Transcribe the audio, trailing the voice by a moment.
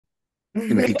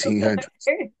in the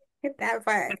 1800s. That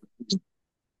part.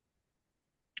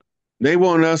 They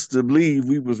want us to believe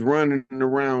we was running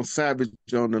around savage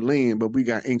on the land, but we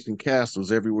got ancient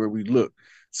castles everywhere we look.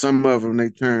 Some of them they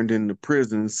turned into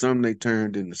prisons, some they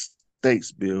turned into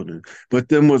states building. But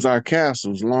them was our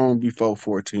castles long before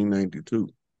 1492.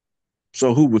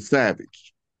 So who was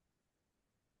savage,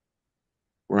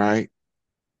 right?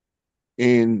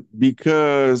 And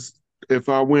because if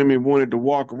our women wanted to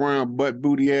walk around butt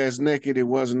booty ass naked, it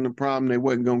wasn't a problem. They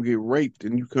wasn't gonna get raped.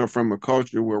 And you come from a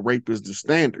culture where rape is the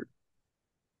standard.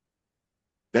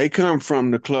 They come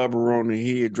from the club or on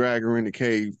the head, drag her in the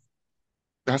cave.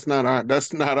 That's not our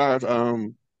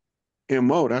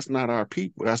MO. That's not our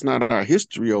people. That's not our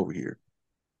history over here.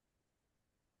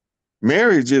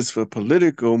 Marriage is for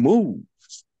political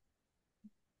moves.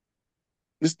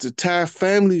 It's to tie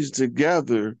families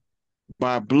together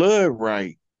by blood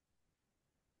right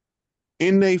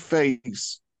in their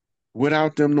face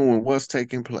without them knowing what's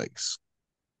taking place.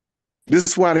 This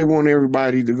is why they want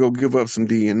everybody to go give up some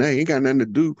DNA. Ain't got nothing to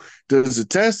do. The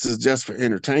test is just for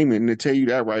entertainment, and they tell you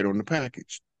that right on the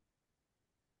package.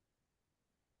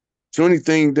 So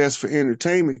anything that's for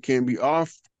entertainment can be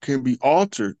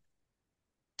altered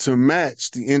to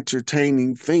match the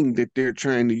entertaining thing that they're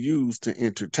trying to use to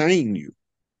entertain you.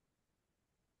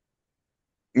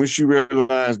 Once you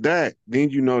realize that, then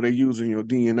you know they're using your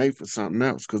DNA for something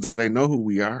else because they know who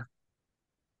we are.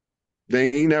 They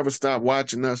ain't never stop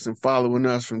watching us and following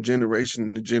us from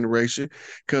generation to generation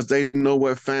because they know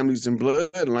what families and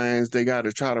bloodlines they got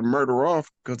to try to murder off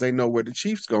because they know where the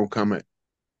chief's gonna come at.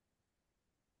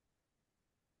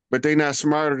 But they not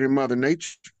smarter than Mother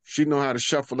Nature. She know how to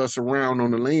shuffle us around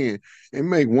on the land and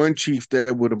make one chief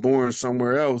that would have born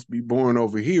somewhere else be born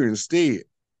over here instead.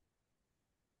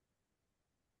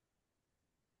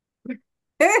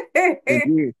 And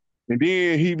then and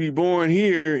then he be born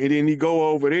here and then he go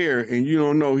over there and you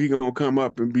don't know he gonna come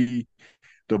up and be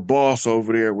the boss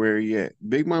over there where he at.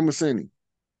 Big Mama Cindy,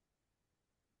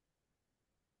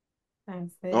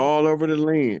 That's it. all over the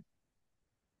land.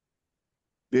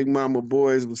 Big Mama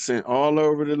boys was sent all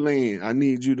over the land. I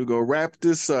need you to go wrap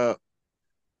this up,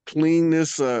 clean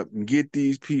this up, and get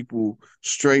these people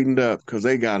straightened up because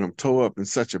they got them tore up in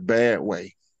such a bad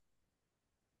way.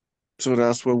 So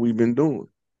that's what we've been doing.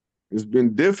 It's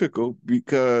been difficult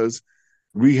because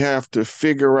we have to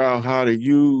figure out how to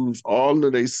use all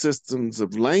of these systems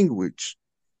of language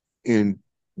and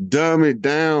dumb it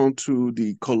down to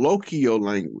the colloquial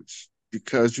language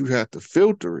because you have to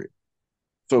filter it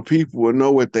so people will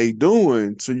know what they're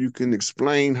doing so you can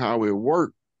explain how it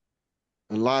works.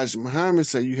 Elijah Muhammad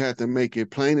said you have to make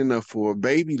it plain enough for a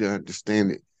baby to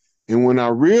understand it. And when I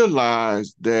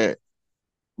realized that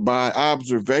by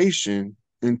observation,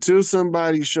 until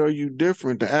somebody show you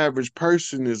different, the average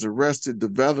person is arrested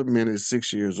development at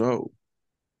 6 years old.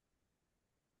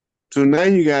 So now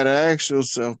you got to ask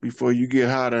yourself before you get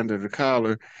hot under the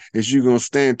collar, is you going to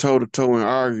stand toe to toe and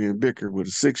argue and bicker with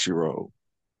a 6 year old?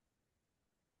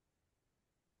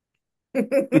 That's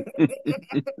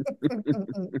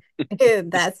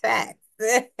facts.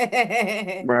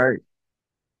 Right.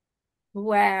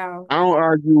 Wow. I don't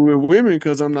argue with women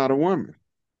because I'm not a woman.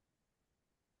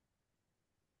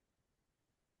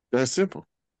 That's simple.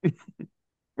 I'm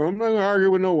not going to argue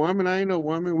with no woman. I ain't no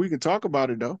woman. We can talk about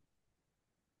it though.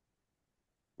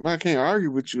 I can't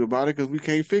argue with you about it because we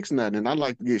can't fix nothing. And I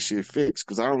like to get shit fixed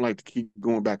because I don't like to keep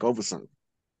going back over something.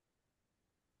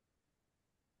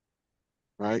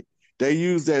 Right. They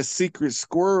use that secret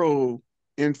squirrel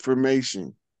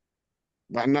information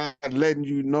by not letting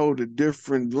you know the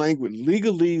different language.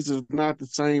 Legalese is not the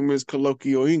same as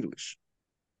colloquial English,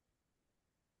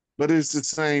 but it's the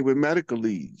same with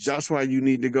medicalese. That's why you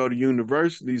need to go to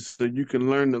university so you can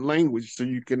learn the language so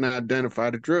you can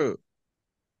identify the drug.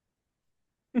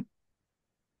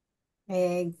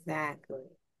 Exactly.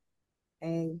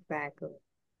 Exactly.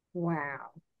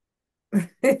 Wow.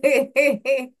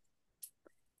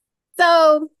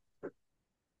 So,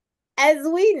 as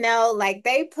we know, like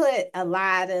they put a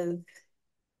lot of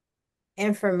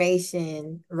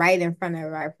information right in front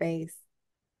of our face,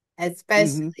 Mm-hmm.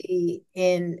 especially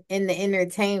in the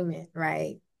entertainment,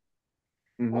 right?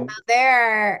 Mm-hmm. There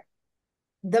are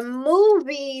the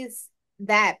movies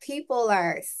that people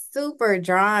are super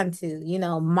drawn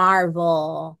to,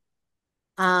 Marvel,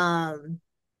 um,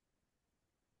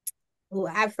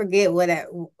 I forget what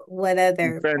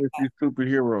other Fantasy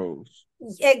superheroes.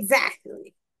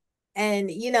 exactly. And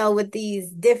with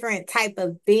these different type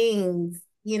of beings,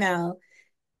 And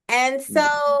Mm-hmm.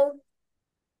 so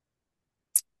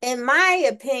in my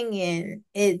opinion,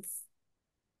 it's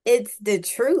the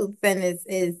truth and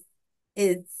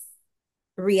it's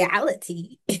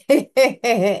reality.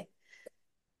 So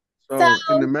in the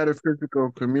So,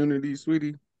 metaphysical community,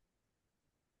 sweetie,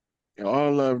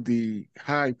 all of the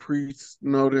high priests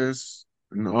know this,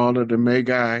 and all of the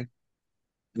magi,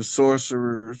 the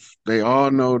sorcerers, they all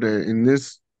know that in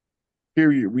this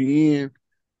period we in,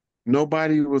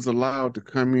 nobody was allowed to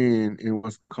come in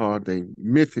what's called a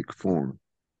mythic form,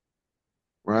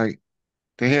 right?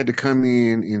 They had to come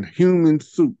in human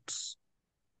suits.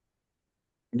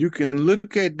 You can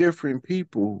look at different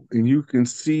people and you can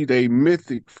see their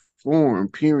mythic form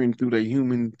peering through their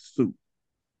human suit.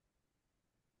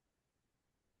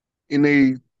 And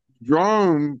they draw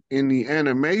them in the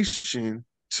animation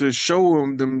to show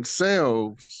them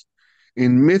themselves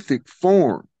in mythic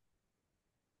form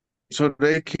so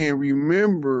they can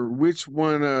remember which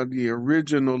one of the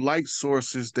original light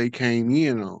sources they came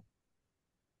in on.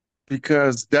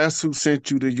 Because that's who sent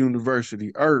you to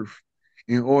University Earth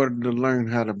in order to learn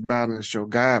how to balance your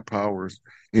God powers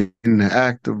and to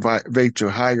activate your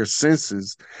higher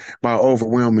senses by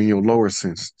overwhelming your lower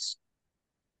senses.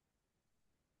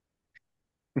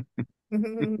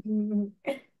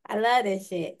 I love this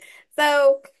shit.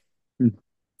 So,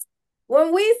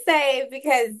 when we say,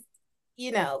 because,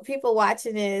 people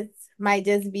watching this might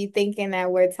just be thinking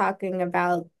that we're talking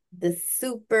about the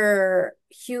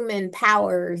superhuman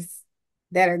powers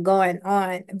that are going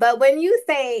on. But when you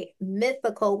say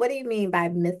mythical, what do you mean by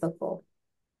mythical?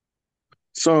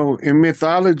 So in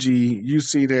mythology, you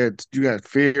see that you got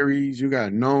fairies, you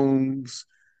got gnomes,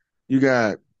 you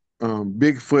got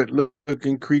Bigfoot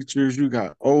looking creatures, you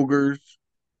got ogres.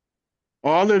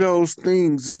 All of those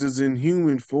things is in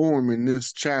human form in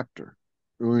this chapter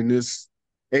or in this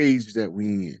age that we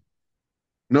in.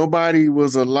 Nobody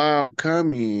was allowed to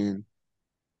come in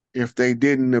if they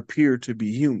didn't appear to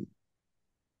be human,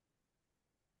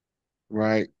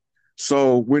 right?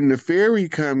 So when the fairy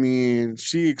come in,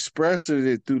 she expresses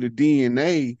it through the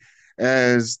DNA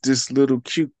as this little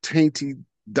cute, dainty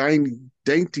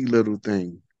little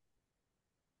thing,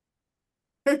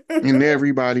 and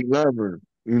everybody love her.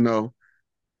 You know,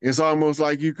 it's almost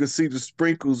like you could see the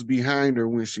sprinkles behind her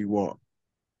when she walked.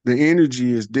 The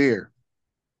energy is there,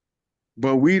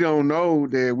 but we don't know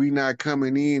that we not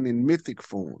coming in mythic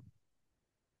form,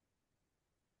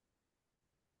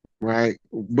 right?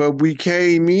 But we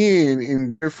came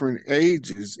in different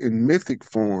ages in mythic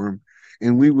form,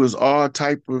 and we was all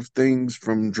type of things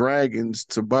from dragons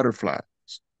to butterflies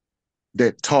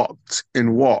that talked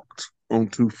and walked on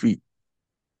 2 feet,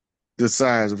 the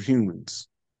size of humans.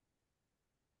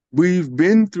 We've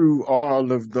been through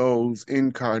all of those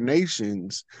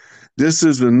incarnations. This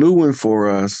is a new one for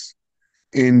us.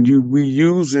 And we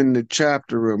using the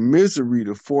chapter of misery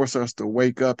to force us to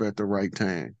wake up at the right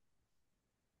time.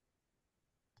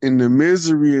 And the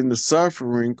misery and the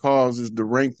suffering causes the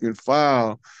rank and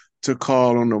file to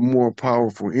call on a more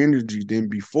powerful energy than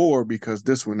before because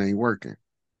this one ain't working.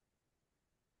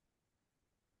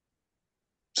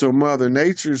 So Mother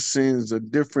Nature sends a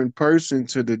different person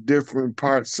to the different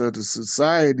parts of the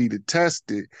society to test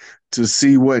it to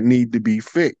see what need to be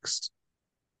fixed.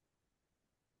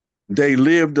 They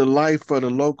live the life of the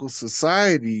local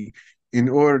society in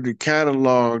order to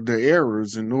catalog the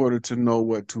errors, in order to know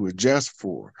what to adjust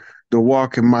for. The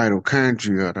walking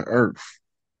mitochondria of the earth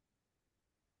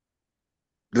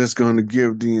that's going to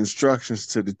give the instructions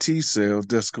to the T cells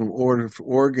that's going to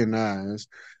organize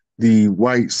the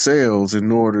white cells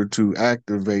in order to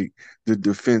activate the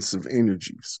defensive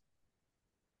energies,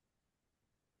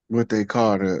 what they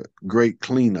call the great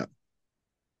cleanup.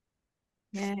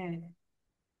 Yeah.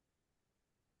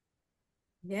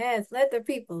 Yes, let the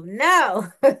people know.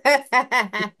 Let them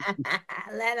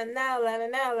know, let them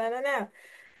know, let them know.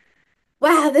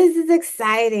 Wow, this is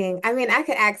exciting. I mean, I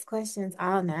could ask questions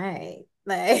all night.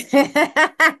 Like,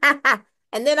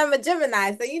 and then I'm a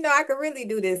Gemini, so I could really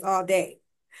do this all day.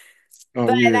 Oh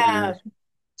But yeah,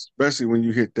 especially when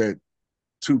you hit that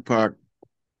Tupac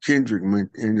Kendrick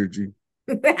energy.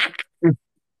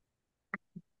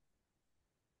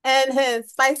 and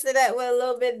spice it up with a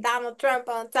little bit of Donald Trump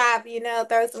on top,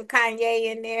 throw some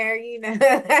Kanye in there.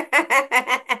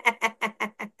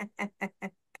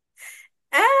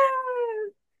 Ah,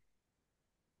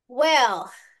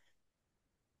 well,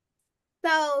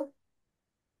 so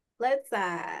let's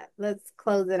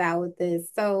close it out with this.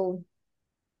 So,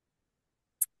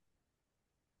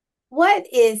 what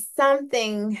is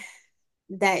something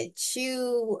that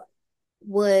you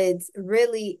would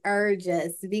really urge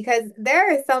us, because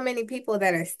there are so many people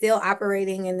that are still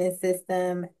operating in this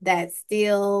system that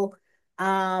still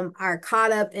are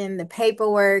caught up in the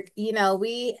paperwork.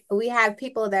 We have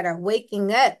people that are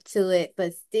waking up to it,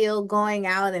 but still going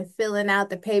out and filling out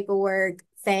the paperwork,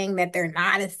 saying that they're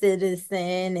not a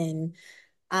citizen and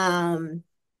um,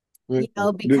 Do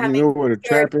you becoming know what a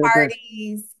third trap in that?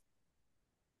 parties.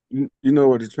 You know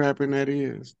what a trap in that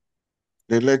is?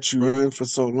 They let you in for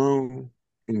so long,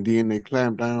 and then they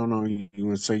clamp down on you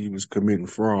and say you was committing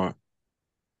fraud.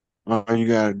 All you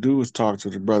gotta do is talk to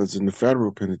the brothers in the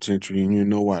federal penitentiary, and you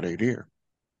know why they there.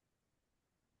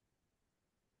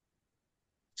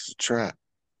 It's a trap,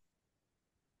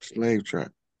 slave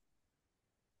trap,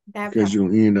 That part. because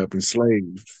you'll end up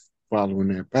enslaved following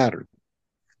that pattern.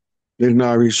 They didn't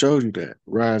already showed you that.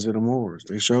 Rise of the Moors.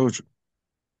 They showed you.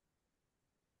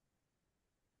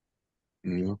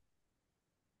 You know,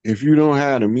 if you don't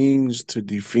have the means to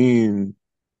defend,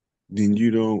 then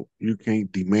you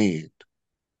can't demand.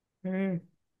 Mm.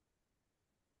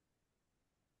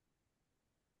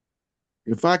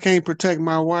 If I can't protect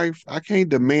my wife, I can't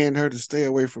demand her to stay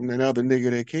away from that other nigga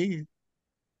that can.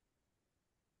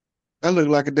 I look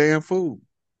like a damn fool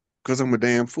because I'm a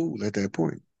damn fool at that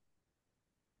point.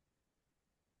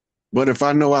 But if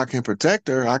I know I can protect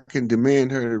her, I can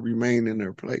demand her to remain in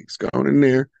her place. Go on in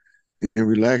there and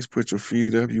relax, put your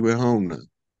feet up. You at home now.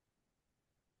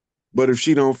 But if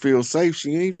she don't feel safe,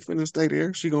 she ain't finna stay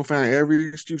there. She gonna find every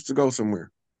excuse to go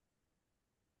somewhere.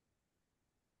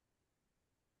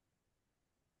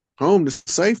 Home the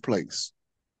safe place.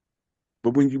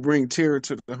 But when you bring terror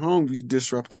to the home, you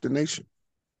disrupt the nation.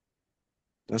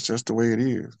 That's just the way it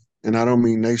is. And I don't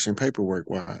mean nation paperwork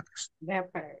wise.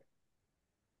 That part.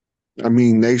 I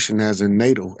mean nation as in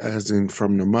natal, as in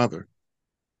from the mother.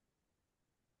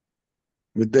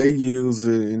 But they use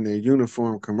it in their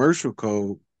uniform commercial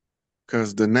code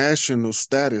because the national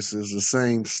status is the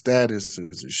same status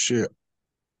as a ship.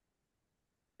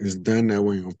 It's done that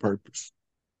way on purpose.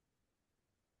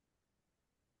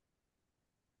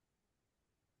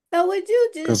 So would you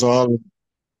Because just all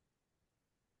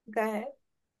go ahead?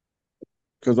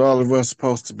 because all of us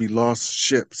supposed to be lost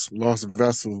ships, lost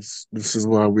vessels. This is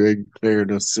why we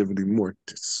declared us civilly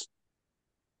mortis,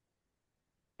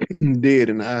 dead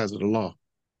in the eyes of the law.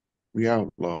 We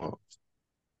outlaws.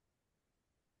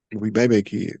 We baby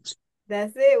kids.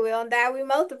 That's it. We don't die, we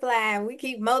multiply. We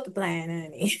keep multiplying,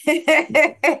 honey.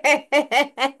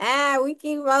 We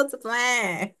keep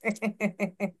multiplying.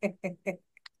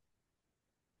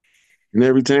 And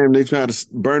every time they try to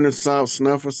burn us out,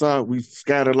 snuff us out, we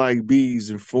scatter like bees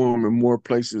and form in more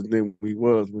places than we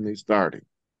was when they started.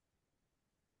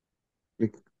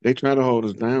 They try to hold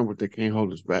us down, but they can't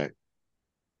hold us back.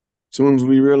 As soon as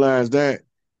we realize that,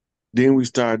 then we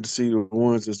start to see the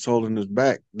ones that's holding us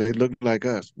back. They look like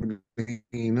us, but they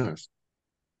ain't us.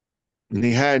 And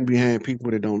they hiding behind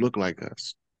people that don't look like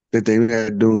us, that they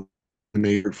had doing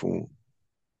their for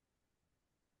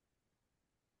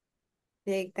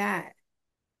Big that.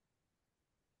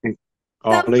 them. So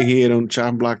All they head on the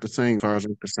chopping block the same, as far as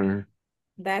I'm concerned.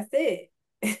 that's it.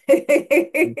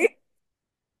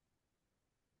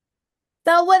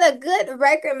 So what a good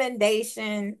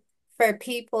recommendation for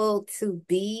people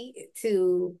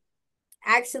to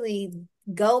actually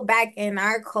go back in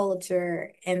our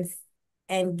culture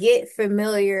and get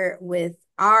familiar with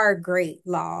our great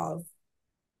laws.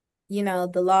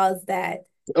 The laws that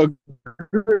A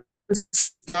good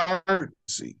start.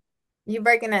 See, you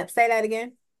breaking up. Say that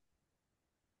again.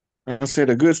 I said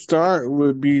a good start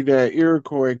would be that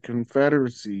Iroquois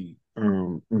Confederacy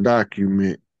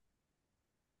document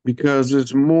because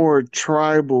it's more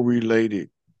tribal related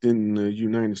than the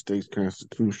United States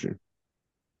Constitution.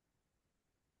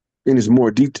 And it's more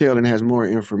detailed and has more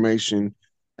information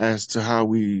as to how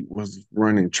we was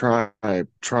running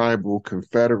tribal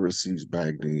confederacies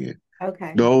back then.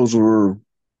 Okay. Those were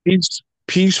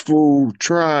peaceful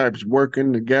tribes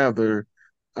working together,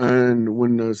 and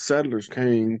when the settlers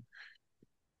came,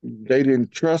 they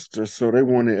didn't trust us, so they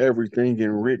wanted everything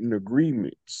in written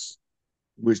agreements,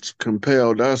 which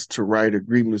compelled us to write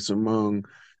agreements among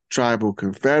tribal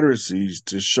confederacies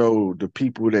to show the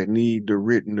people that need the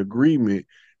written agreement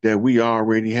that we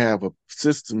already have a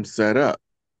system set up.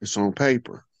 It's on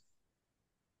paper.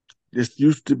 This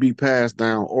used to be passed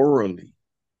down orally,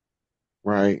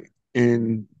 right?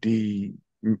 And the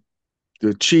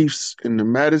chiefs and the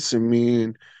medicine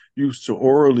men used to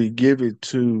orally give it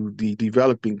to the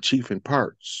developing chief in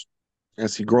parts.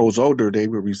 As he grows older, they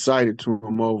would recite it to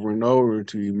him over and over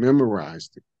until he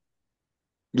memorized it.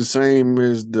 The same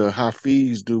as the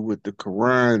Hafiz do with the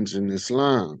Qurans in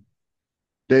Islam.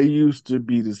 They used to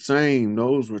be the same.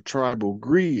 Those were tribal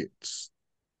grids.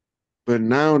 But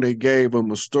now they gave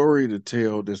them a story to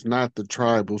tell that's not the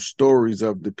tribal stories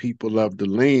of the people of the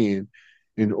land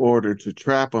in order to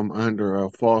trap them under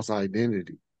a false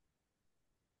identity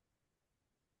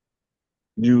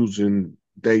using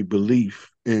their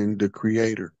belief in the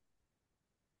creator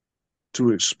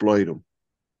to exploit them.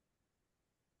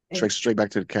 Straight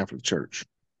back to the Catholic Church.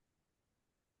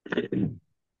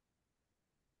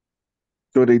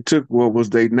 So they took what was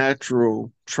their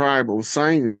natural tribal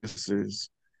sciences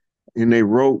and they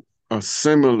wrote a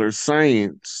similar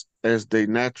science as their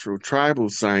natural tribal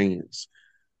science,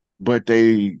 but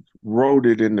they wrote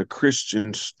it in the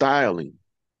Christian styling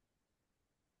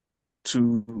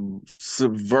to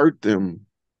subvert them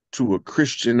to a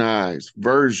Christianized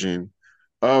version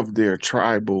of their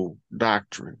tribal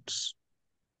doctrines.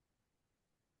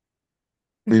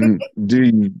 And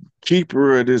the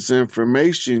keeper of this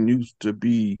information used to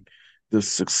be the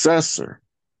successor,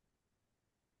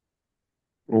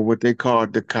 or what they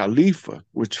called the Khalifa,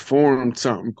 which formed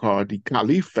something called the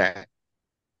Caliphate,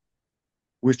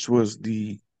 which was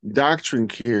the doctrine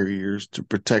carriers to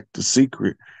protect the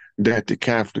secret that the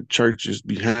Catholic Church is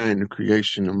behind the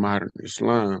creation of modern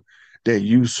Islam that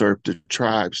usurped the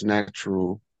tribe's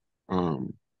natural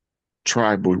um,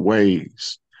 tribal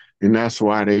ways. And that's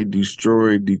why they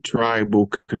destroyed the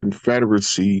tribal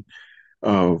confederacy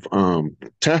of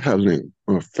Tehillim,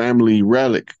 a family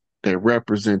relic that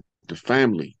represent the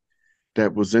family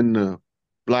that was in the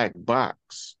black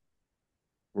box,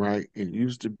 right? It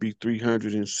used to be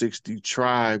 360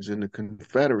 tribes in the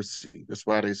Confederacy. That's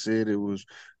why they said it was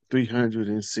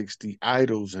 360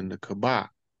 idols in the Kaaba.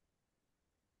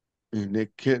 And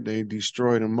they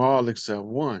destroyed them all except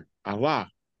one,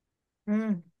 Allah,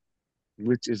 Mm.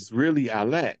 which is really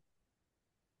Allah.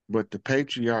 But the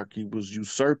patriarchy was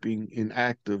usurping and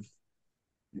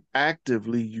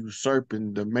actively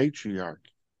usurping the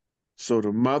matriarchy. So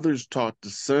the mothers taught the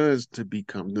sons to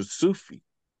become the Sufi.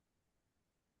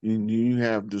 And you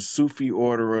have the Sufi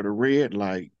order of the red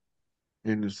light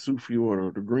and the Sufi order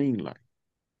of the green light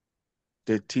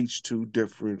that teach two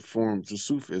different forms of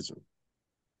Sufism.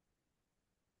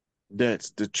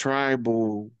 That's the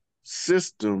tribal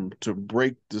system to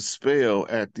break the spell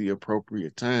at the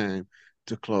appropriate time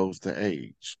to close the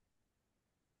age.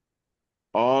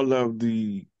 All of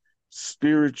the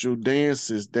spiritual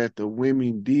dances that the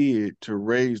women did to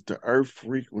raise the earth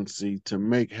frequency to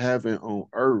make heaven on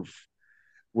earth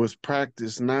was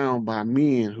practiced now by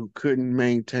men who couldn't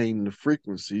maintain the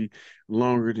frequency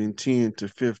longer than 10 to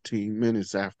 15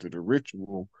 minutes after the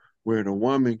ritual, where the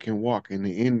woman can walk in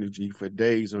the energy for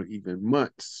days or even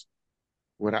months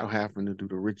without having to do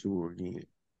the ritual again.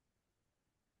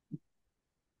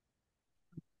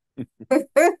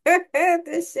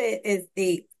 This shit is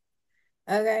deep.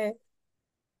 Okay.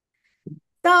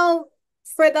 So,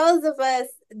 for those of us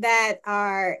that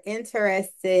are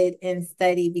interested in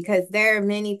study, because there are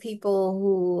many people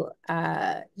who,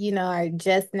 are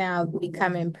just now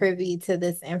becoming privy to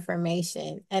this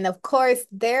information. And of course,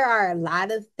 there are a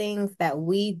lot of things that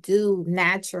we do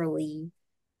naturally,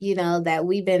 that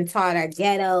we've been taught are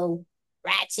ghetto,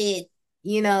 ratchet,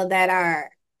 that are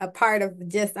a part of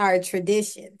just our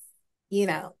traditions, you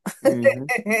know.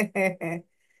 Mm-hmm.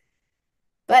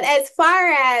 But as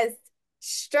far as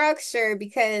structure,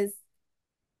 because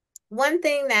one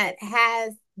thing that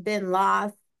has been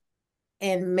lost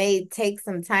and may take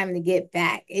some time to get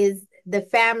back is the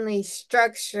family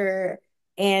structure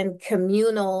and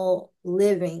communal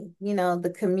living.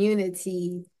 The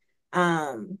community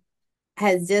um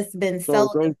has just been So so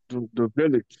it goes to the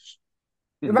village.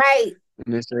 And right.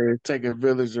 they say it take a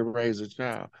village to raise a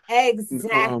child. Um,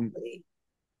 Exactly.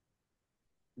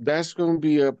 that's going to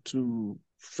be up to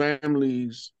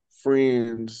families,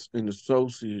 friends, and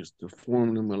associates to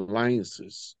form them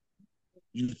alliances.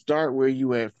 You start where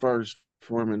you at first,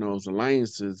 forming those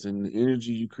alliances, and the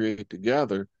energy you create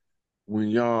together. When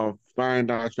y'all find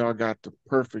out y'all got the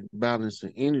perfect balance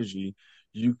of energy,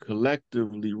 you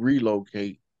collectively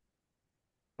relocate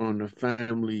on the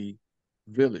family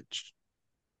village.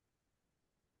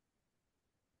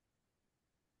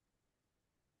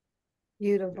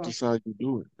 Beautiful. That's how you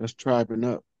do it. That's tribing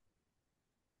up.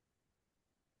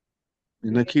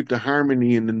 And they keep the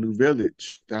harmony in the new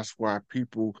village. That's why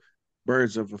people,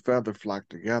 birds of a feather, flock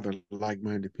together.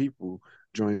 Like-minded people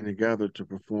join together to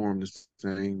perform the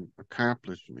same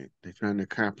accomplishment. They're trying to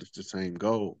accomplish the same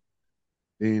goal.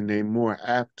 Then they're more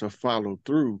apt to follow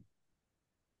through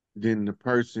than the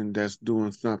person that's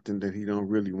doing something that he don't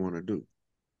really want to do.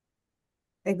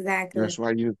 Exactly. That's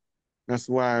why you. That's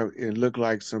why it look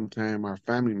like sometimes our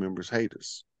family members hate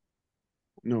us.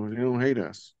 No, they don't hate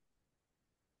us.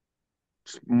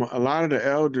 A lot of the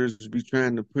elders be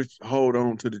trying to hold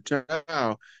on to the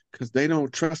child because they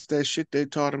don't trust that shit they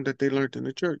taught them that they learned in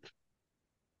the church.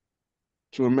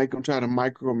 So it make them try to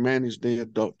micromanage their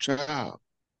adult child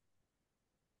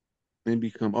and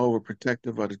become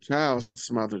overprotective of the child,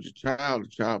 smother the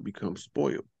child becomes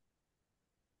spoiled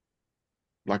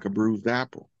like a bruised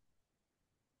apple.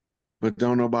 But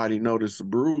don't nobody notice the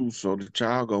bruise, so the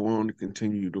child go on to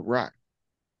continue to rot,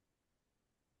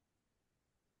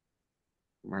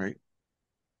 right?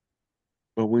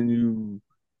 But when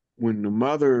the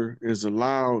mother is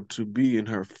allowed to be in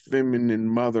her feminine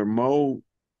mother mode,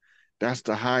 that's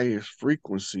the highest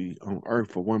frequency on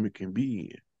earth a woman can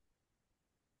be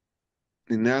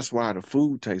in. And that's why the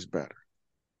food tastes better,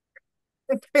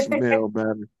 smell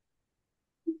better.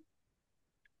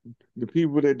 The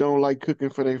people that don't like cooking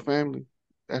for their family,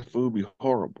 that food be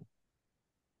horrible.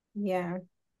 Yeah.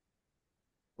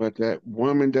 But that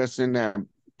woman that's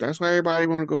why everybody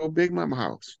want to go to Big Mama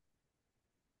house.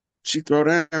 She throw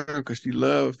down because she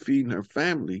loves feeding her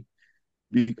family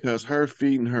because her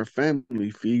feeding her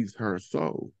family feeds her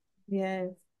soul. Yes.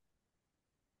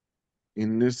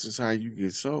 And this is how you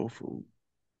get soul food.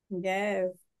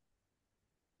 Yes.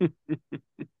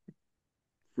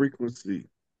 Frequency.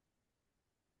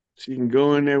 She can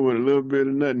go in there with a little bit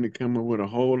of nothing to come up with a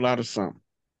whole lot of something.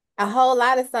 A whole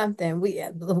lot of something. We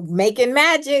making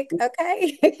magic,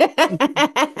 okay?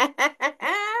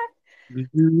 Do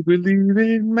you believe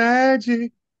in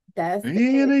magic? That's In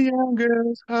it. a young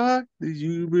girl's heart, do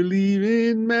you believe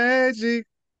in magic?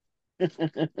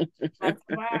 That's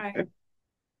right.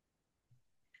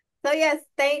 So yes,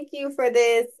 thank you for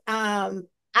this.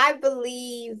 I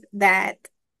believe that,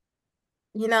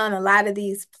 on a lot of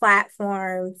these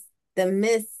platforms, the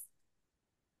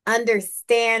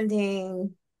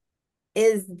misunderstanding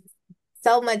is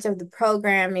so much of the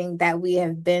programming that we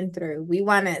have been through. We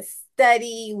want to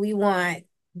study, we want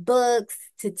books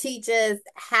to teach us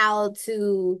how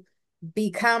to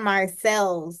become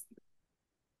ourselves,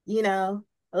 you know,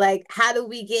 like how do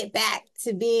we get back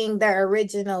to being the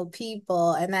original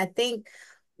people? And I think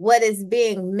what is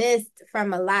being missed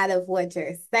from a lot of what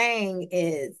you're saying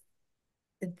is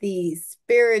the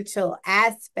spiritual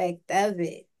aspect of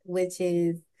it, which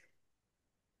is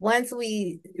once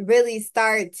we really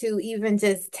start to even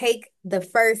just take the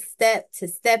first step to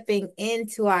stepping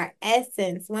into our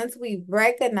essence, once we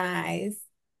recognize,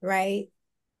 right,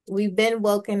 we've been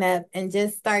woken up and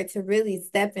just start to really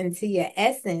step into your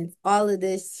essence, all of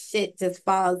this shit just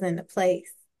falls into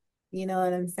place. You know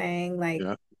what I'm saying? Like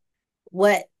Yeah.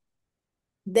 what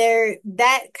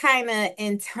that kind of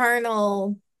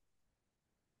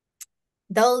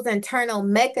those internal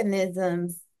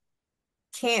mechanisms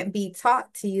can't be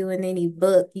taught to you in any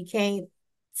book. You can't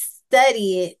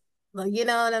study it. Well, you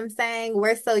know what I'm saying?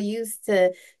 We're so used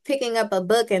to picking up a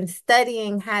book and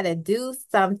studying how to do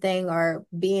something or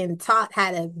being taught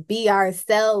how to be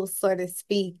ourselves, so to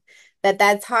speak,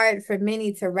 that's hard for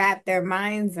many to wrap their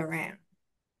minds around.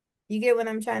 You get what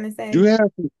I'm trying to You say?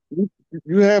 have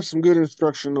you have some good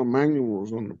instructional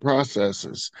manuals on the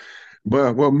processes,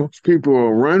 but what most people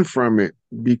will run from it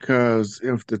because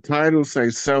if the title say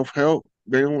self-help,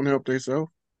 they don't help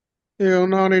themselves. Hell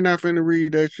no, they not finna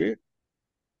read that shit.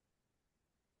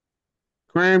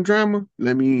 Crime drama,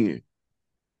 let me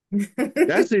in.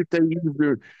 That's if they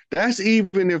even that's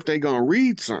even if they gonna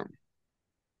read something.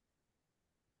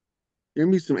 Give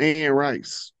me some Ann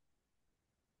Rice.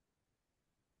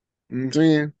 You know what I'm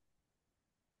saying?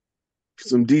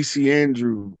 Some DC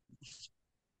Andrews.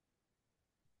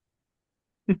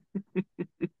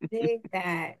 Dig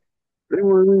that. They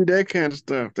want to read that kind of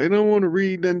stuff. They don't want to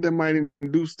read nothing that might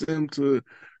induce them to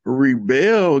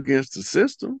rebel against the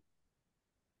system.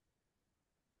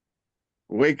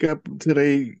 Wake up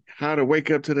to how to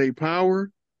wake up to their power.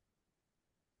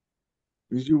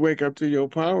 As you wake up to your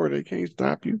power, they can't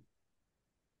stop you.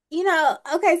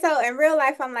 Okay, so in real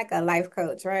life, I'm like a life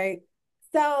coach, right?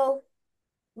 So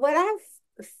what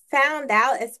I've found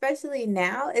out, especially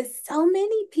now, is so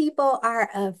many people are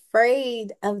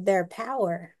afraid of their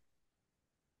power.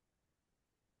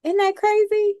 Isn't that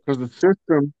crazy? Because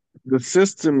the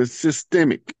system is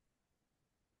systemic.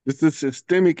 This is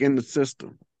systemic in the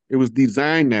system. It was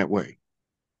designed that way.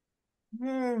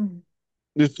 Hmm.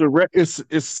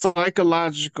 It's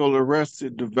psychological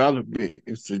arrested development.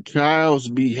 It's a child's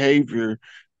behavior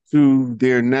to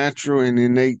their natural and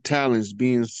innate talents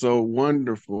being so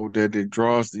wonderful that it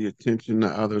draws the attention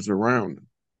of others around them.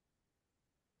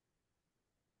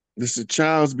 It's a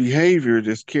child's behavior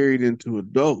that's carried into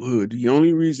adulthood. The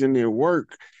only reason it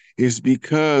works is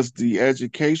because the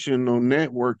educational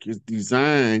network is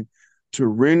designed to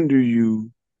render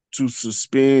you to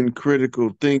suspend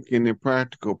critical thinking and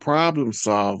practical problem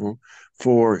solving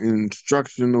for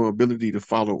instructional ability to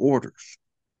follow orders.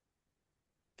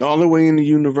 All the way in the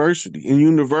university. In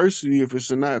university, if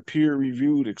it's not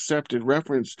peer-reviewed, accepted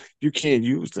reference, you can't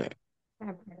use that.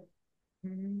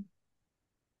 Mhm.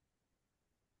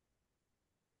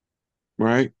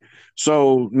 Right?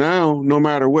 So now, no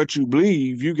matter what you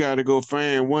believe, you got to go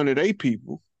find one of they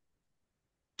people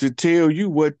to tell you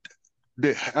what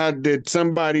that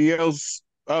somebody else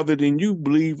other than you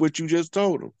believe what you just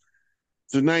told them.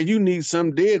 So now you need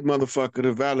some dead motherfucker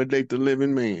to validate the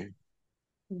living man.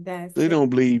 That's They it. don't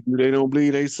believe you. They don't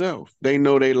believe themselves. They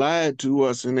know they lied to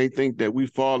us and they think that we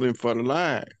falling for the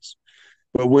lies.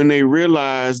 But when they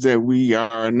realize that we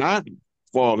are not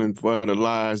falling for the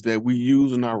lies, that we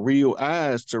using our real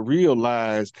eyes to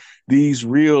realize these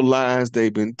real lies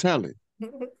they've been telling.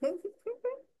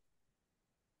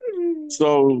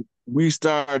 So we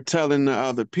start telling the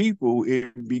other people,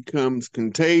 it becomes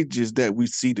contagious that we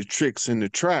see the tricks and the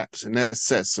traps, and that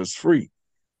sets us free.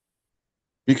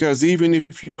 Because even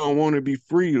if you don't want to be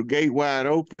free, the gate wide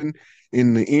open,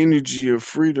 and the energy of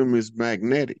freedom is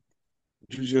magnetic.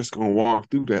 You're just gonna walk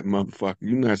through that motherfucker.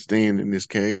 You're not staying in this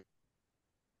cave.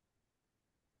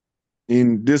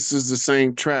 And this is the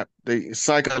same trap. They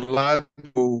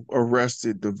psychological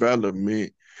arrested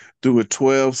development through a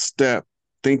 12-step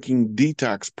thinking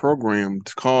detox program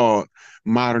called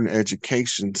modern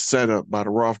education set up by the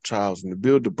Rothschilds and the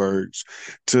Bilderbergs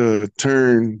to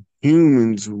turn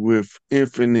humans with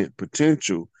infinite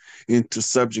potential into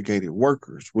subjugated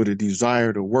workers with a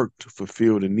desire to work to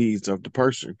fulfill the needs of the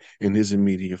person and his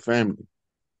immediate family.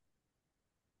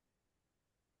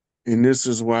 And this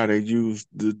is why they use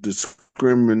the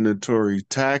discriminatory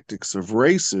tactics of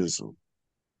racism,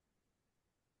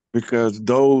 because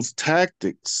those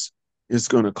tactics is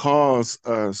going to cause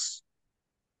us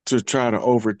to try to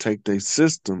overtake their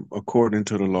system according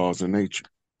to the laws of nature.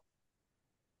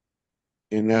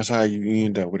 And that's how you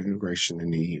end up with immigration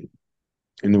in the end.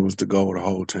 And it was the goal the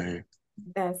whole time.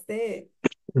 That's it.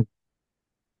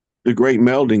 The great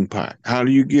melding pot. How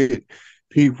do you get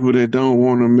people that don't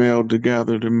want to meld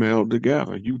together to meld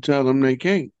together? You tell them they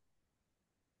can't.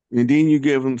 And then you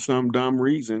give them some dumb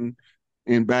reason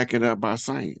and back it up by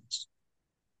science.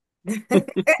 Ain't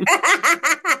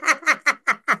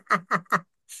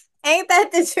that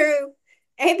the truth?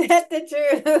 Ain't that the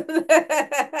truth?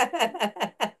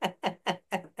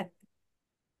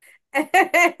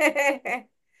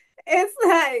 It's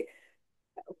like,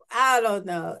 I don't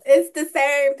know. It's the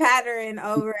same pattern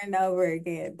over and over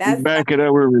again. You back it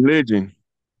up with religion.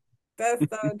 That's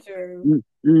so true.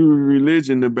 You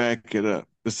religion to back it up.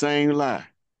 The same lie.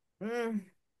 Mm,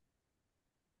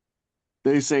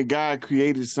 They say God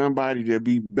created somebody to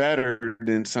be better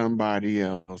than somebody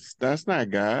else. That's not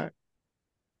God.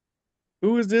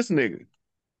 Who is this nigga?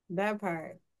 that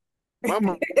part. My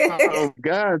mom,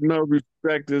 God, no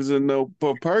respecters of no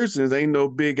for persons. Ain't no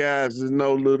big eyes and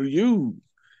no little U's.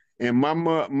 And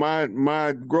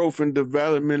my growth and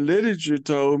development literature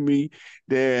told me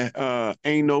that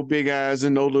ain't no big eyes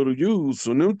and no little U's.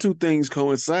 So them two things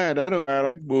coincide. I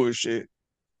don't bullshit.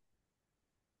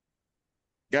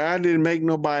 God didn't make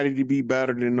nobody to be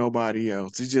better than nobody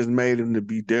else. He just made them to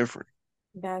be different.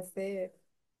 That's it.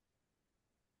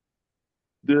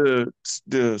 The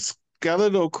the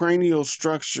skeletal cranial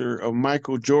structure of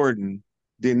Michael Jordan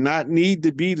did not need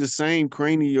to be the same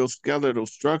cranial skeletal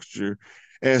structure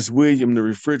as William the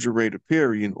Refrigerator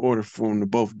Perry in order for them to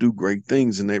both do great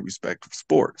things in their respective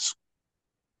sports.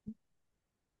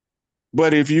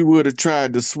 But if you would have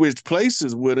tried to switch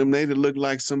places with them, they'd have looked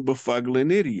like some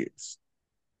befuggling idiots.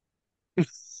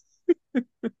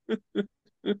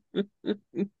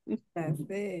 That's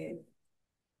it.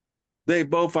 They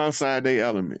both outside their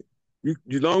element.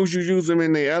 As long as you use them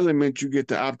in their element, you get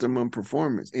the optimum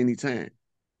performance anytime.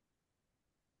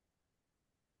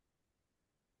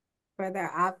 For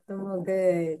their optimal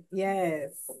good.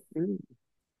 Yes.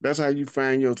 That's how you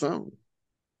find your zone.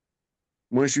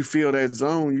 Once you feel that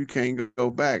zone, you can't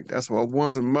go back. That's why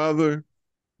one mother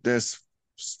that's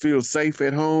feels safe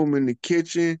at home in the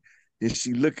kitchen and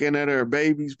she looking at her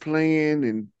babies playing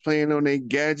and playing on their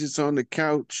gadgets on the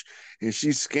couch and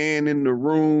she's scanning the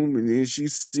room and then she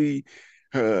see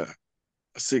her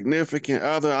significant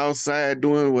other outside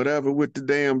doing whatever with the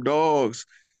damn dogs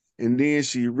and then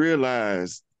she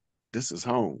realized this is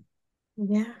home.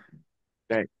 Yeah.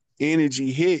 That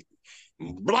energy hit,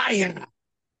 blam.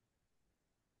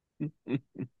 You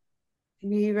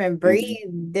even And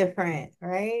breathe different,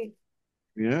 right?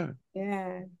 yeah.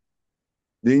 Yeah.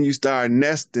 Then you start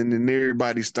nesting and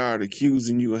everybody start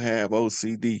accusing you of have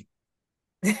OCD.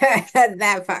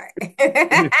 That part.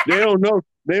 They don't know.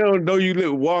 They don't know you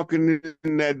live walking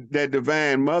in that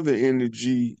divine mother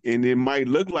energy, and it might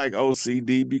look like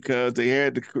OCD because they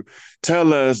had to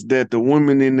tell us that the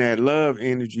woman in that love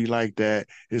energy like that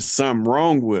is something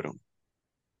wrong with them.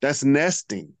 That's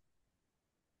nesting.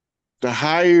 The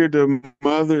higher the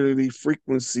motherly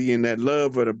frequency and that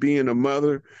love of the being a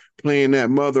mother, playing that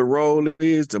mother role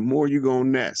is, the more you're gonna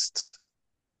nest.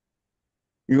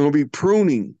 You're gonna be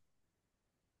pruning,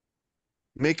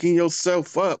 making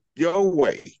yourself up your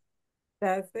way.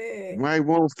 That's You it. might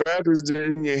want feathers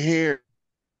in your hair.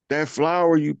 That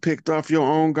flower you picked off your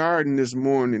own garden this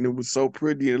morning, it was so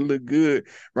pretty. It looked good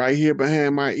right here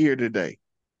behind my ear today.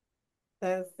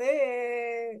 That's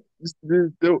it.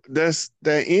 That's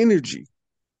that energy.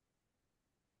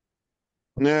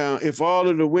 Now, if all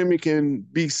of the women can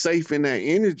be safe in that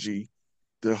energy,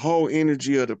 the whole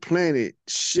energy of the planet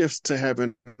shifts to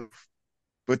having,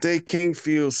 but they can't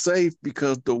feel safe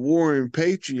because the warring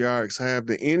patriarchs have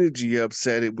the energy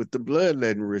upset it with the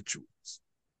bloodletting rituals.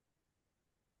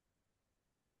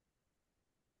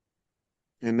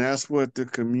 And that's what the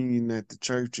communion at the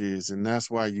church is. And that's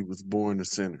why you was born a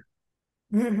sinner.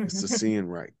 It's a sin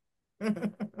right.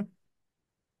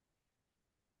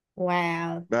 Wow.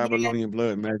 Yeah. Babylonian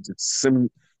blood magic,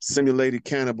 simulated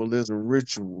cannibalism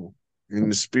ritual. In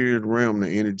the spirit realm, the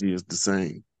energy is the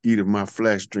same. Eat of my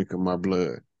flesh, drink of my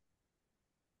blood.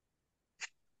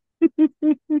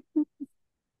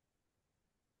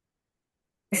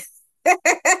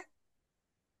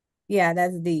 Yeah,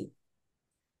 that's deep.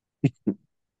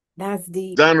 That's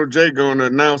deep. Donald J. gonna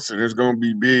announce it. It's gonna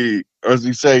be big. As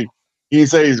he say, he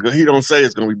don't say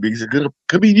it's gonna be big. He said,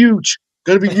 could be huge.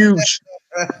 Gonna be huge.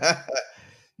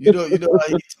 You know how he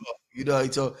talk. You know how he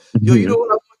talk. Yo, you know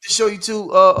what I want to show you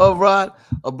too, Rod?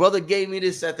 A brother gave me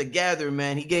this at the gathering,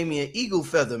 man. He gave me an eagle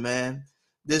feather, man.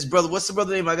 This brother, what's the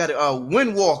brother name? I got it.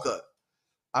 Windwalker.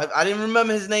 I didn't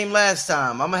remember his name last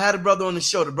time. I'm gonna have a brother on the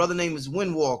show. The brother name is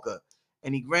Windwalker,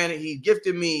 and he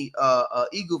gifted me a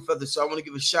eagle feather. So I want to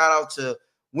give a shout out to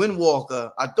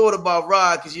Windwalker. I thought about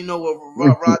Rod because you know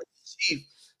what Rod is chief.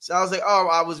 So I was like, oh,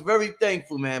 I was very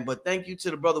thankful, man. But thank you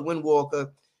to the brother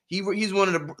Windwalker. He's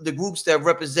one of the groups that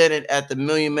represented at the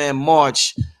Million Man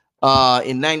March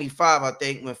in '95, I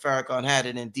think, when Farrakhan had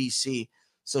it in DC.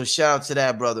 So shout out to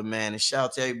that brother, man, and shout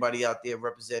out to everybody out there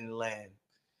representing the land.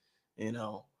 You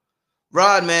know,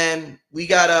 Rod, man, we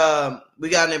got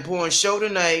an important show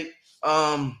tonight.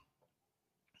 Our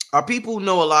people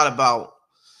know a lot about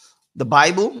the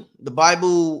Bible. The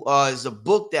Bible is a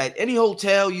book that any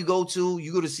hotel you go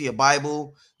to see a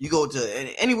Bible. You go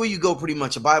to anywhere you go, pretty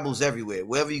much a Bible's everywhere.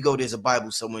 Wherever you go, there's a Bible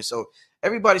somewhere. So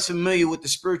everybody's familiar with the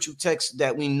spiritual text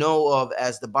that we know of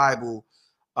as the Bible.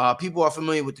 People are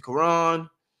familiar with the Quran.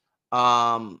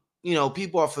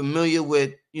 People are familiar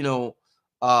with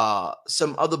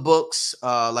some other books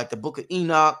like the Book of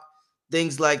Enoch,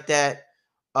 things like that.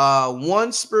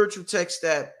 One spiritual text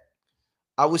that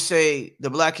I would say the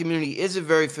Black community isn't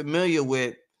very familiar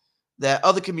with, that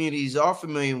other communities are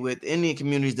familiar with, Indian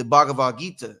communities, the Bhagavad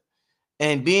Gita.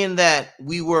 And being that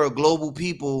we were a global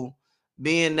people,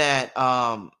 being that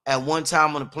at one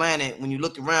time on the planet, when you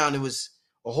looked around, it was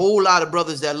a whole lot of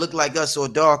brothers that looked like us or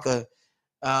darker.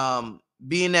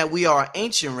 Being that we are an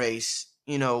ancient race,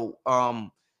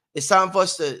 it's time for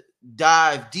us to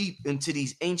dive deep into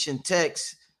these ancient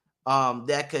texts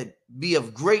that could be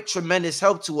of great, tremendous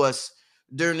help to us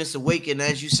during this awakening.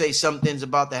 As you say, something's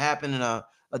about to happen in a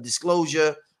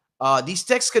disclosure. These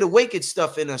texts could awaken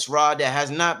stuff in us, Rod, that has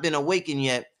not been awakened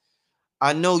yet.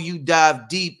 I know you dive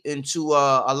deep into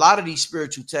a lot of these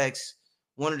spiritual texts.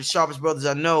 One of the sharpest brothers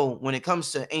I know when it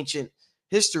comes to ancient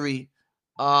history.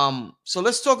 So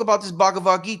let's talk about this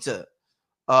Bhagavad Gita,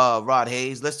 Rod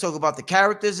Hayes. Let's talk about the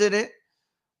characters in it,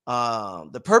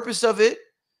 the purpose of it,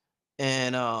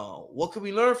 and what can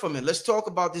we learn from it? Let's talk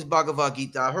about this Bhagavad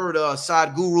Gita. I heard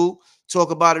Sadhguru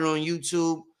talk about it on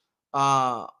YouTube.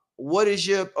 What is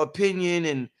your opinion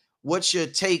and what's your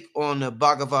take on the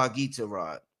Bhagavad Gita,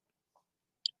 Rod?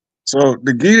 So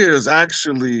the Gita is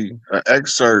actually an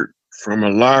excerpt from a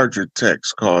larger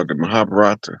text called the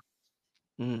Mahabharata.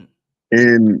 Mm.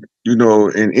 And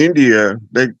in India,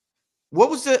 what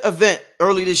was the event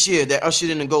early this year that ushered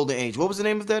in the golden age? What was the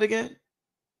name of that again?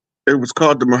 It was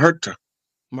called the Mahabharata.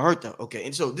 Mahabharata. Okay,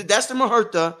 and so that's the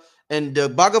Mahabharata, and the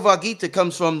Bhagavad Gita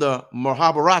comes from the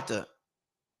Mahabharata,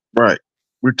 right?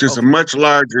 Which is a much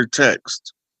larger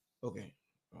text. Okay.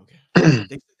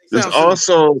 They There's sound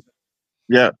also,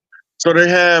 yeah. So they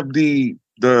have the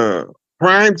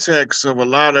prime text of a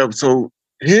lot of. So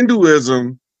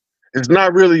Hinduism is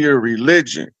not really a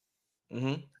religion.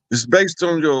 Mm-hmm. It's based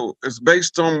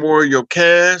on more your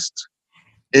caste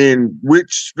and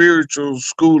which spiritual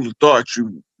school of thought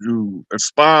you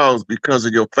espouse because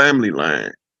of your family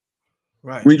line.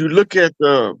 Right. When you look at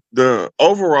the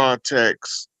overall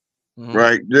text, Mm-hmm.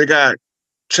 right, they got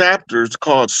chapters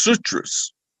called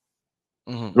sutras.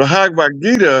 Mm-hmm. The Bhagavad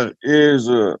Gita is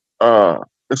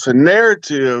it's a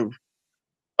narrative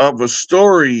of a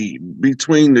story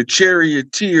between the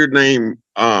charioteer named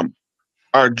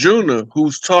Arjuna,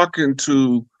 who's talking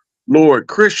to Lord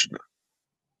Krishna,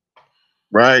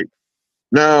 right?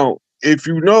 Now, if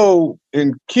you know,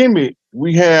 in Kemet,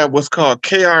 we have what's called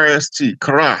KRST,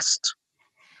 Karast. Mm-hmm.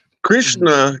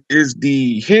 Krishna is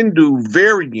the Hindu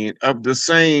variant of the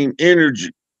same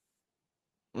energy,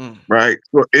 Mm. right?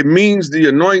 So it means the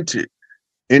anointed.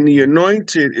 And the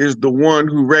anointed is the one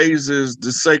who raises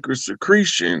the sacred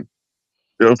secretion.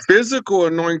 The physical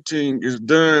anointing is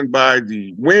done by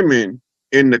the women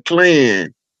in the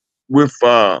clan with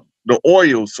the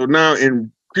oil. So now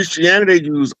in Christianity, they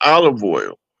use olive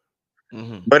oil.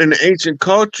 Mm-hmm. But in the ancient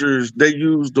cultures, they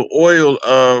use the oil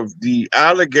of the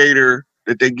alligator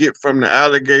that they get from the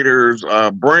alligator's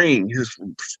brain, his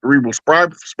cerebral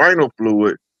spinal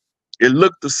fluid. It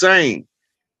looked the same.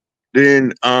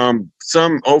 Then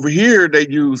some over here, they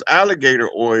use alligator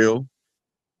oil,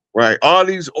 right? All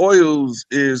these oils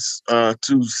is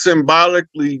to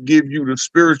symbolically give you the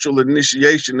spiritual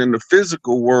initiation in the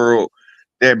physical world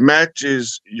that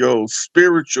matches your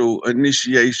spiritual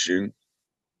initiation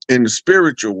in the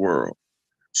spiritual world.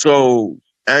 So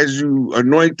as you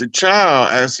anoint the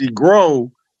child, as he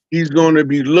grow, he's going to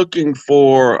be looking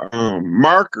for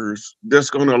markers that's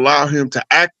going to allow him to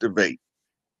activate.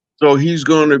 So he's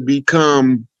going to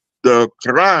become the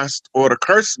Krast or the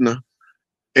Kursna,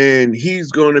 and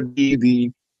he's going to be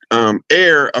the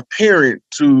heir apparent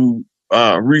to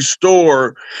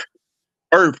restore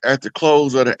Earth at the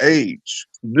close of the age.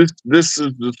 This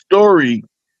is the story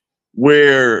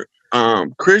where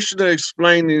Krishna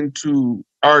explaining to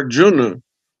Arjuna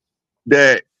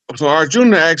that so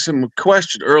Arjuna asked him a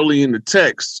question early in the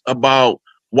text about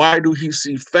why do he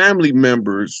see family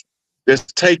members that's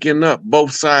taking up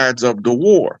both sides of the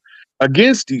war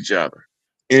against each other.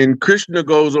 And Krishna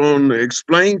goes on to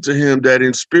explain to him that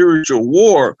in spiritual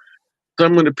war,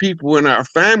 some of the people in our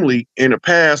family in a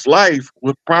past life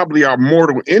was probably our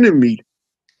mortal enemy.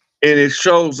 And it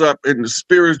shows up in the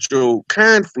spiritual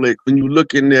conflict when you're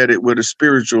looking at it with a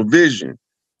spiritual vision.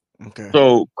 Okay.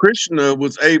 So Krishna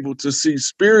was able to see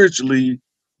spiritually,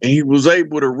 and he was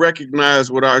able to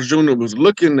recognize what Arjuna was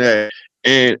looking at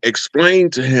and explain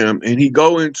to him. And he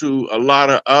go into a lot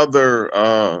of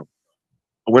other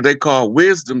what they call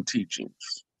wisdom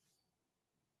teachings.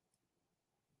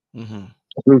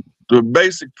 Mm-hmm. The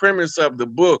basic premise of the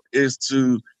book is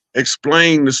to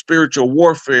explain the spiritual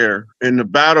warfare and the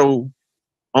battle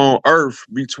on earth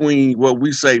between what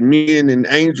we say men and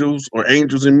angels, or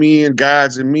angels and men,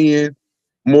 gods and men,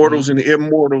 mortals Mm-hmm. and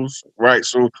immortals, right?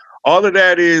 So all of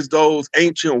that is those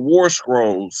ancient war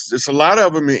scrolls. There's a lot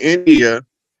of them in India,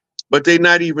 but they're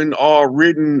not even all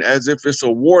written as if it's a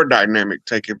war dynamic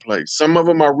taking place. Some of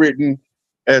them are written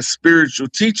as spiritual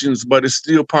teachings, but it's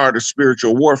still part of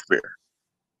spiritual warfare.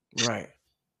 Right.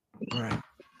 Right.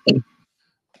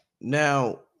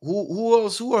 Now, who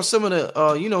else? Who are some of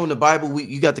the in the Bible?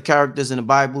 You got the characters in the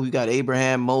Bible. You got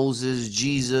Abraham, Moses,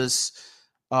 Jesus,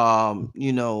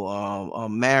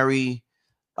 Mary.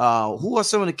 Who are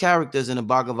some of the characters in the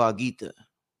Bhagavad Gita?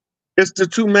 It's the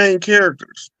two main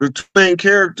characters. The two main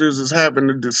characters is having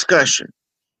a discussion,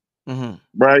 Mm-hmm.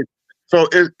 right? So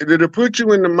it'll put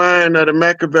you in the mind of the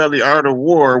Machiavelli Art of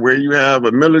War, where you have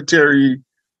a military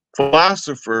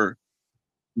philosopher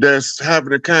that's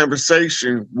having a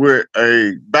conversation with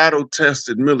a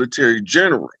battle-tested military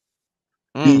general.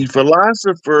 The Mm.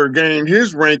 philosopher gained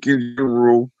his rank in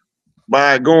general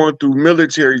by going through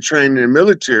military training in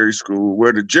military school,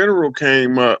 where the general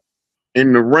came up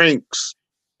in the ranks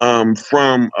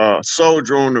from a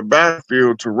soldier on the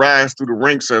battlefield to rise through the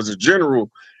ranks as a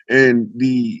general. And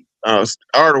the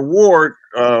art of war,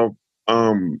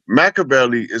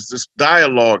 Machiavelli, is this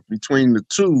dialogue between the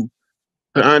two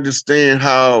to understand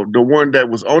how the one that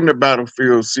was on the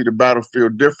battlefield see the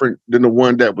battlefield different than the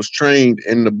one that was trained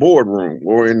in the boardroom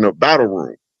or in the battle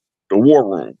room, the war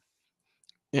room.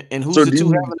 And who's So the two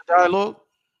the having the dialogue?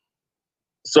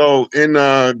 so in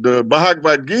the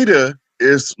Bhagavad Gita,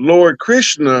 is Lord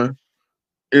Krishna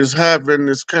is having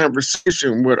this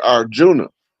conversation with Arjuna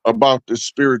about the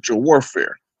spiritual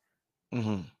warfare,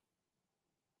 Mm-hmm.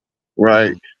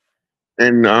 right?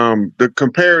 Mm-hmm. And the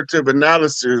comparative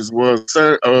analysis was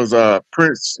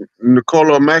Prince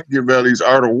Niccolo Machiavelli's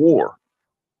Art of War.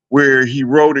 where he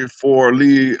wrote it for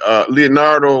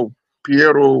Leonardo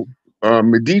Piero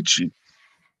Medici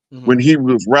when he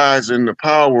was rising to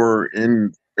power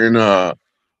in I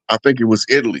think it was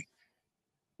Italy.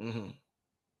 You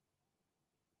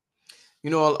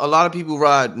know, a lot of people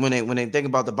ride when they think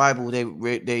about the Bible, they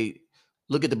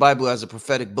look at the Bible as a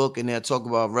prophetic book, and they'll talk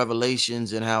about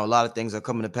revelations and how a lot of things are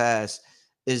coming to pass.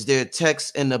 Is there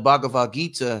text in the Bhagavad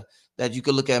Gita that you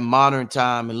could look at modern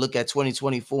time and look at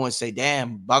 2024 and say,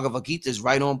 damn, Bhagavad Gita is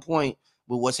right on point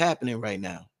with what's happening right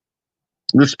now?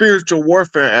 The spiritual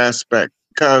warfare aspect,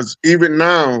 because even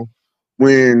now,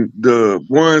 when the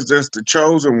ones that's the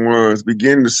chosen ones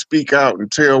begin to speak out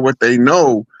and tell what they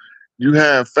know, you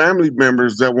have family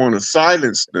members that want to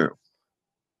silence them,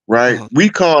 right? We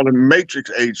call them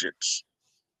matrix agents,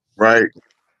 right?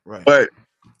 Right. But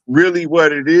really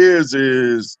what it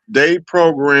is they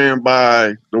programmed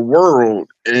by the world,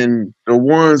 and the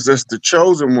ones that's the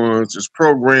chosen ones is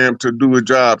programmed to do a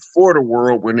job for the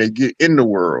world when they get in the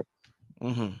world.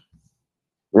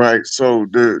 Right. So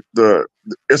the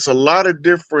it's a lot of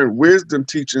different wisdom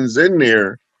teachings in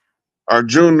there.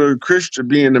 Arjuna and Krishna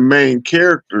being the main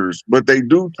characters, but they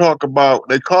do talk about,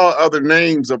 they call other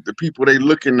names of the people they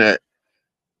looking at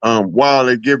while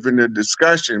they're giving the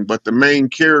discussion, but the main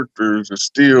characters are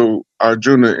still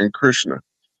Arjuna and Krishna.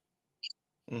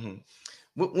 When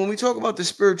we talk about the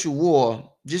spiritual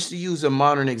war, just to use a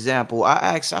modern example,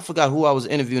 I forgot who I was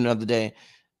interviewing the other day,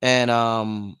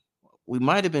 and we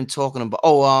might have been talking about,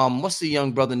 what's the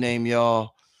young brother name,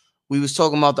 y'all? We was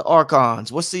talking about the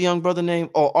archons. What's the young brother name?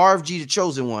 Oh, RFG, the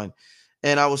chosen one.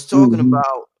 And I was talking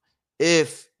about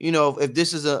if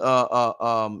this is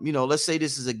let's say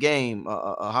this is a game,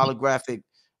 a holographic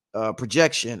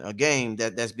projection, a game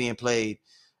that's being played,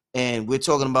 and we're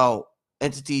talking about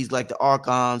entities like the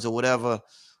archons or whatever.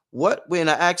 When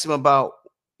I asked him about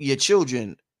your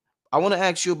children, I want to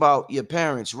ask you about your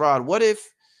parents, Rod. What if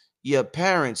your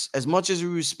parents, as much as we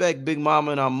respect Big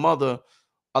Mama and our mother,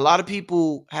 a lot of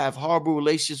people have horrible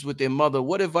relationships with their mother.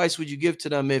 What advice would you give to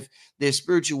them if there's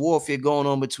spiritual warfare going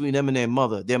on between them and their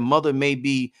mother? Their mother may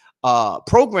be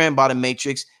programmed by the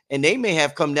Matrix, and they may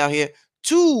have come down here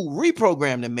to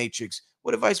reprogram the Matrix.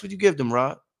 What advice would you give them,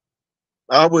 Rod?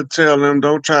 I would tell them,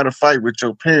 don't try to fight with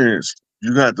your parents.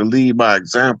 You got to lead by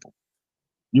example.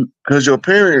 Because your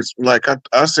parents, like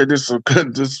I said, this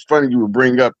is funny you would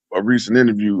bring up a recent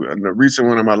interview. In a recent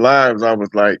one of my lives, I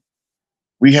was like,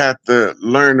 we have to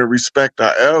learn to respect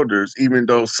our elders, even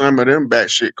though some of them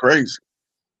batshit crazy.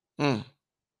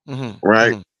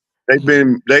 Right?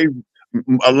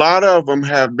 A lot of them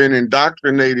have been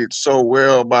indoctrinated so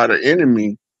well by the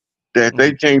enemy that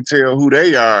they can't tell who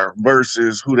they are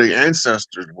versus who their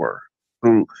ancestors were.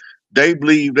 Who they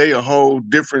believe they a whole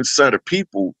different set of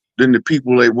people than the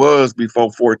people they was before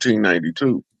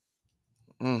 1492.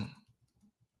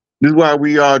 This is why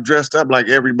we are dressed up like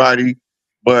everybody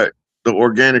but the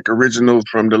organic originals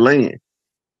from the land.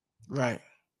 Right.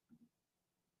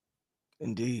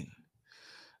 Indeed.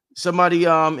 Somebody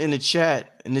in the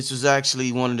chat, and this was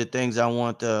actually one of the things I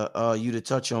want you to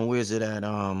touch on. Where's it at?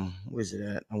 Where's it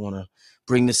at? I want to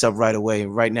bring this up right away,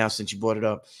 right now, since you brought it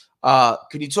up.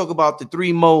 Can you talk about the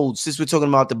three modes, since we're talking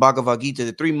about the Bhagavad Gita,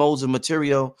 the three modes of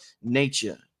material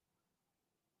nature?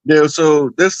 Yeah,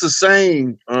 so that's the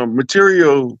same.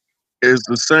 Material is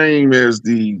the same as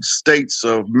the states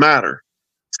of matter,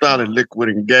 solid, liquid,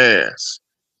 and gas.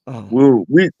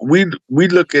 We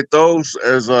look at those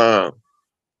as the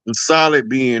solid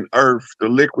being earth, the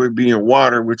liquid being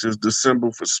water, which is the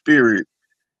symbol for spirit,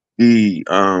 the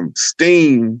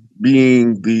steam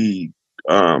being the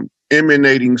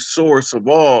emanating source of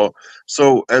all.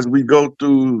 So as we go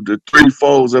through the three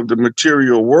folds of the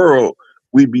material world,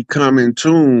 we become in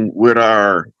tune with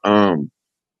our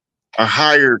a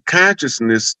higher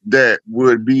consciousness that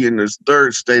would be in this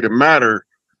third state of matter,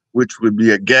 which would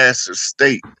be a gaseous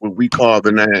state, what we call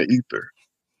the nine ether.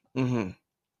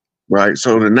 Right.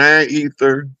 So the nine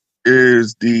ether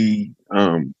is the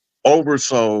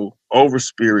oversoul,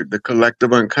 overspirit, the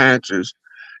collective unconscious.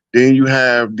 Then you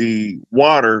have the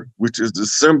water, which is the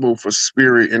symbol for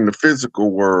spirit in the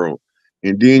physical world.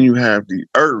 And then you have the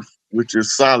earth, which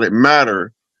is solid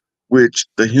matter, which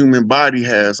the human body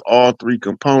has all three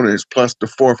components, plus the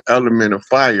fourth element of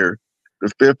fire, the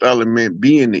fifth element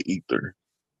being the ether.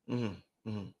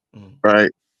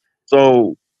 Right.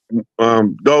 So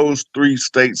those three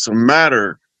states of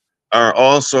matter are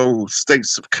also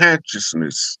states of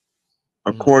consciousness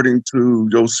according to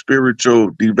your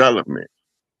spiritual development.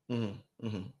 You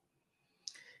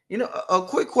know, a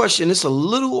quick question. It's a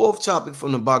little off topic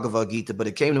from the Bhagavad Gita, but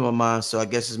it came to my mind, so I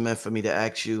guess it's meant for me to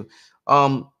ask you.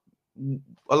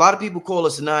 a lot of people call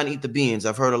us non-ether beings.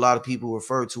 I've heard a lot of people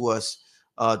refer to us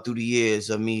through the years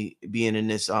of me being in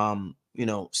this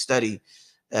study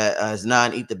as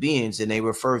non-ether beings, and they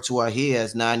refer to our hair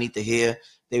as non-ether hair.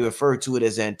 They refer to it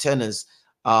as antennas.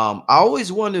 I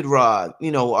always wondered, Rod,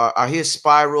 our hair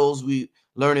spirals. We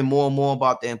learning more and more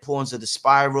about the importance of the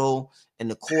spiral and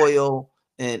the coil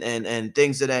and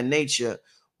things of that nature.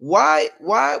 Why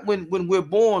when we're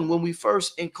born, when we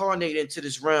first incarnate into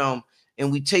this realm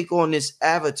and we take on this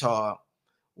avatar,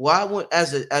 why would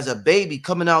as a baby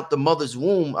coming out the mother's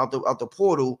womb, out the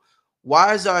portal,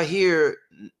 why is our hair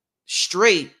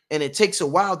straight and it takes a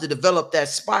while to develop that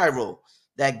spiral,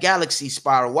 that galaxy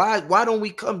spiral? Why don't we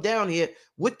come down here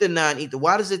with the non-ether?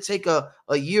 Why does it take a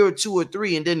year or 2 or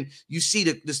 3 and then you see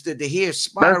the hair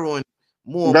spiraling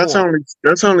more and more?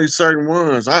 That's only certain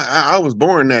ones. I was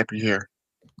born nappy hair.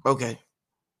 Okay.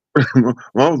 I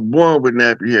was born with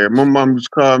nappy hair. My mom used to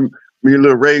call me a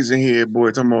little raisin head boy,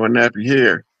 talking about nappy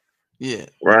hair. Yeah.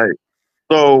 Right.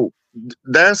 So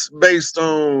that's based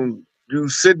on you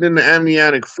sitting in the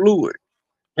amniotic fluid.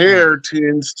 Hair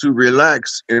tends to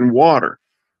relax in water.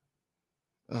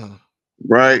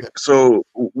 Right. Okay. So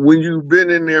when you've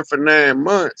been in there for 9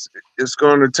 months, it's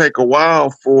going to take a while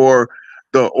for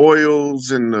the oils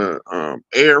and the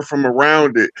air from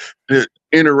around it to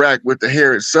interact with the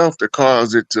hair itself to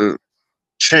cause it to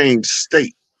change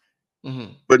state.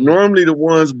 But normally the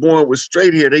ones born with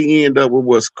straight hair, they end up with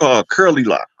what's called curly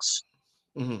locks.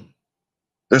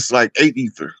 That's like 8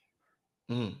 ether.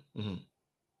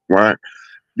 Right.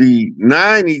 The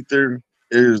 9 ether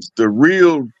is the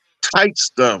real tight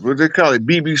stuff. What they call it,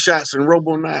 BB shots and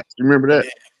robo knots. You remember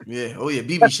that? Yeah. Oh yeah,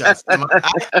 BB shots. I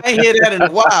ain't hear that in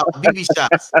a while. BB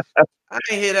shots. I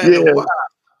ain't hear that in a while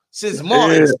since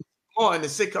Martin. Martin, the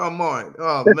sitcom Martin.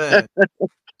 Oh man.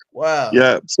 Wow.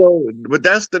 Yeah. So, but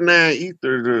that's the 9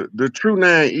 ether. The true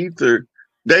 9 ether.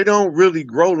 They don't really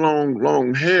grow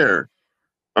long hair.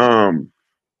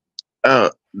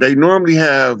 They normally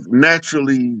have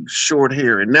naturally short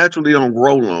hair and naturally don't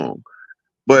grow long.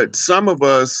 But some of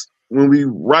us, when we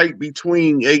right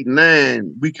between 8 and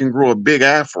 9, we can grow a big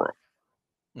afro.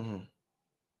 And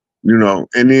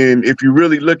then if you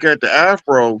really look at the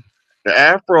afro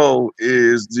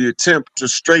is the attempt to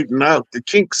straighten out the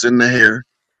kinks in the hair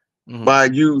by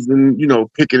using,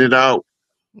 picking it out,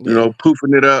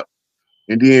 poofing it up,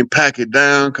 and then pack it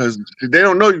down, because they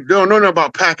don't know nothing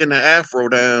about packing the afro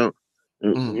down,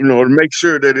 to make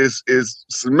sure that it's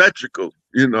symmetrical,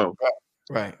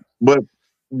 Right. But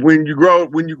when you grow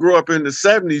up in the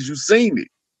 70s, you've seen it.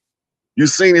 You've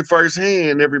seen it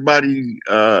firsthand. Everybody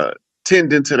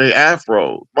tending to their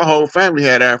afro. My whole family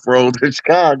had afros in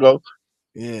Chicago.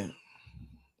 Yeah.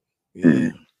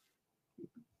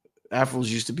 Afros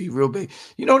used to be real big.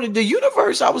 The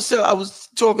universe. I was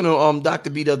talking to Dr.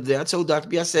 B the other day. I told Dr.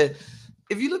 B, I said,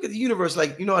 if you look at the universe,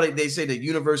 like how they say the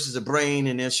universe is a brain,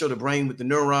 and they'll show the brain with the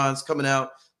neurons coming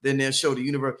out, then they'll show the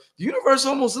universe. The universe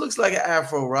almost looks like an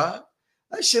afro, Rod.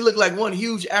 That shit look like one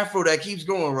huge afro that keeps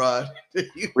going, Rod.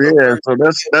 Yeah, so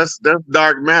that's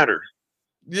dark matter.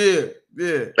 Yeah.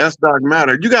 That's dark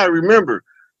matter. You gotta remember,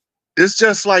 it's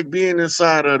just like being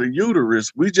inside of the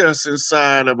uterus. We just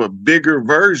inside of a bigger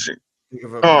version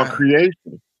called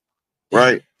creation,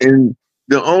 right? And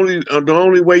the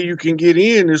only way you can get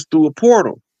in is through a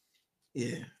portal.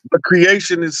 Yeah. But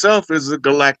creation itself is a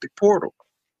galactic portal,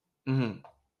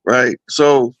 right?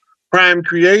 So Prime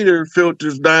Creator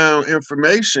filters down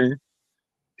information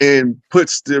and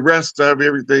puts the rest of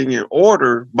everything in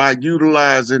order by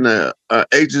utilizing a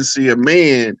agency of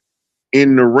man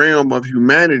in the realm of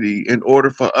humanity in order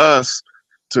for us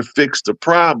to fix the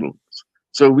problems.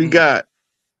 So we got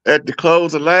at the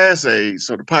close of last age,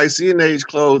 so the Piscean age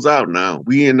closed out now.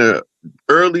 We in the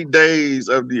early days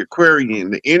of the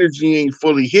Aquarian. The energy ain't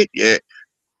fully hit yet,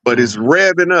 but it's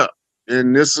revving up.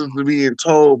 And this is being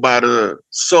told by the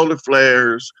solar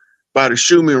flares, by the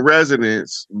Schumann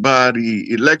resonance, by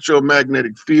the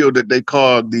electromagnetic field that they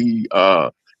call the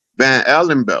Van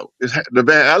Allen belt. The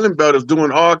Van Allen belt is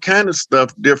doing all kind of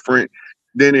stuff different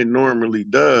than it normally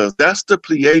does. That's the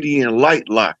Pleiadian light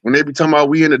lock. When they be talking about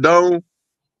we in the dome,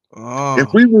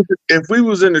 if we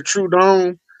was in the true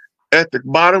dome, at the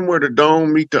bottom where the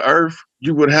dome meet the earth,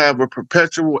 you would have a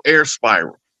perpetual air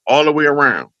spiral all the way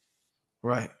around.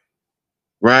 Right.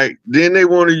 Then they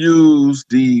want to use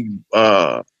the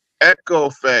echo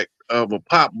effect of a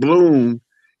pop bloom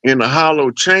in a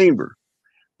hollow chamber.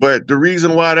 But the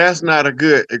reason why that's not a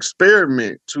good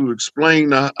experiment to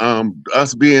explain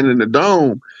us being in the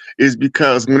dome is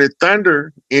because when it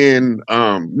thunder in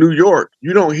New York,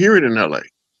 you don't hear it in LA.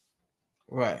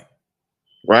 Right.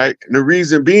 right? And the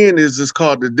reason being is it's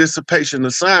called the dissipation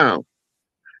of sound.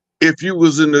 If you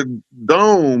was in the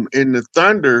dome and the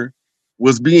thunder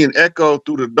was being echoed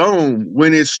through the dome,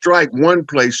 when it strike one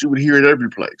place, you would hear it every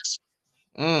place,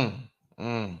 Mm.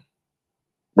 Mm.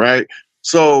 right?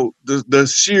 So the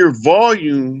sheer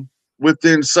volume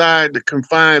within inside the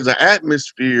confines of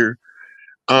atmosphere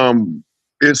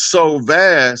is so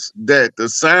vast that the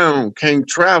sound can't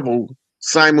travel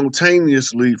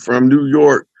simultaneously from New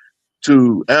York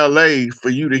to LA for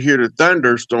you to hear the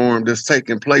thunderstorm that's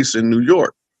taking place in New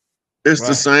York. It's the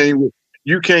Right. same.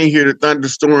 You can't hear the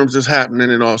thunderstorms that's happening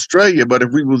in Australia, but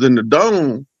if we was in the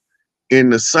dome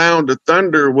and the sound of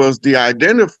thunder was the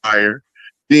identifier,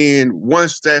 then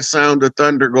once that sound of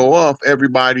thunder go off,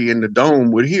 everybody in the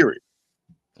dome would hear it.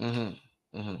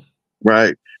 Mm-hmm. Mm-hmm.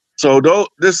 Right. So though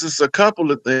this is a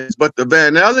couple of things, but the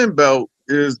Van Allen belt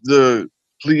is the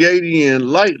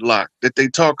Pleiadian light lock that they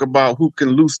talk about who can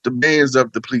loose the bands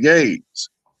of the Pleiades.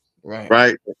 Right.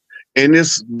 Right. And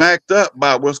it's backed up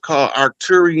by what's called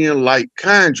Arcturian light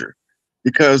conjure,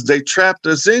 because they trapped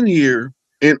us in here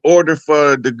in order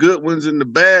for the good ones and the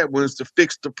bad ones to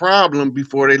fix the problem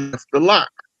before they left the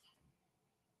lock.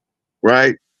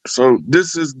 Right. So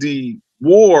this is the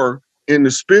war in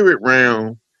the spirit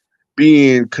realm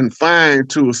being confined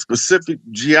to a specific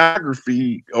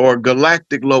geography or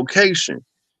galactic location,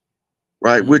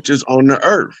 right, Mm-hmm. which is on the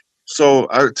earth. So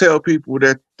I tell people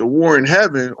that the war in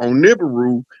heaven on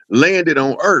Nibiru landed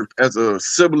on earth as a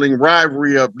sibling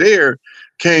rivalry up there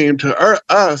came to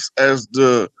us as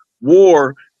the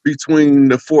war between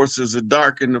the forces of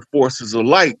dark and the forces of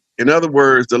light. In other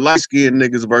words, the light-skinned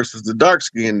niggas versus the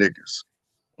dark-skinned niggas.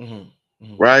 Mm-hmm.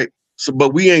 Mm-hmm. Right? So,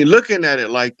 but we ain't looking at it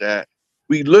like that.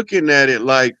 We looking at it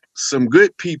like some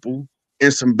good people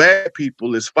and some bad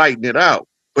people is fighting it out.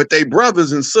 But they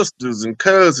brothers and sisters and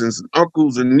cousins and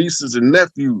uncles and nieces and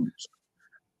nephews,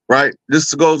 right?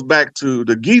 This goes back to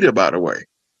the Gita, by the way.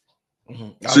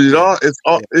 Mm-hmm. So Okay.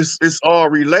 Yeah. it's all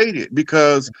related,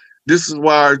 because this is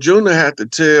why Arjuna had to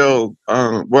tell,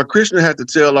 Krishna had to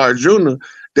tell Arjuna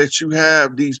that you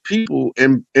have these people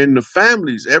in the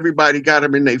families. Everybody got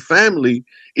them in their family,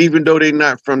 even though they're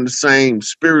not from the same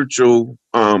spiritual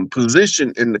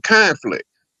position in the conflict,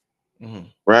 Mm-hmm.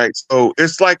 right? So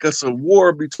it's like it's a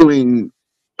war between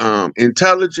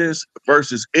intelligence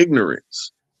versus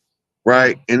ignorance,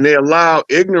 right? Mm-hmm. And they allow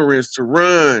ignorance to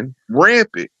run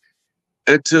rampant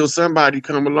until somebody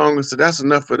come along and say, that's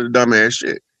enough of the dumbass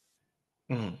shit.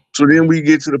 Mm-hmm. So then we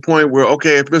get to the point where,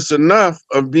 okay, if it's enough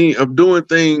of doing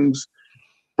things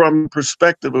from the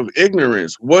perspective of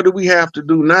ignorance, what do we have to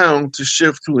do now to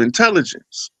shift to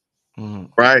intelligence? Mm-hmm.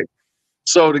 Right?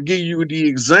 So to give you the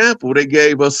example, they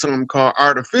gave us something called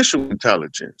artificial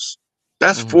intelligence.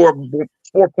 That's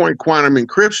Mm-hmm. 4-point quantum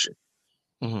encryption.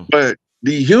 Mm-hmm. But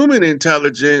the human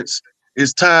intelligence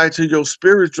is tied to your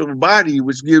spiritual body,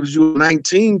 which gives you a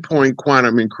 19-point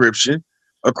quantum encryption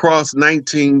across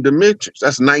 19 dimensions.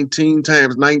 That's 19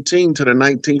 times 19 to the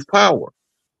 19th power.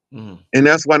 Mm-hmm. And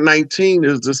that's why 19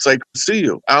 is the sacred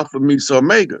seal. Alpha meets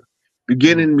omega.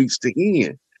 Beginning meets the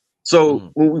end. So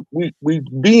Mm-hmm. when we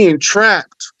being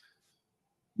trapped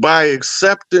by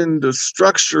accepting the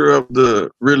structure of the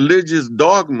religious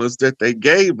dogmas that they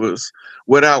gave us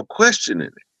without questioning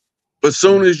it. But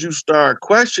soon as you start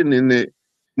questioning it,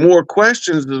 more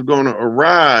questions are going to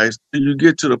arise till you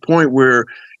get to the point where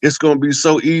it's going to be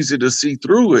so easy to see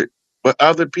through it. But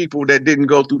other people that didn't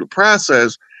go through the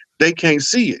process, they can't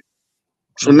see it.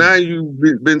 So Mm-hmm. now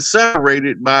you've been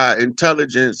separated by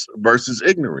intelligence versus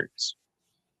ignorance.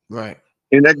 Right.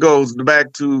 And that goes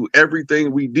back to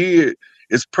everything we did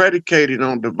is predicated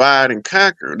on divide and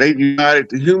conquer. They divided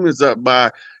the humans up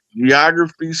by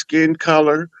geography, skin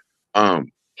color,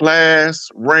 class,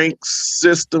 ranks,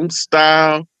 system,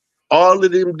 style, all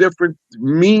of them different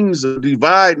means of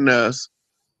dividing us.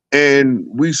 And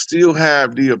we still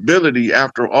have the ability,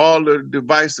 after all the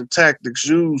divisive tactics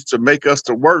used to make us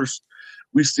the worst,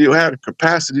 we still have the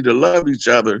capacity to love each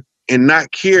other and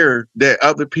not care that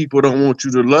other people don't want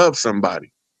you to love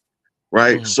somebody.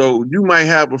 Right. Mm-hmm. So you might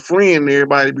have a friend,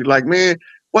 everybody be like, man,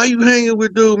 why you hanging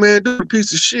with dude, man? Dude, a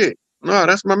piece of shit. No,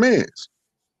 that's my man's.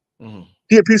 Mm-hmm.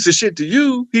 He a piece of shit to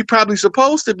you. He probably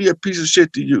supposed to be a piece of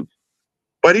shit to you,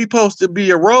 but he supposed to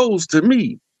be a rose to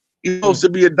me. He's supposed to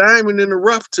be a diamond in the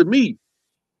rough to me.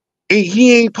 And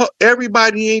he ain't,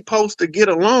 everybody ain't supposed to get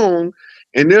along.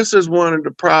 And this is one of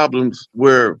the problems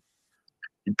where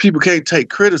people can't take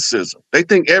criticism. They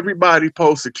think everybody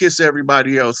supposed to kiss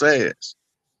everybody else's ass.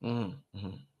 Mm-hmm.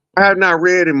 Mm-hmm. I have not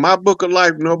read in my book of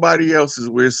life, nobody else's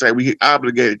where it say we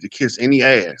obligated to kiss any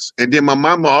ass. And then my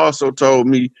mama also told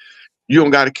me, you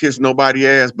don't got to kiss nobody's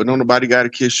ass, but don't nobody got to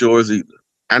kiss yours either.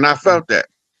 And I felt that.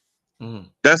 Mm-hmm.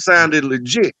 That sounded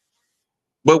legit.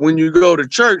 But when you go to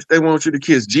church, they want you to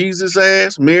kiss Jesus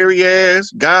ass, Mary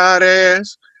ass, God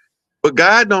ass. But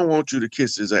God don't want you to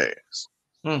kiss his ass.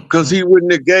 Because Mm-hmm. he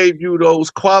wouldn't have gave you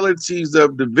those qualities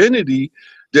of divinity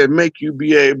that make you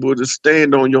be able to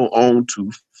stand on your own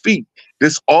 2 feet.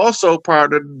 This also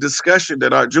part of the discussion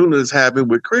that Arjuna is having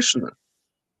with Krishna,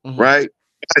 Mm-hmm. right?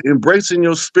 Embracing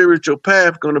your spiritual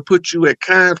path going to put you at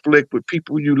conflict with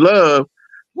people you love.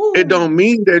 It Woo. don't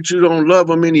mean that you don't love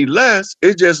them any less.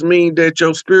 It just means that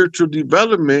your spiritual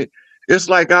development, it's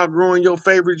like outgrowing your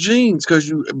favorite genes because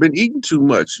you've been eating too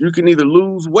much. You can either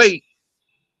lose weight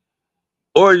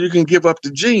or you can give up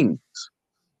the genes.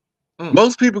 Mm.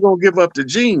 Most people gonna give up the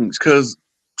genes because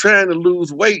trying to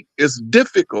lose weight is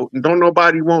difficult and don't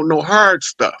nobody want no hard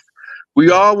stuff. We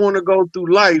Right. all want to go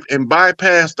through life and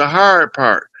bypass the hard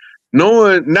part.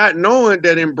 Not knowing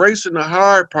that embracing the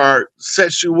hard part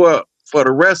sets you up for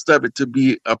the rest of it to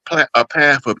be a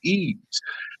path of ease.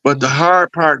 But the Mm-hmm.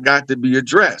 hard part got to be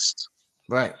addressed.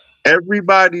 Right.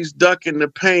 Everybody's ducking the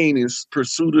pain in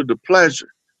pursuit of the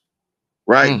pleasure,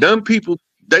 right? Mm. Them people,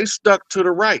 they stuck to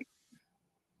the right.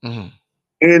 Mm-hmm.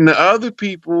 And the other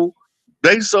people,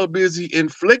 they so busy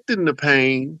inflicting the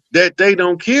pain that they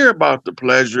don't care about the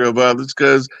pleasure of others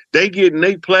because they getting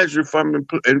their pleasure from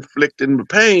inflicting the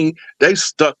pain. They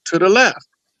stuck to the left,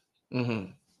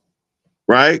 Mm-hmm.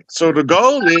 right? So the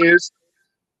goal is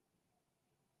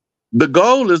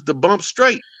to bump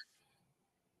straight.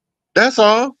 That's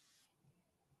all.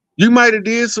 You might have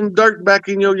did some dirt back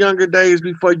in your younger days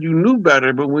before you knew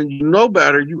better, but when you know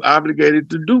better, you obligated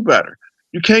to do better.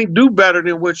 You can't do better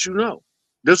than what you know.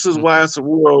 This is why it's a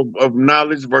world of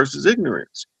knowledge versus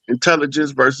ignorance,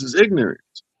 intelligence versus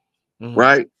ignorance, Mm-hmm.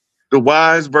 right? The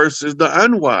wise versus the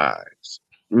unwise,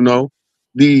 you know,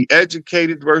 the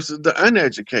educated versus the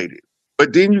uneducated.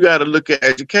 But then you got to look at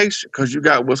education because you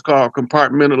got what's called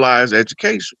compartmentalized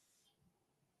education.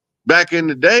 Back in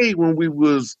the day when we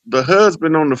was the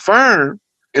husband on the farm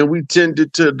and we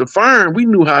tended to the farm, we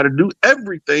knew how to do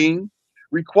everything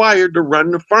required to run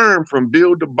the farm, from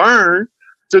build the barn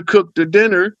to cook the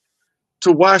dinner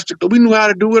to wash the. We knew how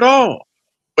to do it all.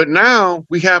 But now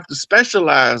we have to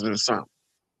specialize in something.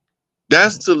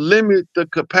 That's to limit the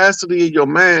capacity of your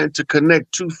mind to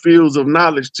connect 2 fields of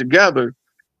knowledge together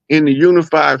in the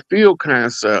unified field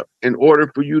concept in order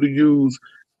for you to use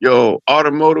your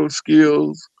automotive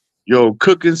skills, your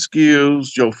cooking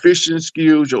skills, your fishing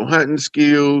skills, your hunting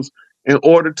skills in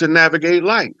order to navigate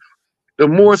life. The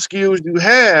more skills you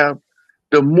have,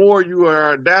 the more you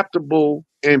are adaptable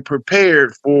and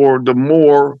prepared for the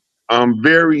more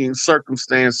varying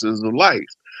circumstances of life.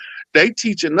 They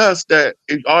teaching us that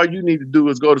all you need to do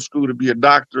is go to school to be a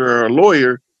doctor or a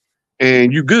lawyer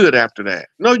and you good after that.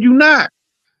 No, you not.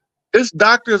 There's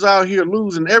doctors out here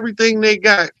losing everything they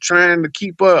got trying to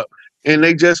keep up and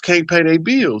they just can't pay their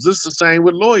bills. It's the same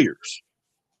with lawyers,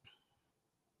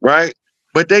 right?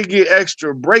 But they get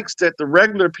extra breaks that the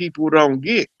regular people don't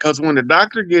get. Because when the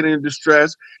doctor get in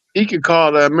distress, he can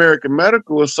call the American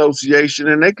Medical Association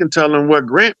and they can tell him what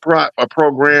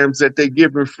programs that they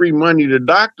giving free money to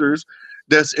doctors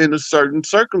that's in a certain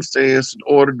circumstance in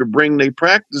order to bring their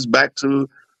practice back to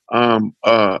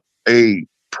a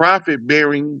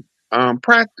profit-bearing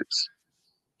practice.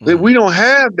 Mm-hmm. We don't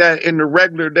have that in the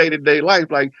regular day-to-day life.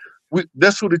 Like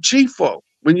that's who the chief for.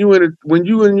 When you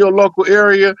in your local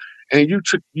area and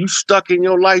you stuck in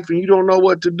your life and you don't know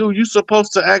what to do, you're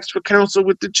supposed to ask for counsel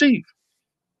with the chief.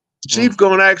 The chief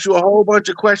gonna ask you a whole bunch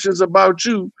of questions about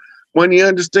you when he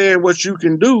understand what you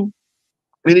can do,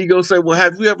 and he gonna say, "Well,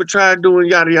 have you ever tried doing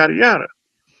yada yada yada?"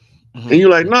 And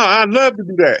you're like, Mm-hmm. "No, I'd love to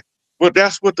do that." But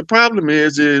that's what the problem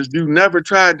is you never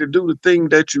tried to do the thing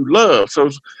that you love.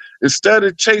 So instead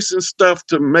of chasing stuff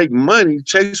to make money,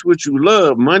 chase what you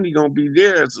love. Money gonna be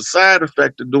there as a side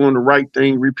effect of doing the right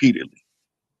thing repeatedly.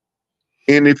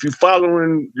 And if you're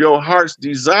following your heart's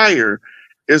desire,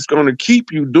 it's going to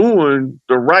keep you doing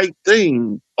the right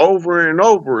thing over and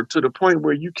over to the point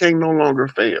where you can no longer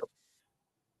fail.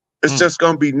 It's Mm-hmm. just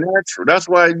going to be natural. That's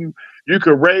why you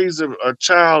could raise a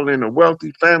child in a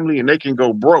wealthy family and they can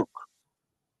go broke.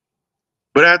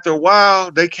 But after a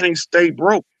while, they can't stay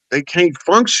broke. They can't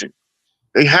function.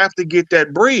 They have to get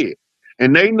that bread.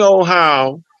 And they know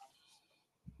how,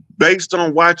 based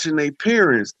on watching their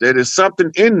parents, that there's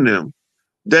something in them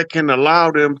that can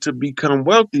allow them to become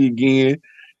wealthy again.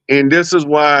 And this is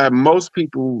why most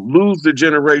people lose the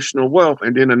generational wealth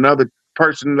and then another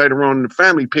person later on in the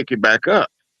family pick it back up,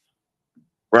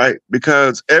 right?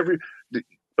 Because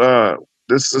uh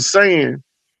this is a saying,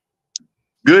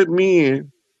 good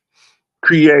men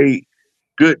create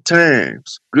good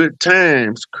times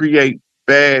create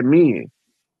bad men.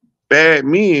 Bad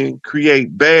men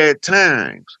create bad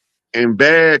times, and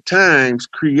bad times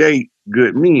create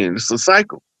good men. It's a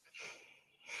cycle,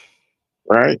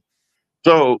 right?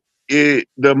 So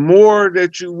the more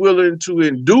that you're willing to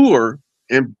endure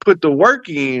and put the work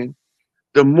in,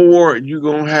 the more you're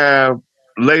gonna have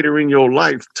later in your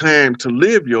life time to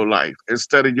live your life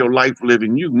instead of your life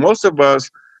living you. Most of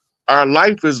us, our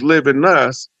life is living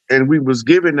us, and we was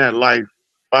given that life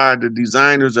by the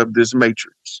designers of this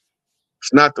matrix.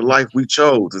 It's not the life we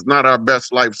chose. It's not our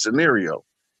best life scenario.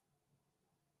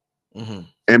 Mm-hmm.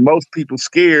 And most people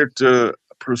scared to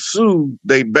pursue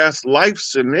their best life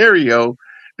scenario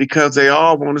because they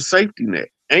all want a safety net.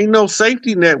 Ain't no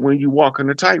safety net when you walk on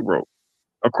a tightrope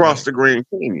across Right. the Grand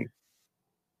Canyon.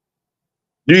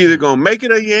 You either gonna make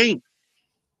it or you ain't.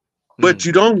 But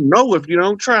you don't know if you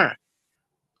don't try.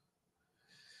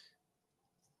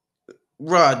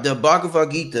 Rod, the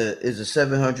Bhagavad Gita is a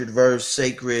 700 verse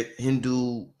sacred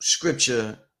Hindu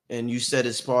scripture, and you said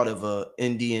it's part of a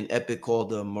Indian epic called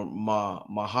the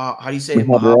how do you say it?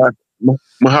 Mahabharata.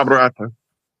 Mahabharata.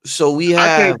 So we I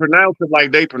can't have pronounce it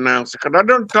like they pronounce it because I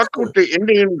don't talk with the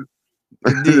Indian.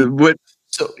 indeed. But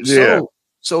yeah,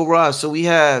 So Rod, so we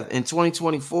have in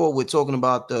 2024, we're talking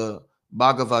about the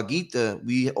Bhagavad Gita.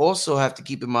 We also have to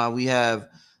keep in mind we have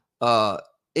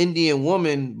Indian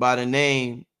woman by the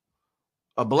name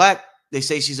they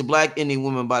say she's a black Indian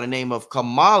woman by the name of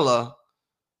Kamala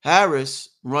Harris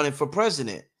running for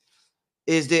president.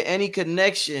 Is there any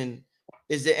connection?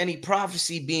 Is there any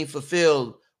prophecy being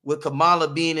fulfilled with Kamala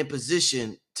being in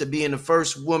position to being the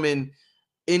first woman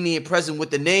Indian president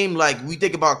with the name like we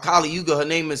think about Kali Yuga? Her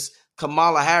name is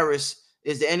Kamala Harris.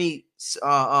 Is there any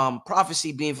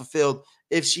prophecy being fulfilled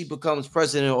if she becomes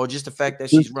president, or just the fact that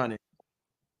she's running?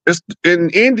 it's in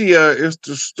India. It's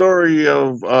the story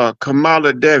of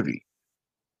Kamala Devi,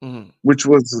 which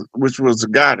was a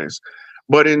goddess.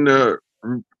 But in the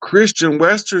Christian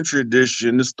Western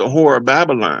tradition, it's the whore of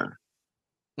Babylon.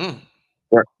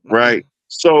 Right.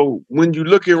 So when you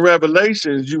look in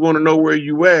Revelations, you want to know where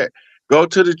you at. Go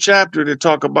to the chapter to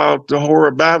talk about the whore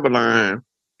of Babylon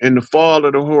and the fall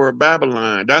of the whore of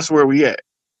Babylon. That's where we at.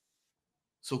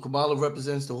 So Kamala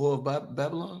represents the whore of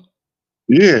Babylon?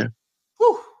 Yeah.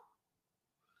 Whew.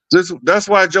 That's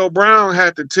why Joe Brown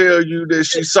had to tell you that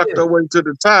she sucked her way to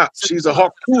the top. She's a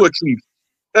Hawk Tuah chief.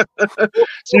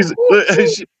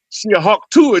 she a Hawk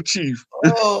Tuah chief.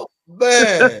 Oh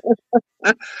man.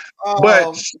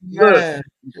 But man.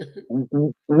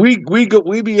 Look, we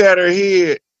be at her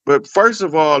head. But first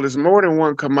of all, there's more than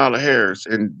one Kamala Harris,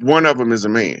 and one of them is a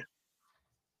man.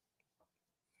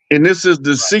 And this is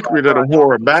the secret of the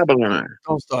whore of Babylon.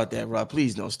 Don't start that, Rob.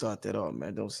 Please don't start that. Oh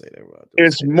man, don't say that, Rob.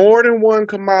 It's more than one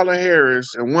Kamala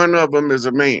Harris, and one of them is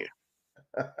a man.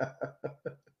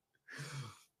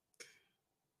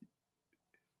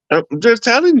 I'm just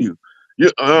telling you.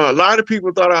 A lot of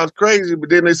people thought I was crazy, but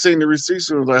then they seen the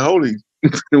receipts and was like, "Holy,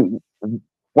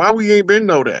 why we ain't been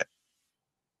know that?"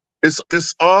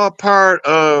 It's all part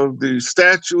of the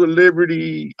Statue of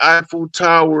Liberty, Eiffel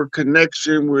Tower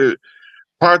connection with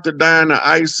Parthodon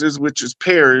Isis, which is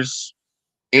Paris,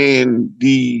 and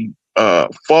the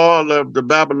fall of the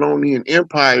Babylonian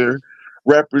Empire,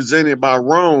 represented by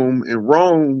Rome, and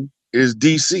Rome is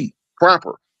DC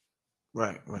proper.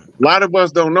 Right. A lot of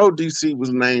us don't know DC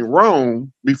was named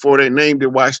Rome before they named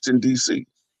it Washington, DC.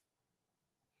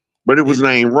 But it was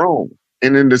named Rome.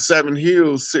 And then the seven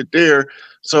hills sit there.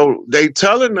 So they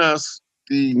telling us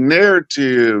the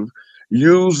narrative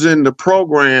using the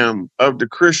program of the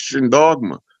Christian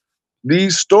dogma.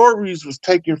 These stories was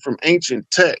taken from ancient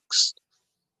texts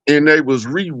and they was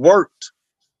reworked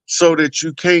so that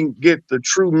you can't get the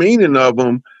true meaning of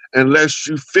them unless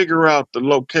you figure out the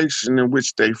location in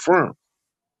which they from.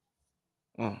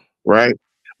 Right?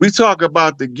 We talk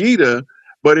about the Gita,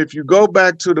 but if you go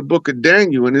back to the book of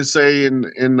Daniel and it say in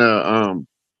the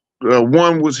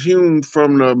one was hewn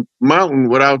from the mountain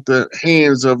without the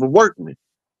hands of a workman,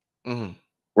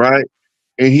 right?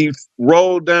 And he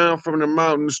rolled down from the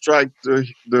mountain to strike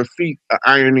the feet of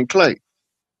iron and clay,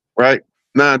 right?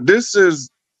 Now this is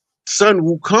Sun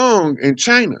Wukong in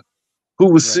China,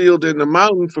 who was sealed in the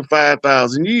mountain for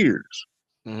 5,000 years.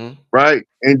 Right.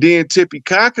 And then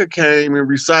Titicaca came and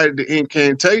recited the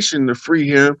incantation to free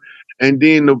him. And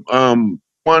then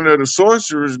one of the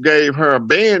sorcerers gave her a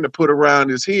band to put around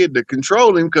his head to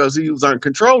control him because he was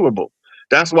uncontrollable.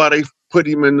 That's why they put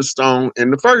him in the stone in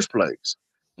the first place.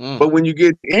 But when you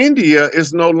get to India,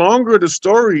 it's no longer the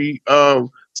story of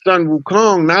Sun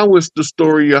Wukong. Now it's the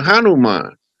story of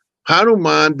Hanuman.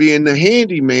 Hanuman being the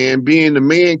handyman, being the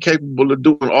man capable of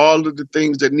doing all of the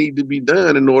things that need to be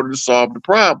done in order to solve the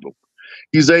problem.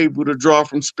 He's able to draw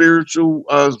from spiritual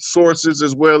sources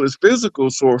as well as physical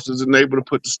sources and able to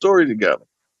put the story together.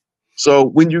 So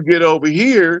when you get over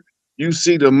here, you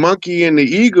see the monkey and the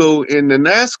eagle in the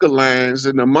Nazca lines,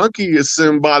 and the monkey is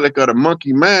symbolic of the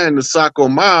monkey mind, the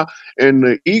Sakoma, and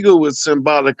the eagle is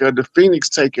symbolic of the phoenix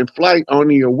taking flight on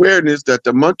the awareness that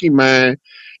the monkey mind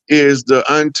is the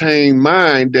untamed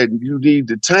mind that you need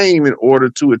to tame in order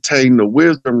to attain the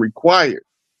wisdom required.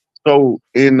 So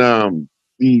in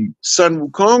the Sun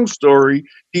Wukong story,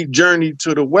 he journeyed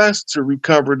to the west to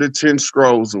recover the 10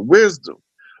 scrolls of wisdom.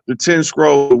 The 10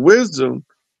 scrolls of wisdom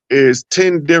is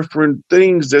 10 different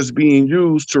things that's being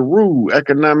used to rule: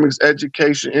 economics,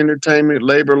 education, entertainment,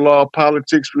 labor law,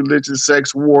 politics, religion,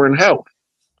 sex, war, and health.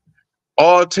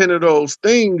 All 10 of those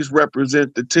things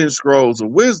represent the 10 scrolls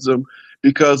of wisdom,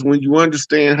 because when you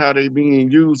understand how they're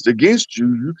being used against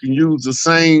you, you can use the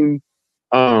same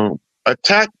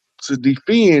attack to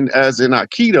defend as in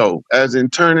Aikido, as in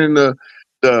turning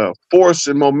the force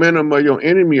and momentum of your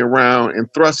enemy around and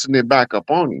thrusting it back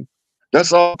up on you.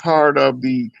 That's all part of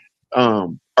the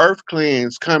Earth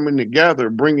clans coming together,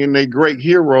 bringing their great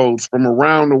heroes from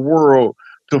around the world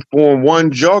to form one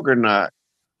juggernaut,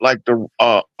 like the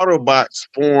Autobots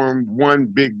formed one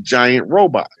big giant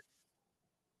robot,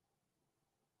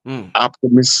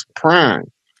 Optimus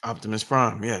Prime. Optimus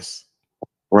Prime, yes.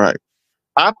 Right.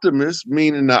 Optimus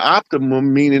meaning the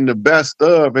optimum, meaning the best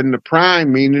of, and the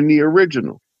prime meaning the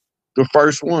original, the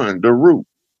first one, the root.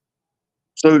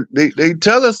 So they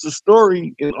tell us the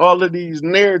story in all of these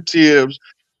narratives,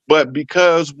 but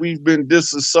because we've been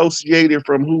disassociated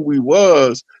from who we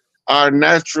was, our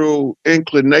natural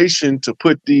inclination to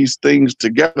put these things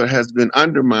together has been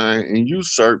undermined and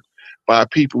usurped by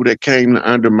people that came to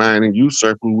undermine and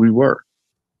usurp who we were.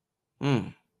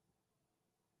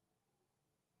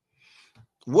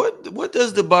 What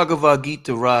does the Bhagavad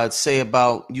Gita, Rod, say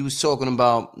about, you was talking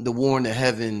about the war in the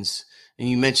heavens, and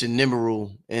you mentioned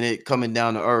Nimrod and it coming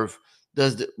down to earth.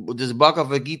 Does the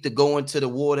Bhagavad Gita go into the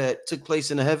war that took place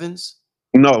in the heavens?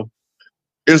 No.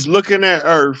 It's looking at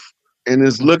earth, and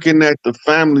it's looking at the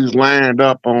families lined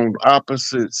up on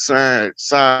opposite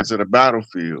sides of the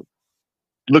battlefield,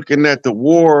 looking at the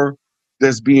war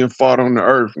that's being fought on the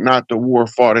earth, not the war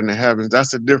fought in the heavens.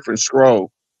 That's a different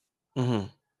scroll.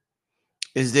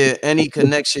 Is there any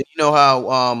connection? You know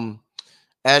how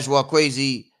Ashwa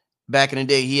Crazy back in the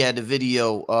day, he had the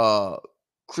video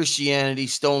Christianity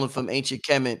stolen from ancient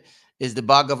Kemet. Is the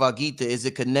Bhagavad Gita, is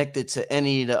it connected to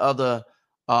any of the other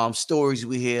stories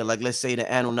we hear, like let's say the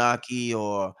Anunnaki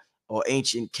or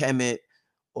ancient Kemet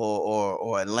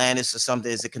or Atlantis or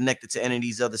something? Is it connected to any of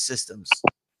these other systems?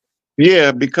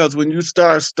 Yeah, because when you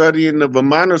start studying the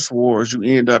Vamanas wars, you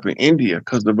end up in India,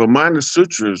 because the Vamana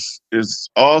Sutras is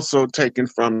also taken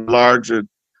from larger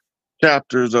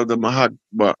chapters of the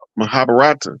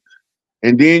Mahabharata.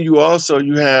 And then you have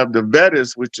the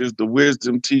Vedas, which is the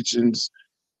wisdom teachings.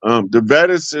 The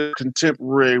Vedas is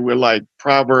contemporary with like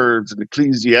Proverbs and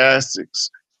Ecclesiastics,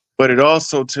 but it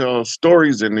also tells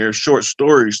stories in there, short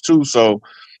stories too. So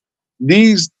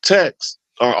these texts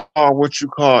are all what you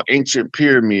call ancient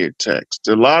pyramid texts.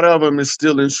 A lot of them is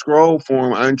still in scroll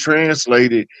form,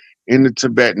 untranslated, in the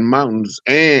Tibetan mountains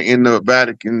and in the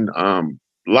Vatican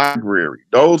library.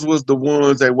 Those was the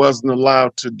ones they wasn't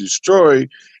allowed to destroy,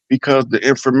 because the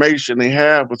information they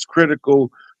have was critical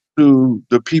to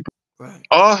the people. Right.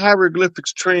 All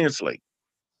hieroglyphics translate.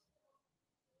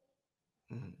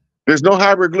 There's no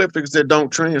hieroglyphics that don't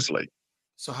translate.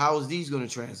 So how is these going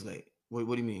to translate? What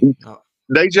do you mean?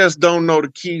 They just don't know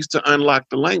the keys to unlock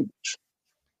the language.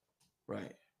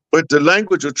 Right. But the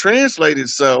language will translate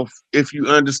itself if you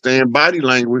understand body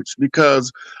language,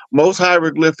 because most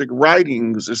hieroglyphic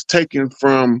writings is taken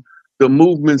from the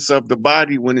movements of the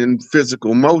body when in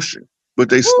physical motion.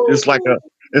 But it's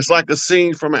like a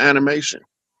scene from an animation.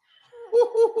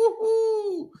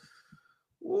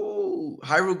 Ooh.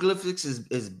 Hieroglyphics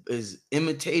is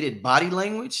imitated body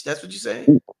language. That's what you say?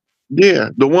 Yeah,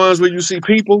 the ones where you see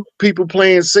people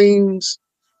playing scenes.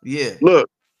 Yeah. Look,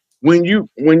 when you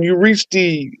reach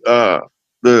the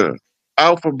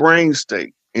alpha brain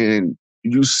state and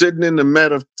you sitting in the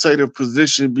meditative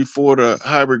position before the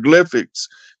hieroglyphics,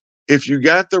 if you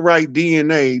got the right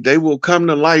DNA, they will come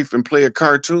to life and play a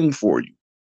cartoon for you.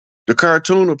 The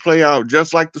cartoon will play out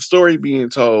just like the story being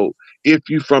told if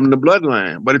you're from the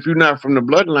bloodline. But if you're not from the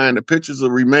bloodline, the pictures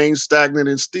will remain stagnant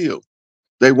and still.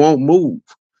 They won't move.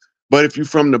 But if you're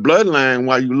from the bloodline,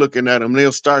 while you're looking at them,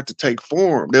 they'll start to take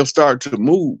form. They'll start to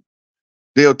move.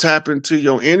 They'll tap into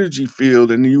your energy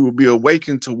field, and you will be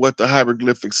awakened to what the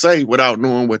hieroglyphics say without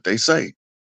knowing what they say.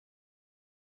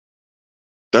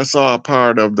 That's all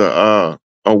part of the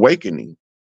awakening.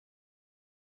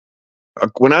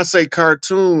 when I say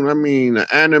cartoon, I mean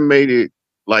animated,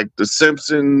 like The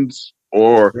Simpsons,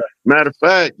 or Right. matter of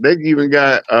fact, they even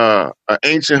got an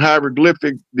ancient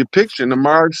hieroglyphic depiction of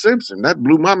Marge Simpson. That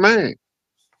blew my mind.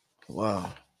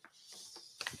 Wow.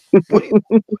 What do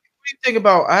you think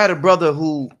about? I had a brother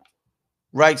who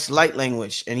writes light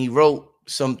language, and he wrote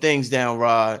some things down,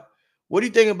 Rod. What do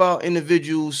you think about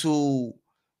individuals who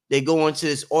they go into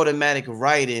this automatic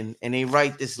writing and they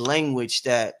write this language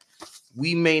that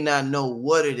we may not know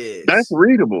what it That's is?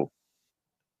 readable.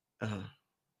 Uh-huh.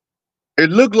 It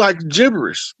looked like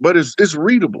gibberish, but it's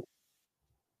readable.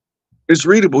 It's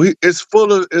readable. It's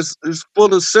full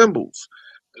of symbols.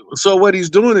 So what he's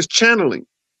doing is channeling,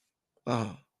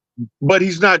 Uh-huh. but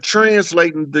he's not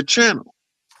translating the channel.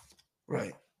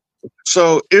 Right.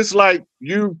 So it's like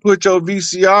you put your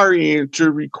VCR in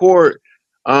to record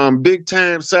Big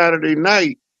Time Saturday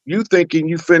Night. You thinking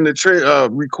you finna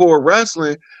record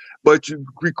wrestling, but you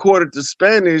recorded the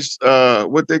Spanish,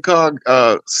 what they call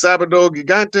Sabado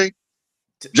Gigante,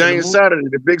 Giant Telemundo. Saturday,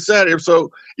 the Big Saturday.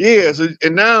 So yeah, so,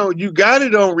 and now you got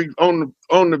it on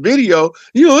the video.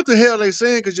 You know what the hell they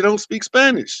saying because you don't speak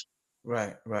Spanish,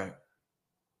 Right. Right.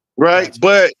 right? Gotcha.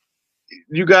 But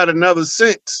you got another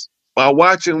sense by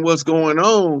watching what's going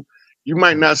on. You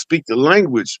might not speak the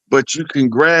language, but you can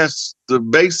grasp the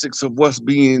basics of what's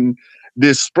being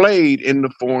displayed in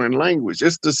the foreign language.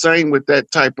 It's the same with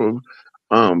that type of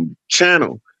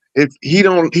channel. If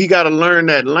he got to learn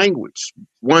that language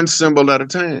one symbol at a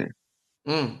time,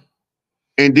 Mm.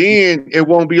 and then it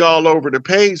won't be all over the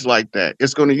page like that.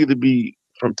 It's going to either be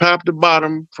from top to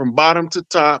bottom, from bottom to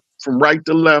top, from right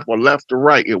to left, or left to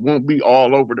right. It won't be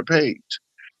all over the page.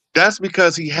 That's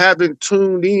because he haven't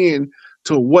tuned in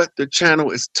to what the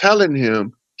channel is telling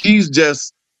him. He's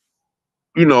just,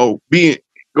 being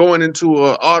going into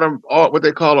what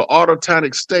they call an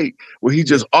autotonic state where he Yeah.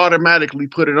 just automatically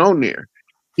put it on there.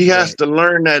 He has Right. to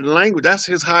learn that language. That's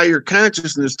his higher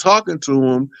consciousness talking to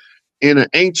him in an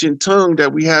ancient tongue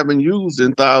that we haven't used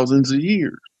in thousands of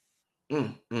years.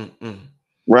 Mm. Mm. Mm.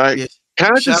 Right? Yes. Shout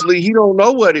Consciously, he don't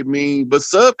know what it means, but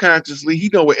subconsciously, he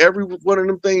know what every one of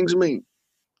them things mean.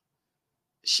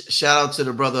 Shout out to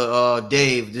the brother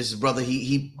Dave. This is brother.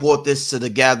 He brought this to the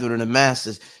gathering of the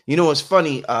masters. You know, it's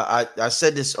funny. I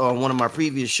said this on one of my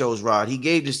previous shows, Rod. He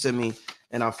gave this to me,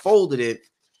 and I folded it,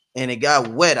 and it got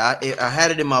wet. I had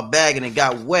it in my bag, and it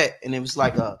got wet, and it was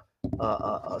like a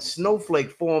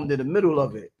snowflake formed in the middle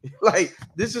of it. Like,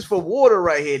 this is for water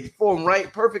right here. It formed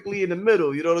right perfectly in the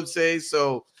middle. You know what I'm saying?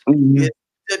 So Mhm.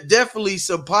 there's definitely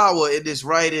some power in this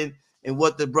writing and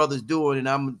what the brother's doing. And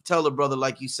I'm gonna tell the brother,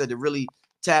 like you said, to really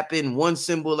tap in one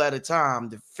symbol at a time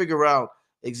to figure out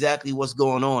exactly what's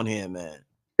going on here, man.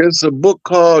 It's a book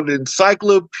called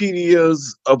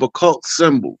Encyclopedias of Occult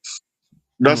Symbols.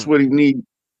 That's Mhm. what he needs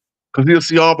because he'll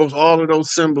see almost all of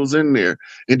those symbols in there.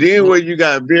 And then Mm. where you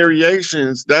got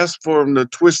variations, that's from the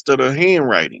twist of the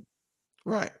handwriting,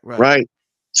 Right, right. right?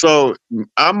 So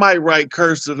I might write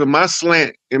cursive, and my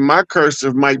slant in my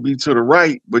cursive might be to the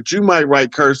right, but you might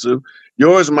write cursive,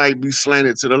 yours might be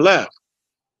slanted to the left,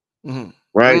 Mhm.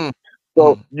 right? Mm.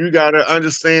 So Mhm. you got to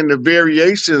understand the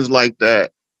variations like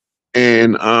that.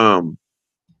 And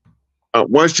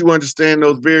once you understand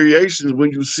those variations,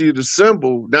 when you see the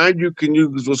symbol, now you can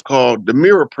use what's called the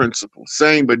mirror principle,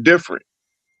 same but different,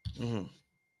 Mhm.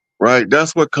 right?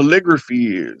 That's what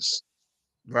calligraphy is.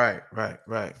 Right, right,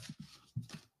 right.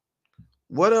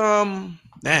 What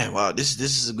man, wow, this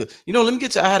is a good. Let me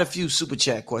get to I had a few super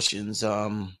chat questions.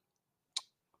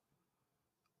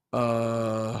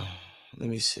 Uh let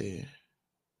me see.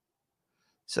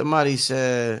 Somebody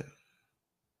said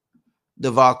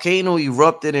the volcano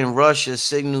erupted in Russia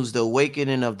signals the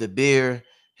awakening of the bear,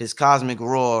 his cosmic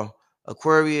roar.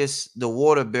 Aquarius, the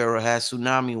water bearer, has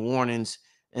tsunami warnings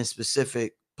in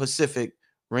specific Pacific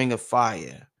Ring of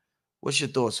Fire. What's your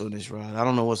thoughts on this, Rod? I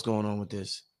don't know what's going on with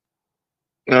this.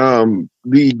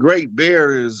 The Great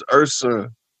Bear is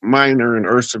Ursa Minor and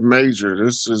Ursa Major.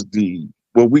 This is the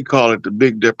what we call it the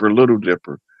Big Dipper, Little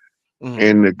Dipper. Mm-hmm.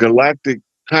 And the galactic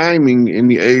timing in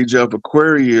the age of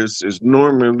Aquarius is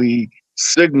normally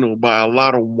signaled by a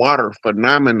lot of water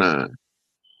phenomenon,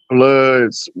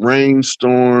 floods,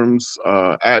 rainstorms,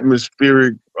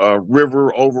 atmospheric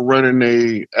river overrunning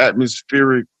the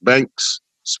atmospheric banks,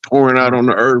 pouring out on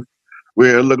the earth,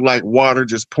 where it looked like water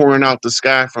just pouring out the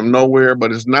sky from nowhere,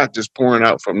 but it's not just pouring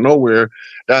out from nowhere.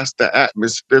 That's the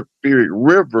atmospheric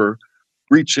river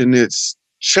reaching its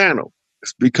channel.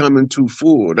 It's becoming too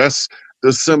full. That's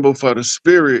the symbol for the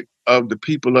spirit of the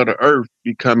people of the earth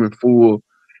becoming full,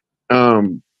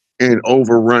 um, and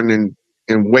overrunning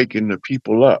and waking the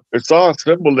people up. It's all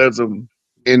symbolism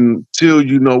until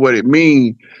you know what it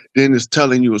means, then it's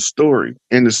telling you a story.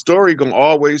 And the story gonna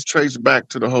always trace back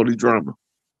to the holy drama.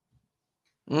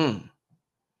 Mm.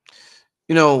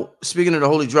 You know, speaking of the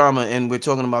holy drama, and we're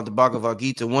talking about the Bhagavad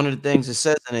Gita, one of the things it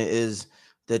says in it is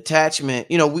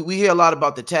detachment. You know, we hear a lot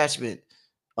about detachment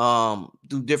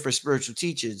through different spiritual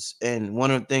teachers. And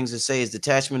one of the things that say is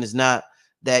detachment is not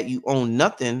that you own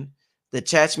nothing.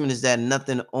 Detachment is that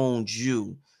nothing owns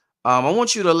you. I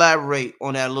want you to elaborate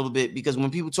on that a little bit, because when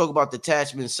people talk about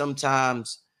detachment,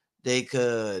 sometimes they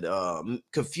could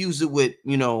confuse it with,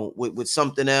 you know, with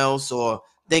something else, or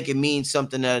think it means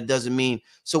something that it doesn't mean.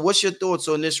 So what's your thoughts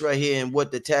on this right here, and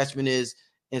what detachment is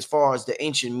as far as the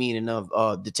ancient meaning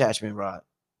of detachment, Rod?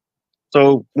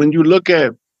 So when you look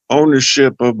at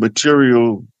ownership of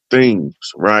material things,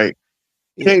 right?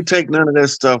 Yeah. Can't take none of that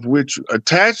stuff with you.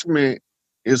 Attachment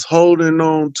is holding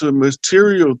on to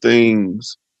material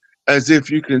things as if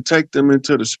you can take them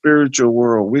into the spiritual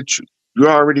world with you. You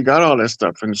already got all that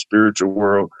stuff in the spiritual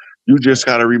world. You just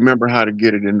Right. got to remember how to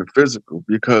get it in the physical,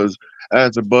 because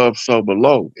as above, so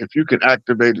below. If you can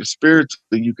activate it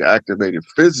spiritually, you can activate it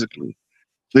physically.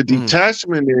 The Mm-hmm.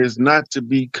 detachment is not to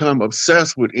become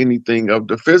obsessed with anything of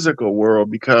the physical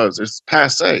world, because it's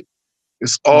passe.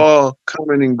 It's all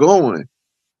coming and going,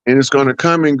 and it's going to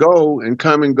come and go and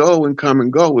come and go and come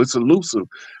and go. It's elusive.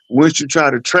 Once you try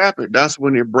to trap it, that's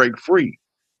when it break free.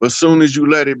 But as soon as you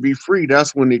let it be free,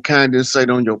 that's when it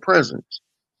condensate on your presence,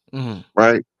 Mm-hmm.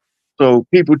 right? So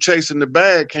people chasing the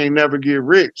bag can't never get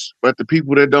rich, but the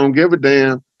people that don't give a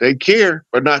damn, they care,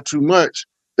 but not too much.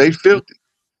 They filthy.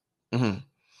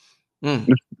 Mm-hmm.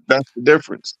 Mm. That's the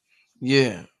difference.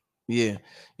 Yeah, yeah.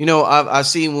 You know, I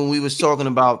seen when we was talking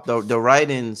about the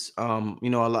writings. You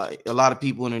know, a lot of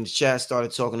people in the chat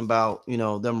started talking about, you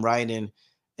know, them writing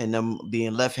and them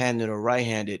being left-handed or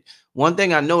right-handed. One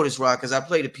thing I noticed, Rock, because I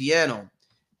play the piano,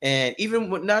 and even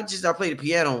when not just I play the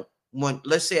piano, when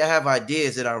let's say I have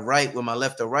ideas that I write with my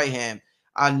left or right hand,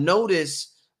 I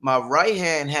notice my right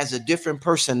hand has a different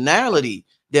personality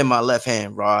than my left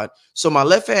hand, Rod. So my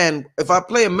left hand, if I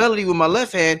play a melody with my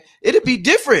left hand, it'll be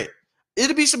different.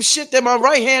 It'll be some shit that my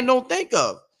right hand don't think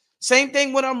of. Same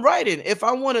thing when I'm writing. If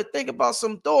I want to think about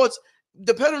some thoughts,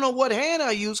 depending on what hand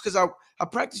I use, because I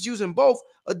practice using both,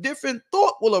 a different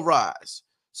thought will arise.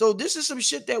 So this is some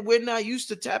shit that we're not used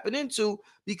to tapping into,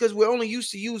 because we're only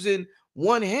used to using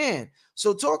one hand.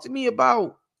 So talk to me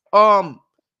about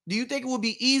do you think it would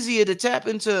be easier to tap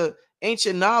into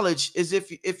ancient knowledge as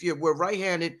if we're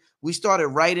right-handed, we started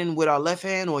writing with our left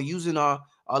hand, or using our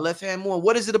left hand more?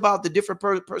 What is it about the different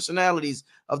personalities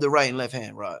of the right and left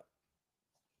hand, Rod?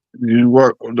 You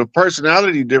work the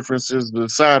personality difference is the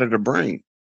side of the brain.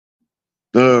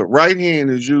 The right hand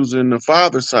is using the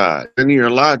father side, linear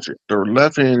logic. The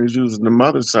left hand is using the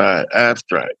mother side,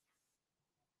 abstract.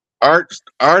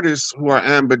 Artists who are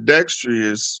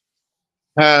ambidextrous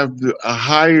have a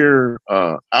higher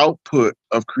output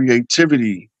of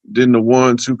creativity than the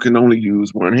ones who can only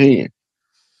use one hand,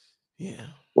 Yeah.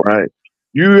 right?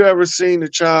 You ever seen a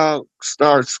child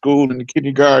start school in the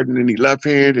kindergarten and he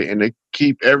left-handed, and they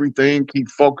keep everything, keep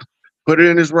focus, put it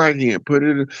in his right hand, put it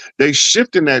in, they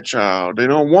shifting that child. They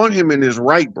don't want him in his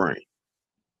right brain.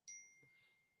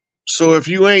 So if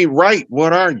you ain't right,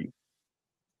 what are you?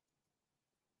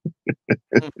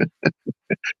 Mm,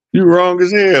 You wrong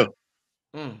as hell.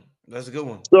 mm, that's a good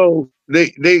one. So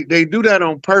they do that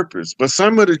on purpose. But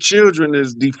some of the children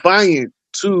is defiant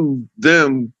to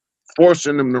them,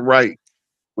 forcing them to write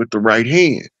with the right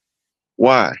hand.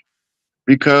 Why?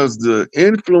 Because the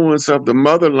influence of the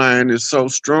mother line is so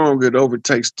strong, it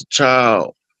overtakes the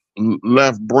child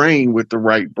left brain with the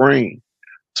right brain.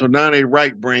 So now they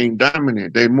right brain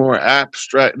dominant. They more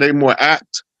abstract. They more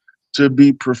apt to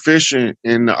be proficient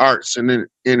in the arts and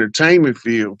entertainment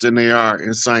field than they are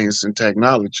in science and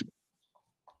technology.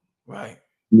 Right.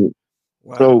 Yeah.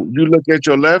 Wow. So you look at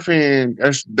your left hand.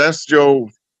 That's your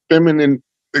feminine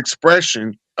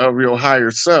expression of your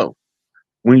higher self.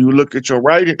 When you look at your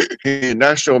right hand,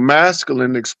 that's your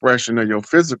masculine expression of your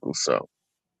physical self.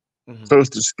 Mm-hmm. So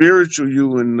it's the spiritual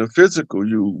you and the physical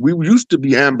you. We used to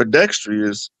be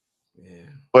ambidextrous, Yeah.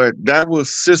 but that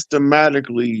was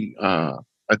systematically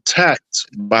attacked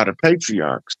by the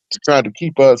patriarchs to try to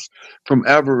keep us from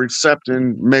ever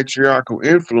accepting matriarchal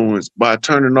influence by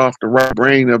turning off the right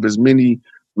brain of as many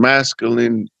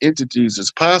masculine entities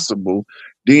as possible,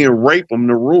 then rape them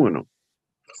to ruin them,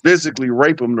 physically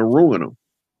rape them to ruin them.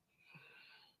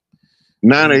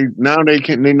 Yeah. Now they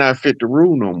not fit the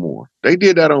rule no more. They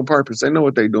did that on purpose. They know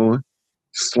what they doing.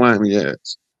 Slimy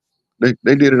ass. They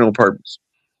did it on purpose.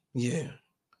 Yeah.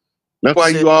 That's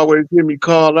why Said, you always hear me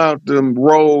call out them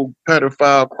rogue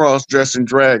pedophile cross-dressing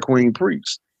drag queen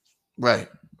priests, right.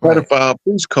 pedophile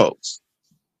priest cults,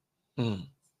 Mm.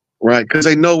 right? Because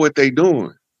they know what they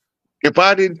doing. If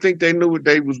I didn't think they knew what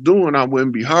they was doing, I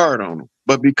wouldn't be hard on them.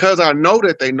 But because I know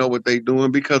that they know what they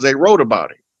doing, because they wrote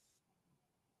about it.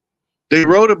 They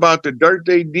wrote about the dirt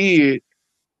they did,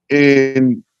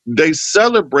 and they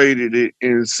celebrated it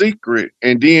in secret,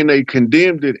 and then they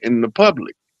condemned it in the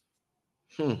public.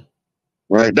 Hmm.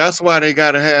 Right? That's why they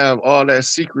got to have all that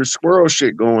secret squirrel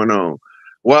shit going on.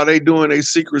 While they doing a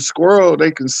secret squirrel,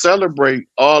 they can celebrate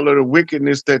all of the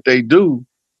wickedness that they do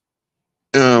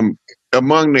um,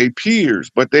 among their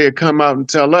peers. But they come out and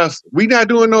tell us, we not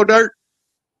doing no dirt.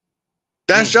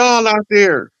 That's y'all out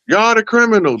there. Y'all the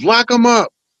criminals. Lock them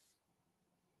up.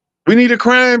 We need a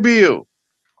crime bill.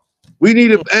 We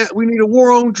need a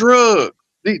war on drugs.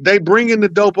 They bringing the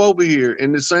dope over here,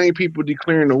 and the same people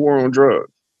declaring the war on drugs.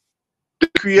 They're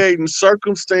creating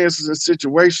circumstances and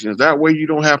situations. That way, you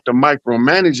don't have to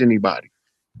micromanage anybody.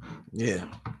 Yeah.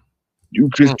 You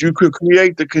could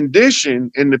create the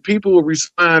condition, and the people will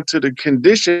respond to the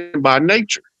condition by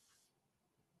nature.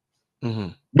 Mm-hmm.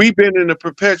 We've been in a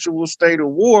perpetual state of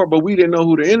war, but we didn't know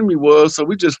who the enemy was, so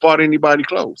we just fought anybody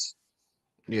close.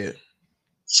 Yeah.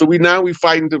 So we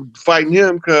fighting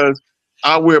him because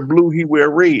I wear blue, he wear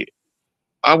red.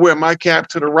 I wear my cap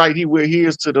to the right, he wear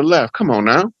his to the left. Come on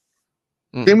now.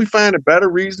 Can we find a better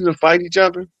reason to fight each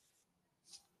other?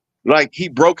 Like he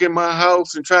broke in my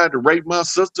house and tried to rape my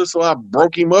sister, so I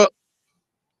broke him up.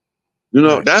 You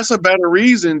know, that's a better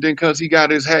reason than because he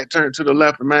got his hat turned to the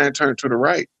left and mine turned to the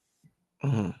right.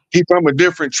 Mm-hmm. He from a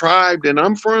different tribe than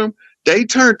I'm from. They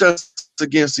turned us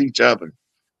against each other.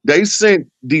 They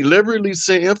deliberately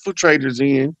sent infiltrators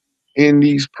in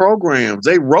these programs.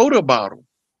 They wrote about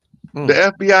them. The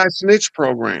FBI snitch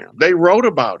program. They wrote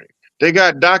about it. They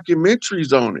got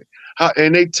documentaries on it.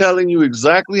 And they telling you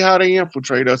exactly how they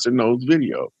infiltrate us in those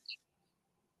videos.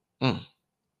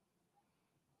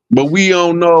 But we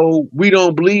don't know, we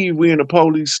don't believe we in a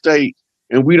police state,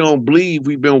 and we don't believe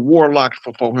we've been warlocked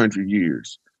for 400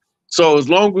 years. So as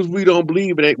long as we don't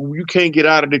believe it, you can't get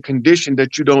out of the condition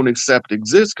that you don't accept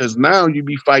exists, because now you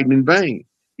be fighting in vain.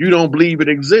 You don't believe it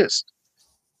exists.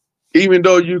 Even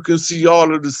though you can see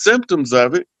all of the symptoms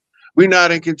of it, we're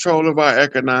not in control of our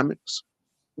economics.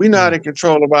 We're not in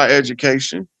control of our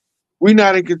education. We're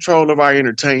not in control of our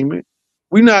entertainment.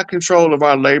 We're not in control of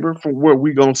our labor, from where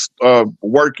we going to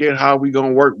work at, how we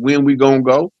going to work, when we going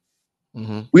to go.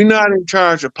 Mm-hmm. We're not in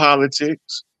charge of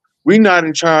politics. We're not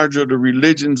in charge of the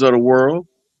religions of the world.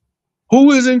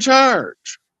 Who is in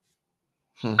charge?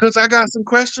 Because I got some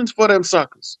questions for them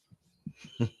suckers.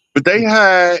 But they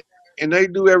hide and they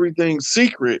do everything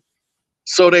secret,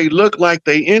 so they look like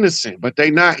they innocent, but they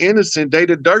not innocent. They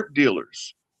the dirt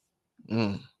dealers.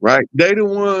 Right? They the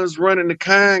ones running the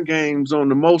kind games on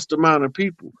the most amount of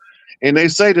people. And they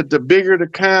say that the bigger the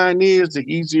kind is, the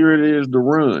easier it is to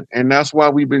run. And that's why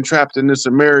we've been trapped in this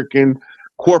American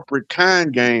corporate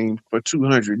kind game for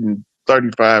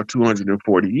 235,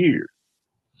 240 years.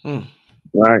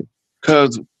 Right?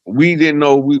 Because we didn't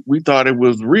know, we thought it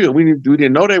was real. We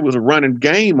didn't know they was running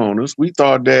game on us. We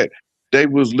thought that they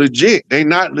was legit. They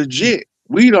not legit.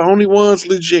 We the only ones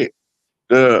legit.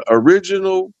 The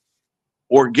original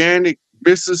organic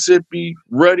Mississippi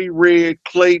ruddy red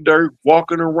clay dirt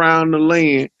walking around the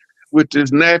land with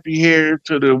this nappy hair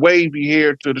to the wavy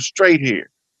hair to the straight hair.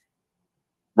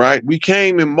 Right? We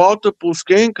came in multiple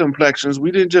skin complexions.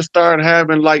 We didn't just start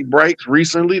having light brights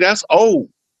recently. That's old.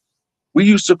 We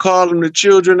used to call them the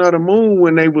children of the moon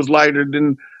when they was lighter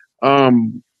than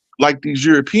like these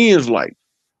Europeans light.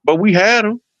 But we had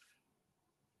them.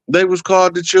 They was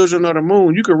called the children of the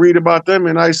moon. You can read about them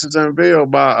in Isis Unveiled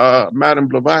by Madame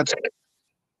Blavatsky.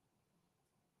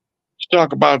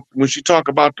 When she talk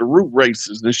about the root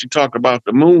races, then she talk about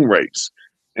the moon race.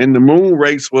 And the moon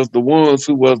race was the ones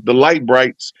who was the light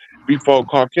brights before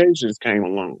Caucasians came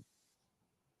along.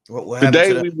 What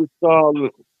Today we would call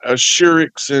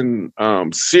Ashurics and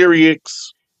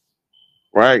Syriacs,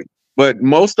 right? But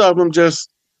most of them just,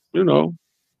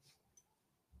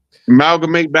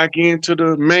 amalgamate back into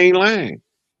the main line.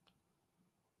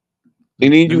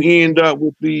 And then you end up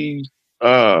with these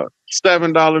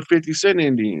 $7.50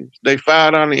 Indians. They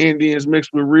 $5 Indians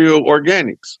mixed with real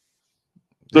organics.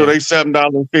 So they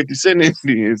 $7.50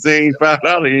 Indians. They ain't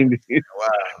 $5 Indians. Wow.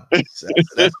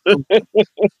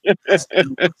 That's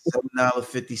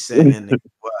 $7.50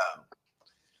 Wow.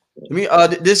 I mean,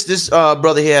 this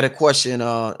brother here had a question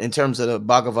in terms of the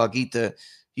Bhagavad Gita.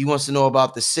 He wants to know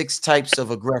about the 6 types of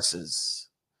aggressors.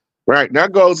 Right.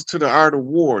 That goes to the art of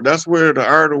war. That's where the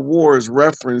art of war is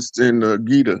referenced in the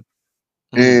Gita.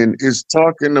 and it's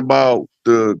talking about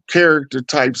the character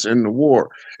types in the war.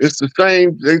 It's the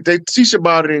same. They teach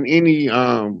about it in any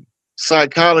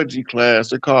psychology class.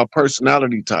 They're called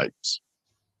personality types,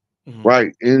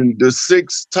 right? And the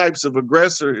 6 types of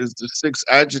aggressor is the 6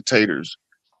 agitators.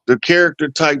 The character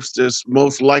types that's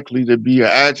most likely to be an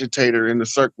agitator in the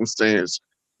circumstance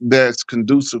that's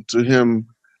conducive to him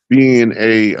being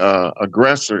a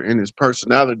aggressor in his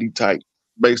personality type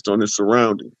based on his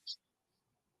surroundings.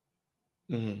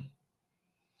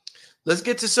 Let's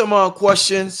get to some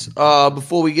questions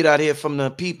before we get out here from the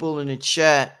people in the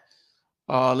chat.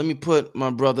 Let me put my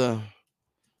brother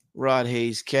Rod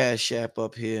Hayes Cash App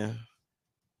up here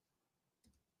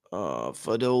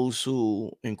for those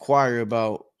who inquire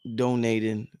about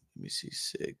donating. Let me see,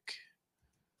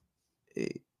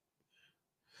 SikApe.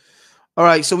 All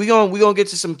right, so we're gonna get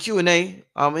to some Q&A.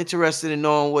 I'm interested in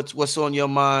knowing what's on your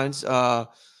minds.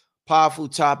 Powerful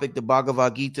topic, the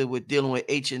Bhagavad Gita. We're dealing with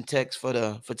ancient text for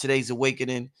today's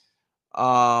awakening.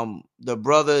 The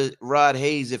brother Rod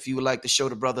Hayes, if you would like to show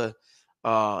the brother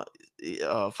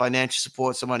financial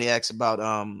support. Somebody asked about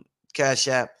Cash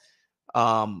App.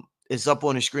 It's up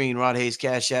on the screen. Rod Hayes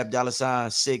Cash App,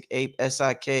 $SikApe,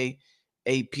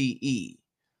 SIKAPE.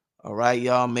 All right,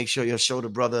 y'all. Make sure you'll show the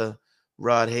brother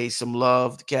Rod Hayes some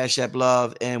love, the Cash App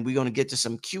love, and we're gonna get to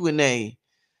some Q&A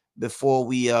before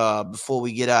we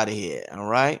get out of here. All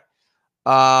right.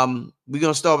 We're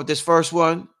gonna start with this first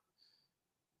one.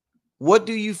 What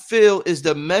do you feel is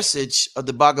the message of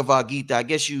the Bhagavad Gita? I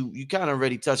guess you kind of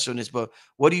already touched on this, but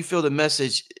what do you feel the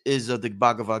message is of the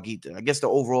Bhagavad Gita? I guess the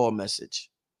overall message.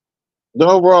 The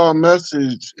overall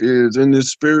message is, in this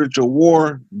spiritual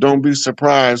war, don't be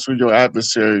surprised who your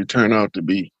adversary turn out to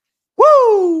be.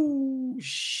 Woo!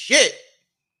 Shit.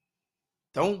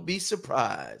 Don't be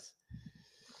surprised.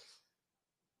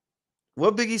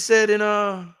 What Biggie said in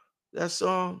that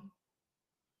song?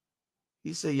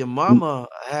 He said, "Your mama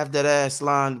have that ass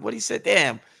line." What he said?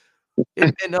 Damn.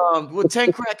 And with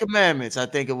 10 crack commandments, I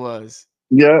think it was.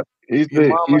 Yeah, Your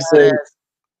mama he had said, ass.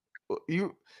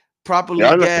 You properly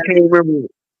I gassed. can't remember.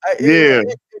 Yeah,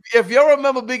 If y'all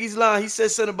remember Biggie's line, he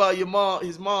said something about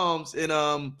his mom's in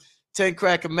 10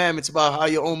 crack commandments about how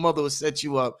your own mother would set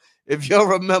you up. If y'all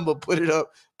remember, put it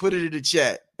in the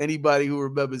chat. Anybody who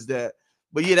remembers that.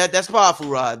 But yeah, that's powerful,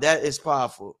 Rod. That is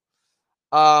powerful.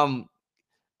 I'm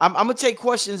gonna take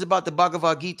questions about the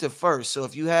Bhagavad Gita first. So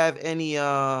if you have any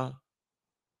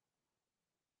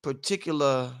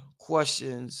particular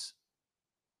questions,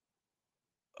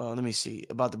 let me see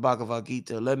about the Bhagavad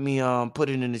Gita. Let me put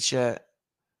it in the chat.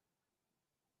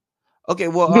 Okay,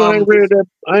 well, I ain't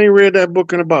read that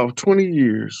book in about 20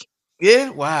 years. Yeah,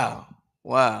 wow.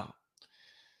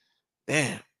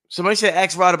 Damn. Somebody said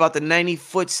ask Rod about the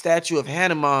 90-foot statue of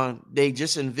Hanuman they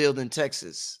just unveiled in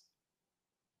Texas.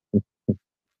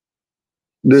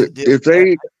 The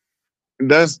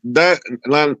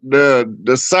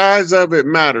size of it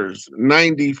matters.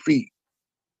 90 feet.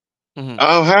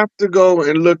 I'll have to go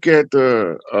and look at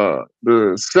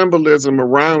the symbolism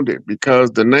around it,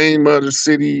 because the name of the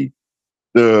city,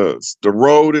 the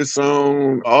road it's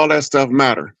on, all that stuff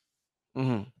matter.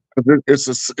 It's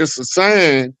a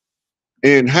sign.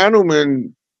 And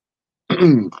Hanuman,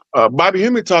 Bobby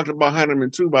Hemming talked about Hanuman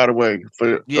too, by the way,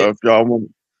 for if y'all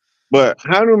want. But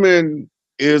Hanuman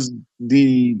is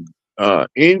the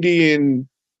Indian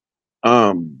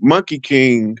Monkey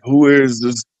King, who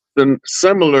is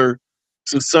similar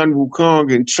to Sun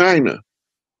Wukong in China.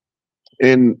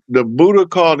 And the Buddha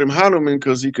called him Hanuman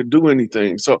because he could do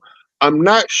anything. So I'm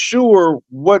not sure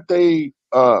what they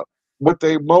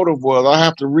motive was. I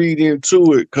have to read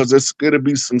into it, because it's going to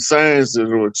be some signs that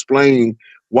will explain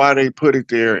why they put it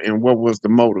there and what was the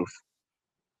motive.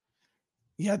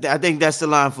 Yeah, I think that's the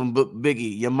line from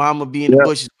Biggie. Your mama be in the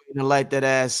bushes waiting to light that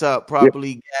ass up,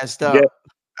 properly gassed up.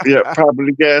 Yeah,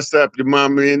 properly gassed up. Your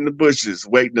mama in the bushes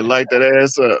waiting to light that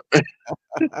ass up.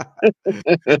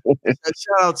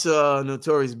 Shout out to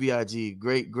Notorious B.I.G.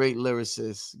 Great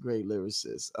lyricist.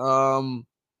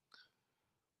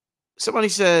 Somebody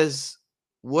says,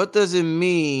 what does it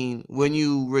mean when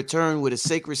you return with a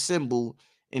sacred symbol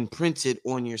imprinted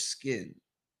on your skin?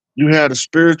 You had a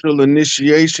spiritual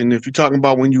initiation. If you're talking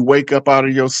about when you wake up out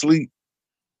of your sleep,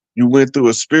 you went through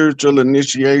a spiritual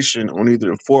initiation on either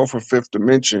the 4th or 5th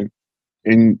dimension,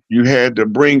 and you had to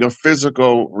bring a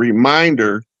physical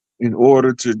reminder in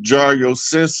order to jar your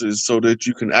senses so that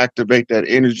you can activate that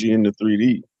energy in the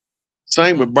 3D.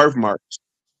 Same with birthmarks.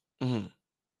 You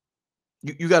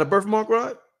got a birthmark,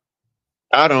 Rod?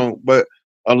 I don't, but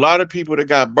a lot of people that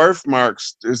got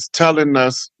birthmarks is telling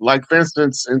us, like, for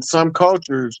instance, in some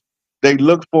cultures, they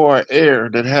look for an heir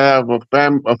that have a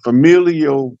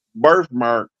familial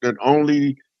birthmark that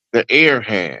only the heir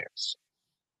has.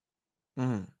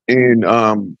 Mm-hmm. And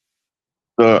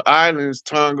the islands,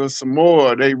 Tonga,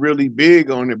 Samoa, they really big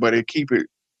on it, but they keep it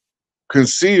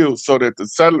concealed so that the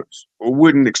settlers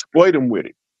wouldn't exploit them with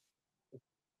it.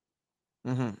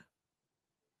 Mm-hmm.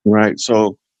 Right.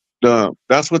 So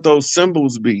that's what those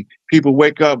symbols be. People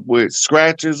wake up with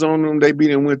scratches on them. They be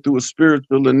done went through a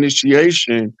spiritual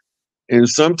initiation. And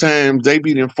sometimes they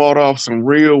be done fought off some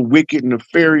real wicked,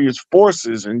 nefarious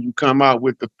forces, and you come out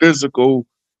with the physical.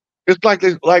 It's like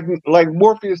this, like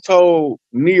Morpheus told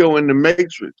Neo in the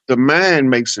Matrix, the mind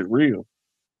makes it real.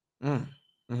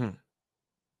 Mm-hmm.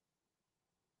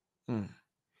 Mm.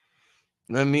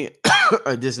 Let me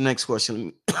this next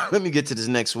question. Let me get to this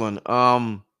next one.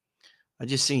 I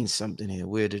just seen something here.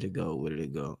 Where did it go? Where did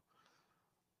it go?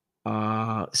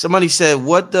 Somebody said,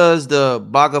 what does the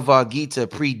Bhagavad Gita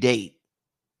predate?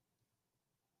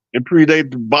 It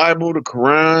predates the Bible, the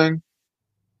Quran,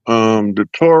 the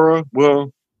Torah.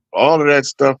 Well, all of that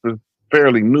stuff is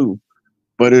fairly new,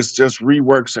 but it's just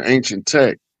reworks of ancient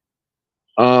text.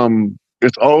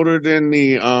 It's older than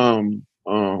the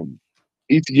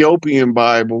Ethiopian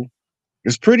Bible.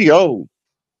 It's pretty old.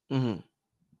 Mm-hmm.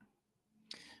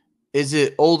 Is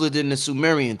it older than the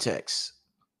Sumerian text?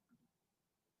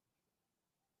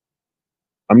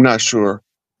 I'm not sure.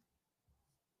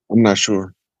 I'm not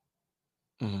sure.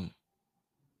 Mm-hmm.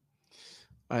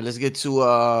 All right, let's get to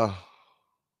I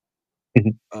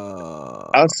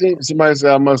seen somebody say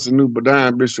I must have knew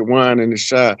Badine Bishop Wine in the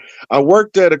shot. I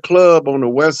worked at a club on the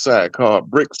west side called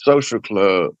Brick Social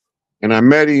Club, and I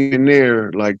met him in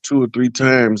there like 2 or 3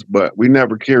 times, but we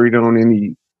never carried on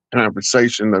any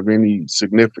conversation of any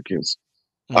significance.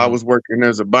 I mm-hmm. was working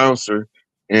as a bouncer,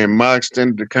 and my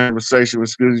extended the conversation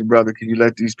was, "Excuse me, brother, can you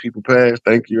let these people pass?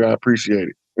 Thank you, I appreciate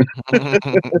it."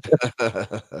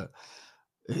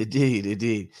 Indeed,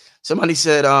 indeed. Somebody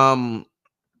said,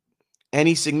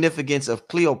 any significance of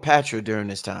Cleopatra during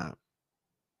this time?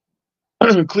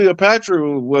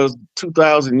 Cleopatra was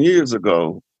 2,000 years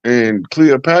ago, and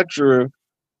Cleopatra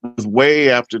was way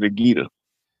after the Gita.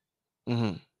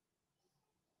 Mm-hmm.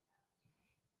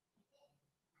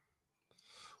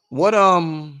 What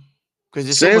because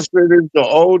there's so much. Sanskrit is the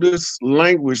oldest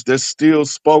language that's still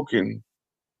spoken.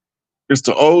 It's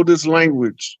the oldest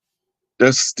language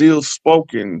that's still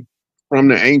spoken from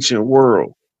the ancient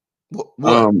world.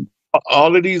 What?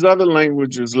 All of these other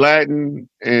languages, Latin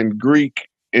and Greek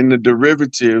and the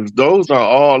derivatives, those are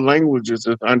all languages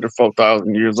that's under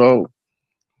 4,000 years old.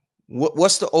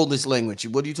 What's the oldest language?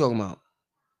 What are you talking about?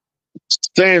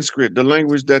 Sanskrit, the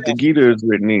language that the Gita is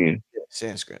written in.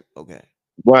 Sanskrit. Okay.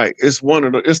 Right. It's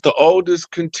the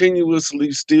oldest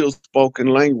continuously still spoken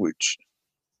language.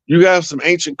 You have some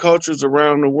ancient cultures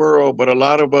around the world, but a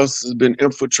lot of us has been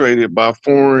infiltrated by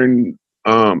foreign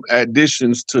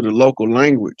additions to the local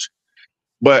language.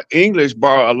 But English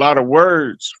borrowed a lot of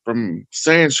words from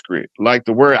Sanskrit, like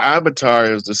the word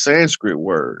avatar is the Sanskrit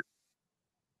word.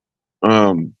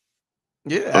 Um,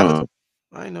 Yeah, uh, Avatar.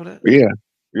 I didn't know that. yeah,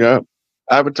 yeah.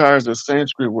 Avatar is a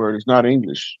Sanskrit word. It's not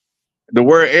English. The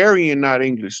word Aryan, not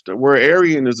English. The word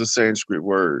Aryan is a Sanskrit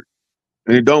word,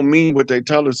 and it don't mean what they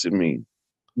tell us it means.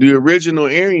 The original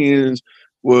Aryans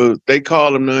they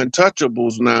call them the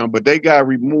untouchables now, but they got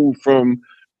removed from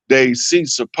their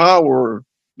seats of power.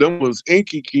 Them was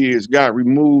Inky kids got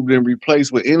removed and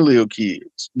replaced with Enlil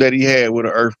kids that he had with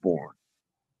an Earthborn.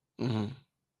 Mm-hmm.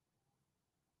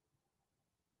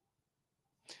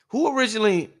 Who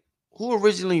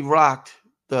originally rocked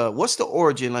what's the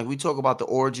origin? Like we talk about the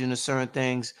origin of certain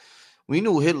things. We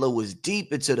knew Hitler was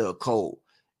deep into the occult,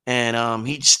 and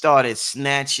he started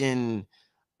snatching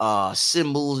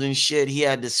symbols and shit. He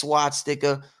had the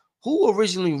swastika. Who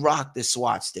originally rocked the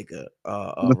swastika?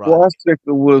 The Rod?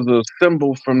 swastika was a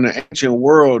symbol from the ancient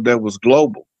world that was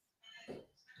global.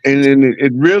 And then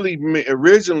it really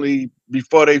originally,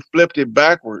 before they flipped it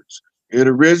backwards, it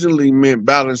originally meant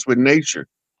balance with nature.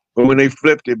 But when they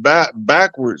flipped it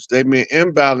backwards, they meant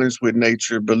imbalance with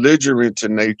nature, belligerent to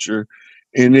nature,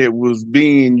 and it was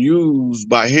being used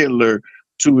by Hitler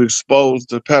to expose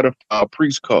the pedophile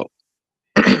priest cult.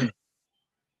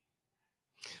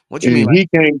 What you mean?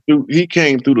 And Like, he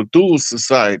came through the Thule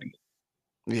Society.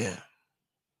 yeah.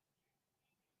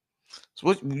 So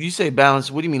what you say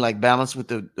balance? What do you mean, like balance with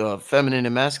the feminine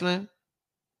and masculine?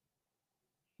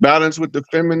 Balance with the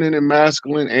feminine and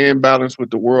masculine, and balance with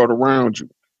the world around you.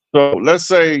 So let's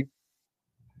say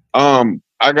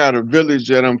I got a village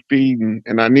that I'm feeding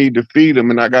and I need to feed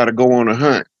them and I got to go on a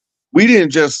hunt. We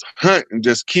didn't just hunt and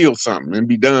just kill something and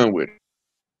be done with it.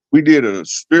 We did a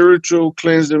spiritual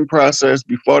cleansing process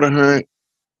before the hunt.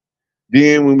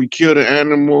 Then when we killed the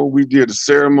animal, we did a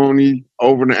ceremony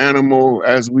over the animal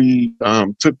as we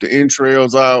took the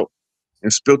entrails out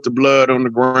and spilt the blood on the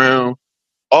ground.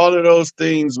 All of those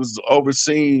things was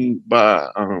overseen by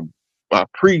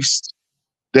priests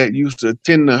that used to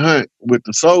attend the hunt with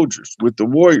the soldiers, with the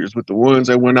warriors, with the ones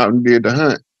that went out and did the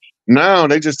hunt. Now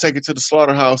they just take it to the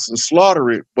slaughterhouse and slaughter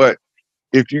it. But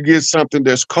if you get something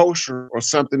that's kosher or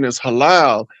something that's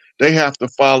halal, they have to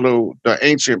follow the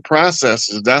ancient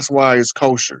processes. That's why it's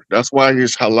kosher. That's why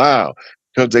it's halal,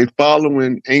 because they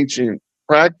following ancient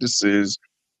practices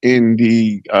in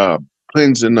the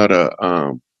cleansing of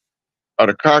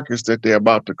the carcass that they're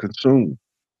about to consume.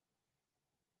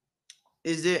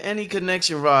 Is there any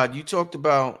connection, Rod? You talked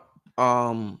about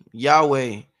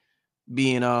Yahweh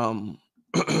being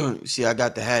see, I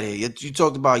got the hat here. You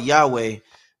talked about Yahweh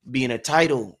being a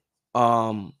title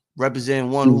representing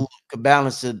one who could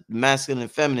balance the masculine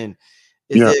and feminine.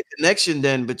 Is Yeah. there a connection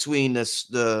then between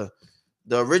the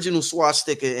original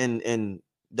swastika and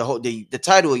the whole the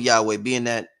title of Yahweh being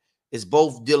that it's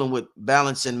both dealing with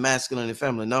balancing masculine and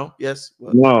feminine? No? Yes?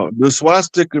 What? No, the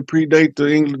swastika predate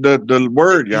the English, the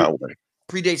word Yahweh.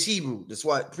 Predates Hebrew. That's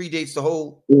why it predates the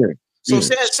whole. Yeah. So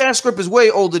Yeah. Sanskrit is way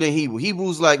older than Hebrew.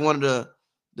 Hebrew's like one of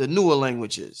the newer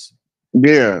languages.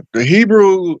 Yeah, the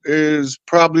Hebrew is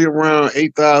probably around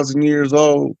 8,000 years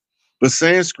old, but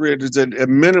Sanskrit is at a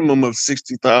minimum of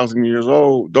 60,000 years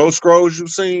old. Those scrolls you've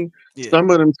seen, Yeah. some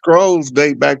of them scrolls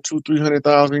date back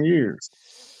 200,000-300,000 years.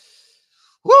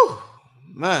 Woo,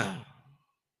 man.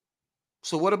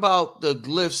 So what about the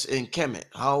glyphs in Kemet?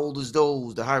 How old is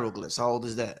those? The hieroglyphs? How old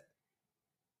is that?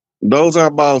 Those are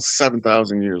about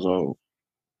 7,000 years old.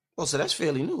 Oh, so that's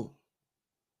fairly new.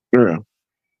 Yeah,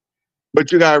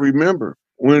 but you gotta remember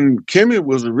when Kemet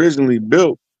was originally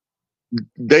built,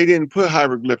 they didn't put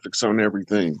hieroglyphics on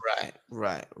everything.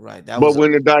 Right. That But was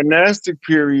when the dynastic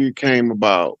period came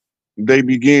about, they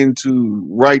began to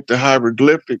write the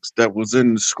hieroglyphics that was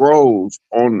in the scrolls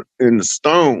on in the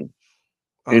stone.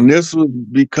 And this was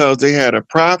because they had a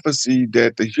prophecy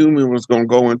that the human was going to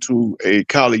go into a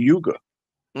Kali Yuga.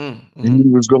 And he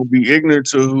was going to be ignorant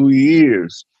to who he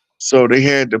is. So they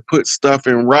had to put stuff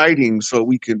in writing so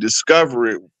we can discover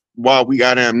it while we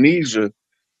got amnesia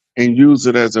and use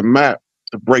it as a map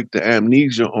to break the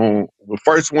amnesia on the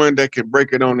first one that can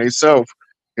break it on themselves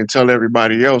and tell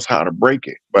everybody else how to break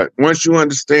it. But once you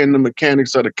understand the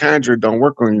mechanics of the conjure, it don't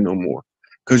work on you no more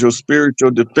because your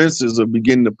spiritual defenses are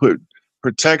beginning to put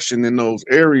protection in those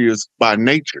areas by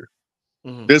nature.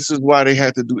 This is why they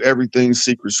had to do everything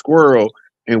secret squirrel,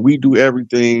 and we do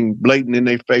everything blatant in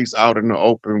their face, out in the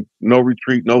open. No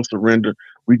retreat, no surrender.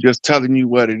 We just telling you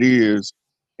what it is,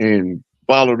 and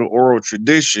follow the oral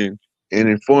tradition and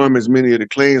inform as many of the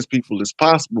clans people as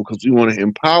possible because we want to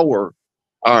empower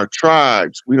our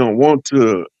tribes. We don't want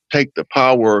to take the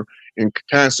power and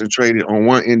concentrate it on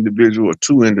one individual or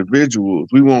two individuals.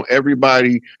 We want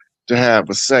everybody to have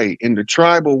a say. In the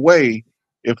tribal way,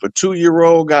 if a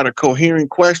 2-year-old got a coherent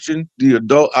question, the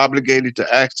adult obligated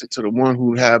to ask it to the one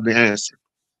who have the answer.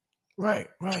 Right.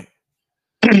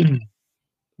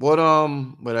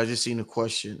 But I just seen a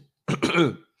question.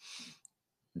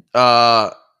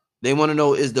 They want to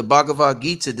know, is the Bhagavad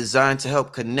Gita designed to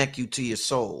help connect you to your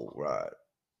soul, right?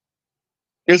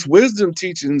 It's wisdom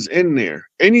teachings in there.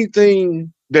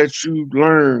 Anything that you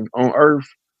learn on earth,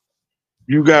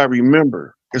 you gotta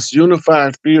remember. It's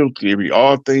unified field theory.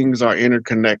 All things are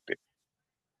interconnected.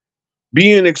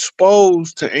 Being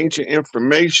exposed to ancient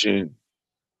information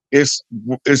is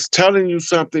telling you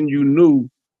something you knew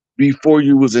before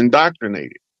you was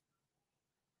indoctrinated.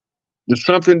 There's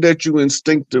something that you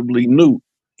instinctively knew.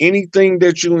 Anything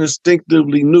that you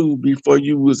instinctively knew before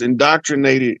you was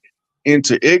indoctrinated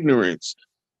into ignorance,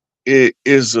 it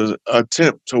is an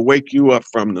attempt to wake you up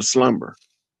from the slumber.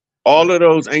 All of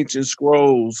those ancient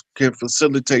scrolls can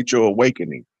facilitate your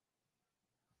awakening.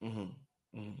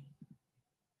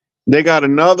 They got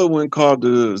another one called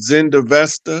the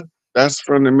Zendavesta. That's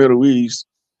from the Middle East.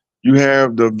 You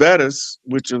have the Vedas,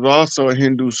 which is also a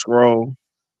Hindu scroll.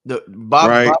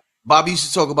 Bob used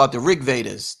to talk about the Rig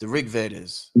Vedas.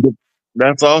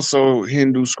 That's also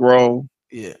Hindu scroll.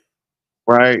 Yeah.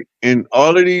 Right. And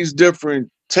all of these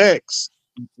different texts,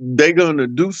 they're going to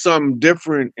do something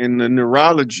different in the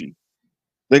neurology.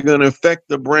 They're going to affect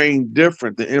the brain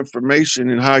different, the information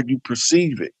and how you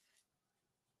perceive it.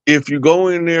 If you go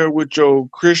in there with your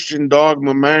Christian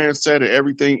dogma mindset of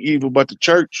everything evil but the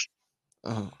church,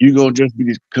 you're going to just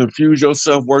confuse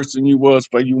yourself worse than you was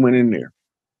before you went in there.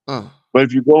 But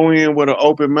if you go in with an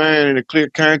open mind and a clear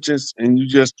conscience and you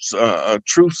just a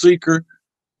truth seeker,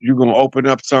 you're going to open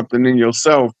up something in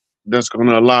yourself that's going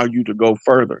to allow you to go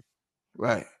further.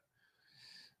 Right.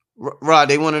 Rod,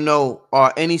 they want to know,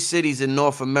 are any cities in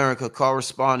North America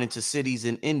corresponding to cities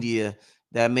in India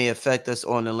that may affect us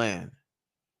on the land?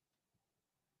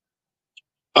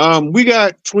 We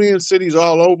got twin cities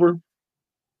all over.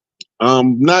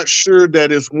 Not sure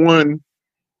that it's one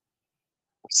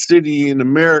city in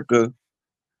America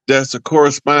that's a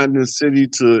corresponding city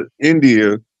to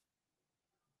India.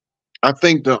 I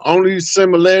think the only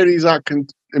similarities I can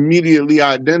immediately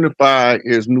identify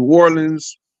is New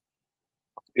Orleans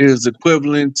is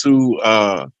equivalent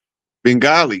to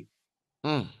Bengali,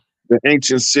 Mm, the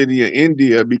ancient city of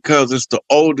India, because it's the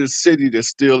oldest city that's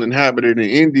still inhabited in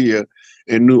India.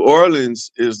 And New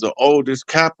Orleans is the oldest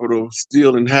capital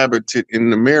still inhabited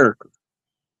in America.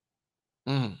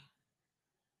 mm,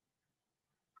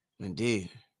 indeed.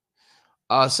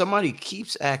 Somebody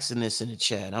keeps asking this in the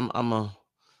chat. I'm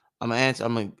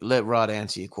gonna let Rod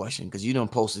answer your question because you done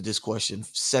posted this question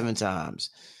 7 times.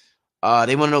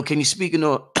 They want to know, can you speak on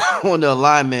on the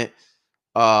alignment,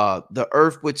 the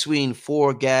Earth between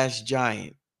 4 gas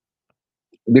giant?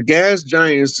 The gas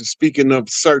giants are speaking of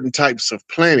certain types of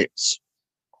planets.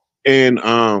 And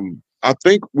I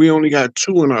think we only got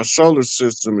 2 in our solar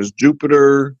system is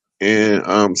Jupiter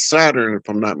and Saturn, if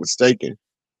I'm not mistaken.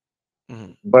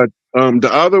 Mm-hmm. But the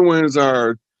other ones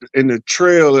are in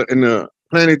the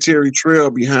planetary trail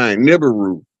behind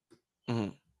Nibiru, Mm-hmm.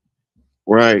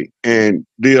 right? And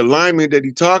the alignment that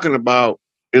he's talking about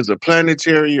is a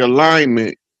planetary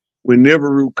alignment when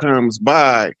Nibiru comes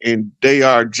by, and they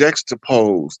are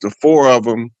juxtaposed. The 4 of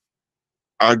them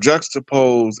are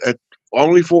juxtaposed at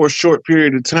only for a short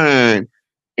period of time,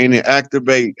 and it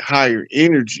activate higher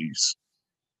energies.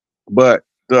 But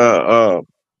the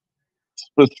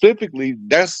specifically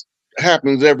that's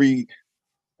happens every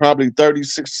probably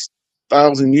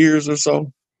 36,000 years or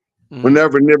so, Mm-hmm.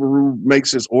 whenever Nibiru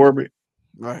makes its orbit.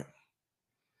 Right.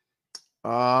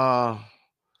 Uh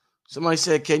Somebody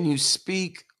said, can you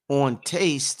speak on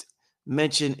taste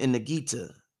mentioned in the Gita?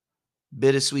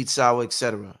 Bittersweet, sour,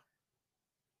 etc.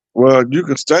 Well, you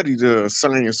can study the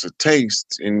science of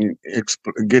taste and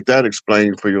get that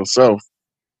explained for yourself.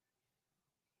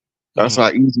 That's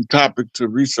Mm-hmm. an easy topic to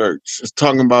research. It's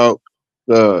talking about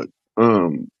the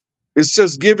um it's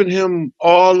just giving him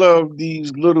all of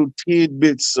these little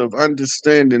tidbits of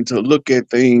understanding to look at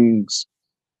things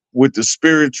with the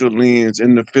spiritual lens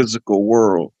in the physical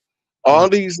world. All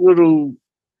these little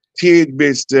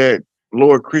tidbits that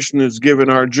Lord Krishna is giving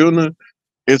Arjuna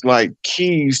is like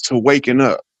keys to waking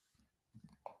up.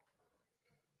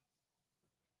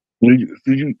 You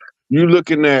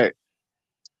looking at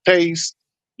taste,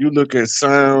 you look at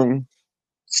sound,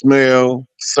 smell,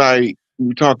 sight.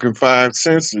 We're talking 5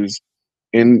 senses,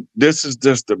 and this is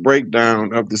just the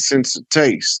breakdown of the sense of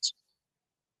taste.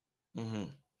 Mm-hmm.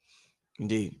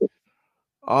 Indeed.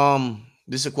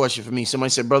 This is a question for me.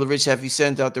 Somebody said, Brother Rich, have you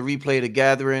sent out the replay of the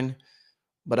gathering?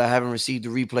 But I haven't received the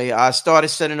replay. I started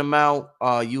sending them out.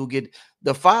 You'll get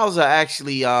the files are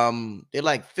actually they're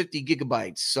like 50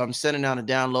 gigabytes. So I'm sending out a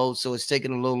download, so it's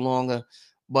taking a little longer.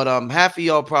 But half of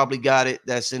y'all probably got it.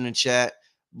 That's in the chat.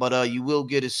 But you will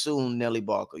get it soon, Nelly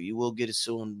Barker. You will get it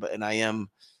soon. But and I am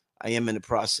in the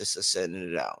process of sending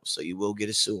it out. So you will get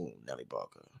it soon, Nelly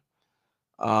Barker.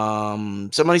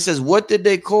 Somebody says, what did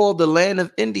they call the land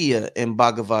of India in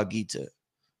Bhagavad Gita?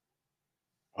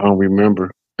 I don't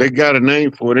remember. They got a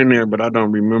name for it in there, but I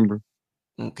don't remember.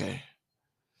 Okay.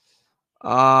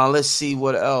 Let's see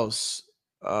what else.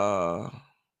 About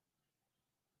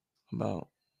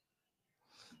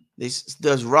this.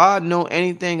 Does Rod know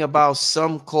anything about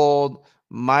some called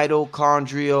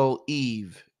mitochondrial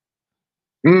Eve?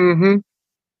 Mm-hmm.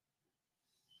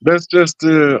 That's just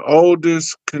the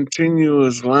oldest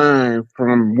continuous line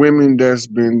from women that's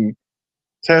been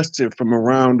tested from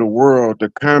around the world. The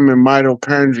common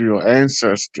mitochondrial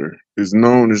ancestor is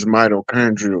known as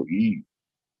mitochondrial Eve.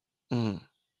 Mm,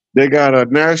 They got a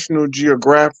National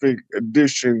Geographic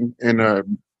edition and a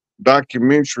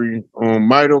documentary on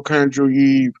mitochondrial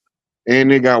Eve, and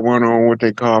they got one on what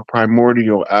they call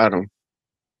primordial Adam.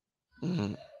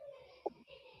 mm.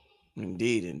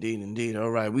 Indeed, indeed, indeed. All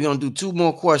right, we're gonna do 2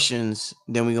 more questions,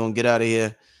 then we're gonna get out of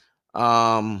here.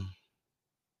 Um,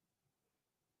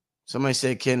 Somebody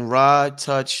said, "Can Rod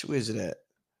touch? Where's it at?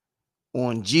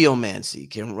 On geomancy?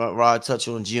 Can Rod touch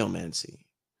on geomancy?"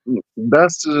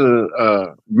 That's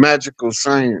the magical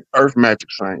science, earth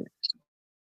magic science,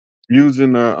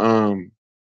 using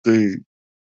the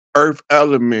earth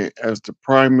element as the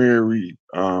primary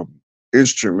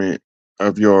instrument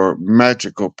of your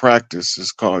magical practice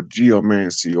is called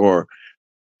geomancy, or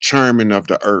charming of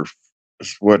the earth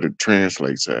is what it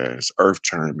translates as, earth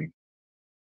charming.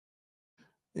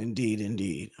 Indeed,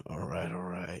 indeed. All right, all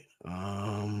right. right.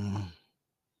 All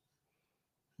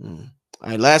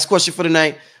right. Last question for the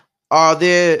night. Are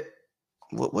there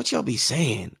what y'all be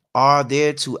saying? Are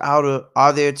there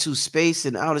two space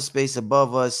and outer space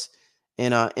above us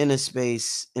and inner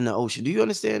space in the ocean? Do you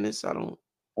understand this? I don't.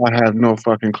 I have no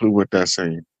fucking clue what that's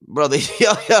saying. Brother,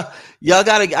 y'all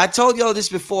gotta. I told y'all this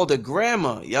before. The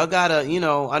grammar, y'all gotta.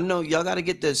 I know y'all gotta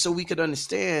get this so we could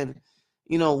understand.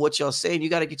 What y'all saying. You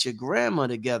gotta get your grammar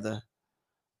together.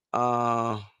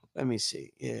 Let me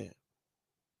see. Yeah.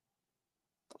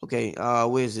 Okay.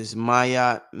 Where's this?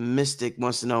 Maya Mystic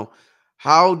wants to know,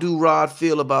 how do Rod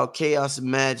feel about chaos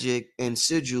magic and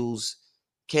sigils?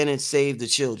 Can it save the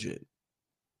children?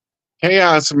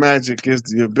 Chaos magic is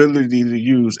the ability to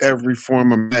use every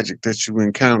form of magic that you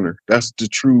encounter. That's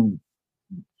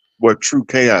what true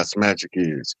chaos magic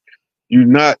is. You're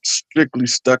not strictly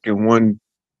stuck in one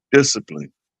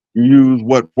discipline. You use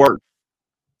what works.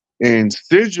 And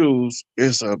sigils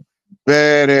is a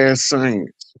badass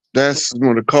science. That's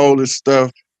one of the coldest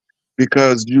stuff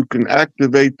because you can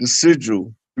activate the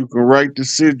sigil, you can write the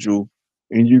sigil,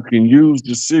 and you can use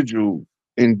the sigil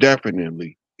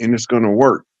indefinitely, and it's going to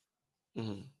work.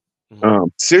 Mm-hmm. Mm-hmm.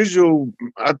 Sigil,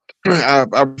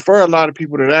 I refer a lot of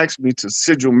people that ask me to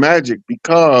sigil magic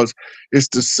because it's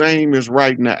the same as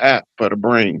writing an app for the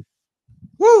brain.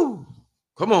 Woo!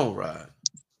 Come on, Rod.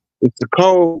 It's the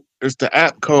code, it's the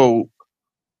app code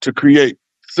to create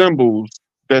symbols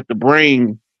that the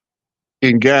brain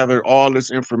can gather all this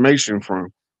information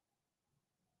from.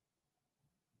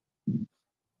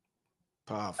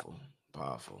 Powerful,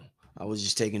 powerful. I was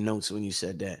just taking notes when you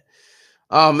said that.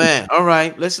 Oh man! All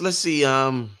right, let's see.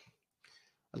 I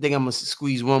think I'm gonna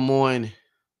squeeze one more in.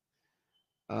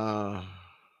 Uh,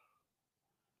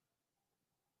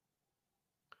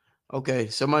 okay.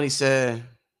 Somebody said,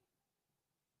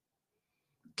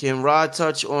 can Rod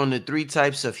touch on the three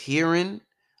types of hearing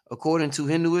according to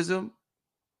Hinduism?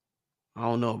 I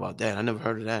don't know about that. I never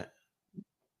heard of that.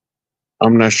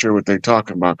 I'm not sure what they're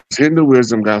talking about.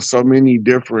 Hinduism got so many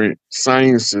different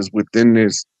sciences within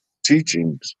its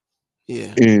teachings,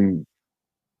 Yeah. and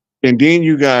then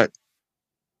you got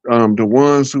the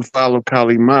ones who follow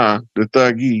Kali Ma, the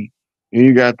Thuggy, and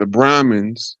you got the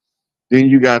Brahmins. Then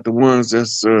you got the ones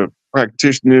that's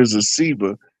practitioners of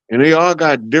Siva, and they all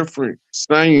got different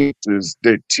sciences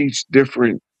that teach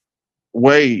different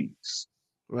ways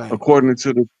Right. according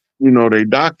to their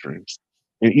doctrines,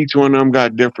 and each one of them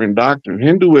got different doctrines.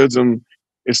 Hinduism,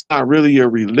 it's not really a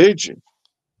religion.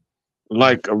 Mm-hmm.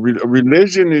 Like a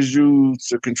religion is used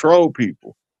to control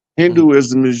people. Mm-hmm.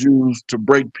 Hinduism is used to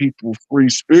break people free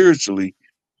spiritually,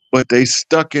 but they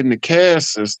stuck in the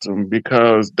caste system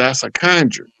because that's a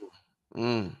conjure.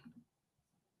 Mm,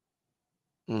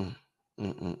 mm,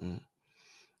 mm, mm,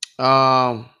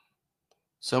 mm.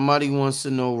 Somebody wants to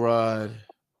know, Rod,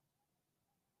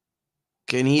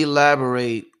 can he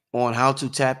elaborate on how to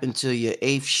tap into your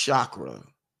eighth chakra?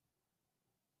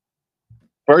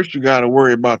 First, you got to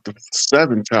worry about the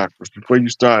seven chakras before you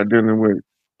start dealing with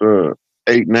uh,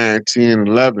 8, 9, 10,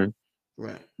 11,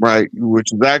 Right. right?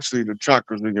 Which is actually the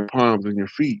chakras in your palms and your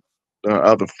feet. The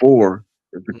other four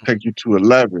to take you to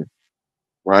 11,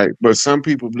 right? But some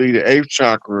people believe the eighth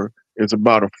chakra is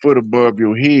about a foot above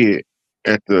your head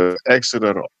at the exit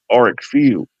of the auric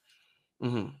field.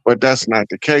 Mm-hmm. But that's not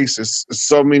the case. It's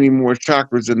so many more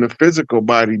chakras in the physical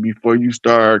body before you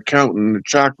start counting the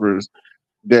chakras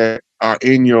that are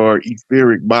in your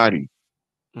etheric body.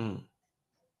 Mm-hmm.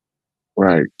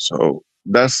 Right. So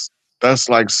that's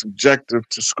like subjective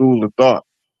to school of thought.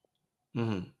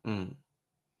 Mm-hmm. Mm-hmm.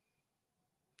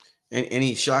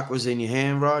 Any chakras in your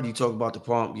hand, Rod? You talk about the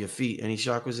palm, your feet. Any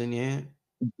chakras in your hand?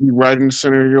 You right in the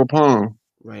center of your palm.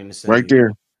 Right in the center of Right your there.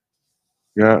 palm.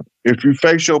 Yeah. If you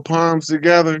face your palms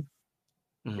together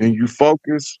Mm-hmm. and you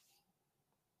focus,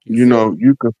 You feel it.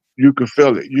 you could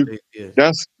feel it. Yeah.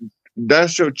 That's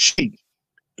that's your chi.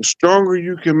 The stronger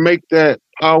you can make that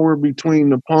power between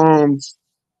the palms,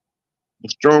 the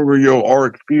stronger your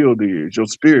auric field is, your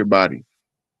spirit body.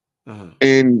 Uh-huh.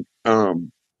 And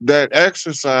that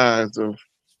exercise of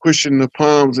pushing the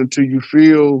palms until you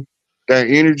feel that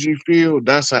energy field,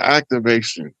 that's an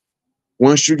activation.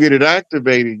 Once you get it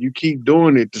activated, you keep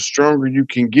doing it, the stronger you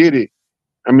can get it.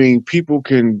 I mean, people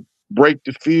can break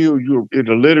the field.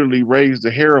 It'll literally raise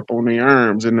the hair up on their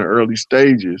arms in the early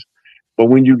stages. But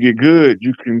when you get good,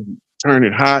 you can turn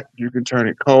it hot, you can turn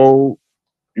it cold,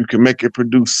 you can make it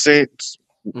produce scents,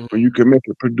 or Mm-hmm. you can make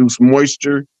it produce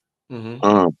moisture.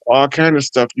 Mm-hmm. All kind of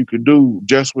stuff you could do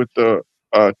just with the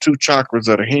two chakras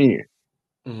of the hand.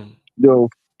 Mm-hmm. Your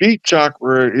feet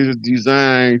chakra is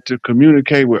designed to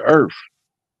communicate with Earth,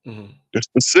 Mm-hmm.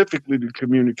 specifically to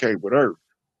communicate with Earth.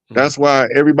 That's why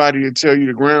everybody will tell you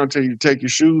the ground, tell you to take your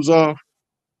shoes off.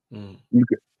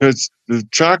 Because the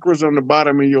chakras on the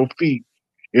bottom of your feet,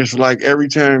 it's like every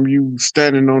time you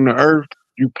standing on the earth,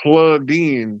 you plugged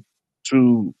in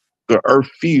to the earth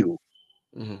field.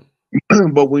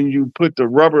 But when you put the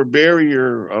rubber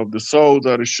barrier of the soles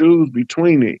of the shoes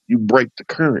between it, you break the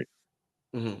current.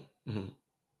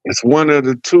 It's one of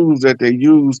the tools that they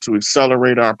use to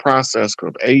accelerate our process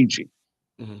of aging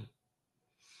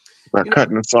by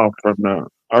cutting us off from the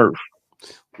earth.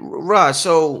 Right.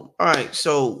 So, all right.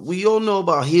 So we all know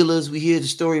about healers. We hear the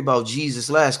story about Jesus.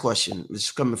 Last question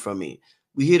is coming from me.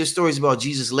 We hear the stories about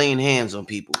Jesus laying hands on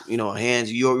people. You know,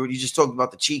 hands. You just talked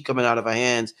about the chi coming out of our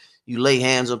hands. You lay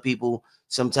hands on people.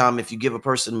 Sometimes if you give a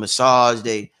person a massage,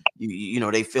 they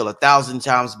feel 1,000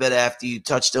 times better after you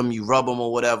touch them, you rub them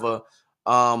or whatever.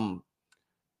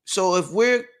 So if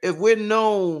we're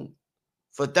known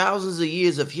for thousands of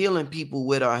years of healing people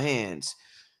with our hands,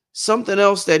 something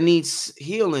else that needs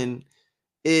healing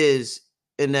is,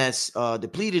 and that's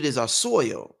depleted, is our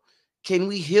soil. Can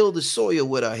we heal the soil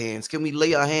with our hands? Can we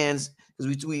lay our hands?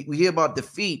 Because we hear about the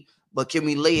feet, but can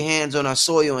we lay hands on our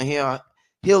soil and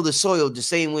heal the soil the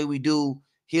same way we do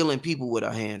healing people with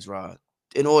our hands, Rod,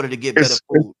 in order to get better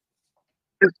food?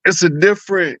 It's a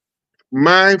different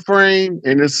mind frame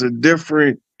and it's a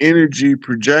different energy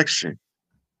projection.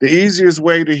 The easiest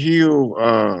way to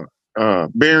heal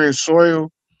barren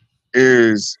soil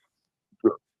is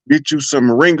get you some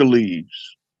moringa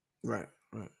leaves. Right.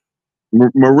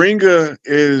 Moringa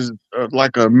is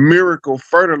like a miracle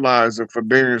fertilizer for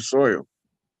barren soil.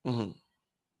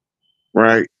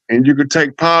 Right? And you could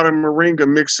take powdered moringa,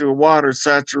 mix it with water,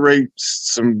 saturate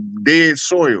some dead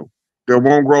soil that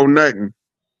won't grow nothing,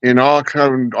 and all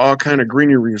kind of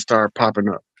greenery and start popping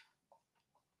up.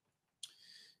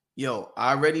 Yo,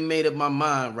 I already made up my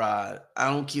mind, Rod. I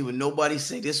don't care what nobody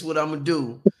say. This is what I'm gonna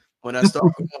do when I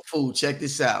start cooking food. Check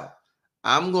this out.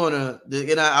 I'm gonna,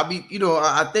 and I'll be,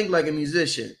 I think like a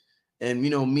musician, and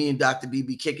me and Dr. B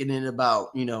be kicking in about,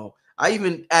 I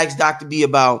even asked Dr. B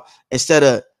about, instead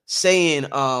of saying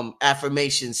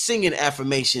affirmations, singing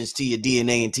affirmations to your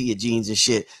DNA and to your genes and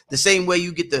shit. The same way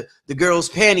you get the girl's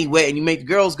panty wet and you make the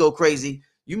girls go crazy,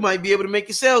 you might be able to make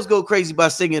yourselves go crazy by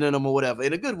singing in them or whatever,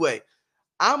 in a good way.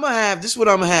 This is what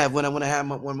I'm gonna have when I have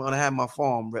my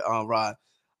farm, Rod.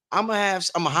 I'm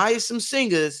gonna hire some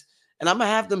singers and I'm gonna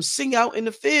have them sing out in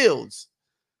the fields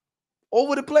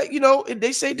over the place.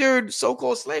 They say during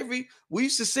so-called slavery, we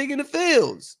used to sing in the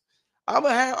fields. I'm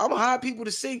gonna hire people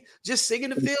to sing in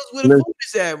the fields where the food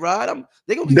is at, Rod.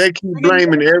 They keep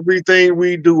blaming everything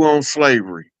we do on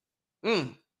slavery.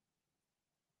 We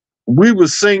were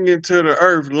singing to the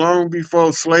earth long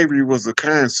before slavery was a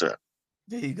concept.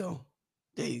 There you go.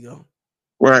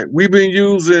 Right. We've been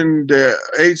using the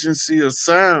agency of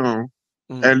sound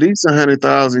at least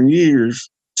 100,000 years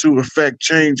to affect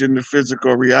change in the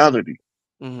physical reality.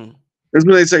 That's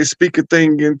when they say speak a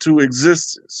thing into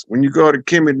existence. When you go to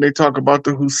Kemet, they talk about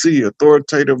the Husi,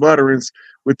 authoritative utterance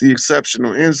with the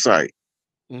exceptional insight.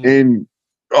 And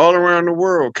all around the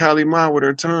world, Kali Ma with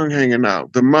her tongue hanging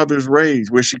out, the mother's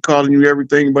rage, where she calling you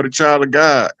everything but a child of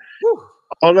God. Woo.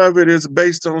 All of it is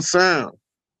based on sound.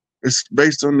 It's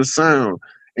based on the sound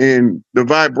and the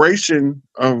vibration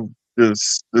of the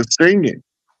singing.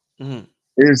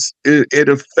 It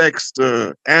affects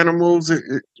the animals.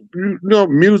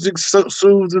 Music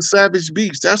soothes the savage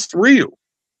beast. That's real.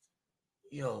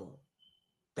 Yo,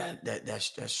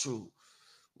 that's true,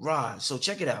 Rod. So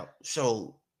check it out.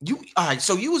 So you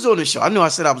was on the show. I know I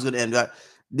said I was going to end that.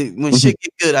 When shit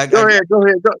get good, go ahead,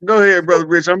 brother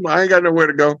Rich. I ain't got nowhere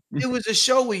to go. It was a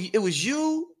show where it was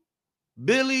you,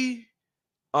 Billy,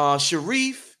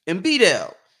 Sharif, and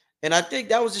B-Dell. And I think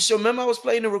that was the show. Remember I was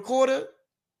playing the recorder?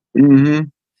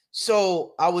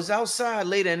 So I was outside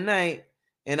late at night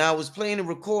and I was playing the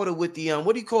recorder with the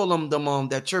what do you call them?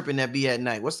 That chirping that be at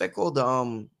night. What's that called?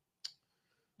 The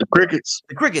crickets.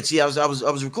 The crickets. Yeah, I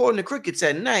was recording the crickets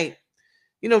at night,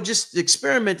 just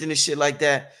experimenting and shit like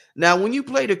that. Now, when you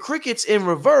play the crickets in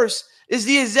reverse, it's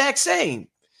the exact same.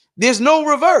 There's no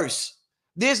reverse.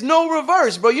 There's no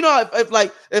reverse, bro.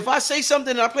 If I say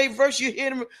something and I play reverse, you hear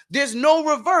them. There's no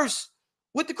reverse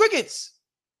with the crickets.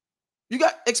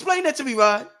 Explain that to me,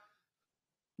 Rod.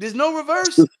 There's no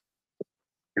reverse.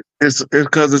 It's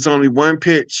because it's only one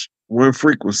pitch, one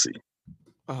frequency.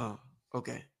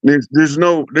 Okay. There's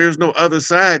no other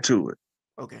side to it.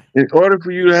 Okay. In order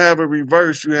for you to have a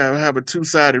reverse, you have a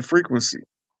two-sided frequency.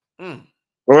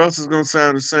 Or else it's gonna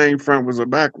sound the same frontwards or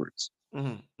backwards.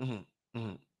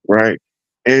 Right.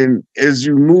 And as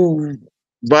you move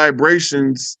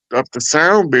vibrations up the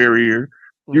sound barrier,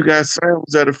 You got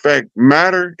sounds that affect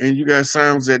matter, and you got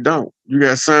sounds that don't. You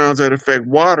got sounds that affect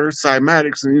water,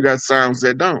 cymatics, and you got sounds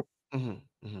that don't.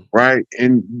 Right?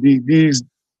 And these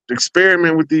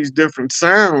experiment with these different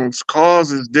sounds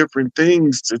causes different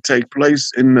things to take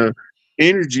place in the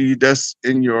energy that's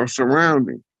in your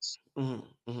surroundings.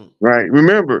 Right?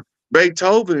 Remember,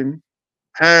 Beethoven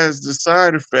has the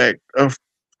side effect of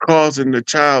causing the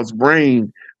child's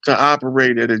brain to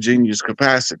operate at a genius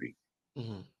capacity.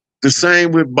 The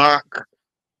same with Bach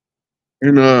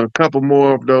and a couple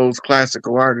more of those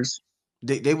classical artists.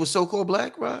 They were so-called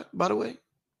black, right? By the way,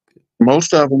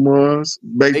 most of them was.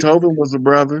 Beethoven was a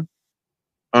brother.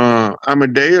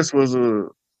 Amadeus was a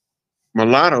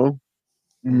mulatto.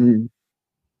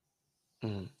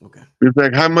 Okay. It's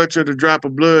like how much of the drop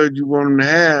of blood you want him to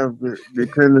have,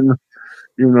 depending,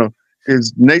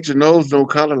 his nature knows no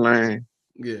color line.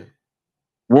 Yeah.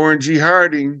 Warren G.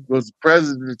 Harding was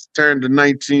president turned the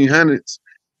 1900s,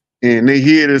 and they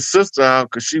hid his sister out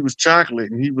because she was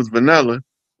chocolate and he was vanilla.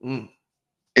 And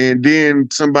then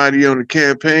somebody on the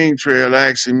campaign trail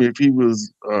asked him if he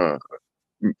was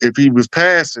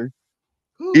passing.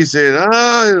 He said,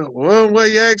 well,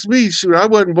 you asked me. Shoot, I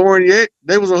wasn't born yet.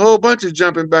 There was a whole bunch of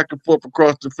jumping back and forth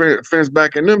across the fence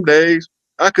back in them days.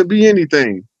 I could be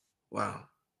anything. Wow.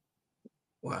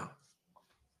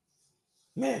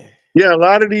 Man. Yeah, a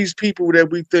lot of these people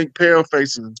that we think pale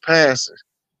faces is passing.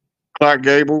 Clark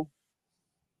Gable,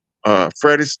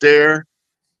 Fred Astaire,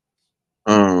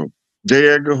 J.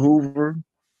 Edgar Hoover.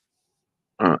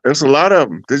 There's a lot of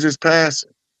them. They're just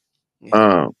passing.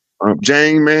 Yeah.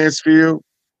 Jane Mansfield,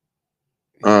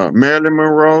 Marilyn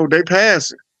Monroe, they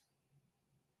passing.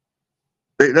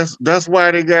 That's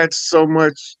why they got so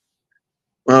much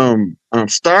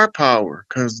star power,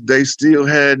 because they still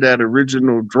had that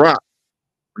original drop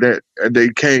that they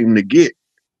came to get.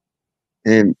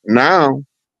 And now,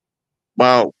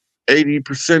 about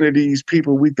 80% of these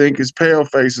people we think is pale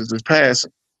faces is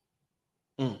passing.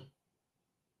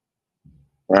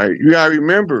 Right? You gotta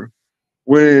remember,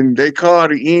 when they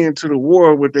called the end to the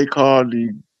war, what they called the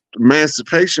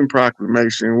Emancipation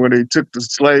Proclamation, where they took the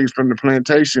slaves from the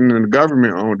plantation and the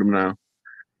government owned them now.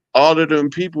 All of them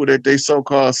people that they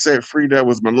so-called set free that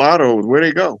was mulattoes, where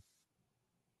they go?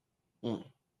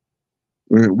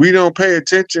 We don't pay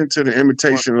attention to the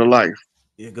imitation of life.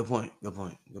 Yeah, good point.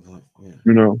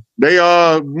 Yeah. They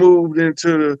all moved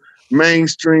into the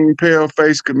mainstream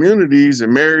pale-faced communities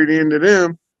and married into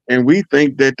them, and we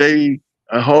think that they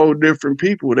a whole different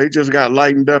people. They just got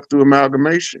lightened up through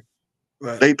amalgamation.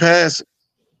 Right. They pass it.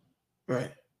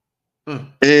 Right.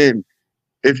 And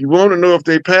if you want to know if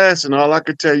they passing, all I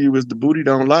could tell you is the booty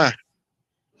don't lie.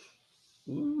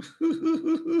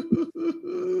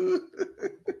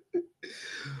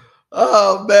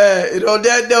 Oh man! And on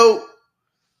that note,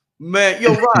 man,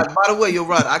 yo, Rod. By the way,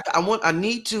 Rod, I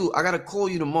gotta call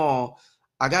you tomorrow.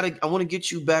 I want to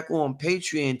get you back on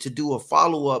Patreon to do a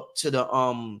follow up to the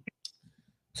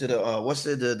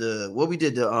what we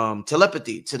did, the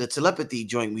telepathy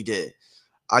joint we did.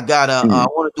 I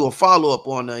want to do a follow up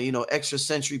on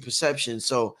extrasensory perception.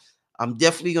 So I'm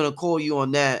definitely gonna call you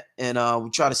on that, and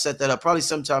we'll try to set that up probably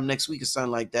sometime next week or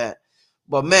something like that.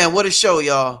 But man, what a show,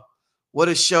 y'all! What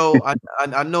a show!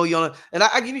 I know y'all, and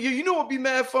you know what be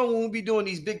mad fun when we be doing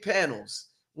these big panels.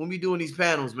 When we doing these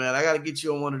panels, man, I gotta get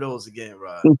you on one of those again,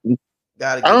 Rod.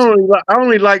 I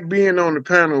only like being on the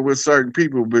panel with certain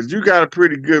people, but you got a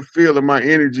pretty good feel of my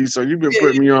energy, so you've been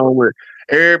putting me on with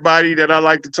everybody that I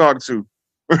like to talk to.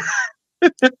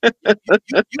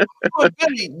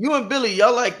 You and Billy,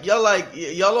 y'all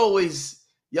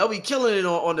be killing it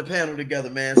on the panel together,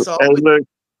 man. So hey, look,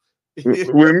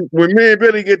 when me and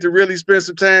Billy get to really spend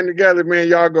some time together, man,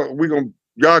 y'all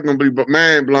gonna be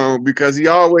mind blown, because he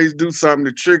always do something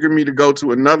to trigger me to go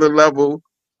to another level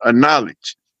of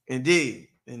knowledge. Indeed.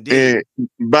 And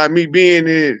by me being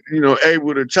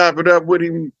able to chop it up with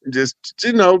him, just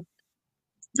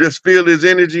feel his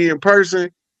energy in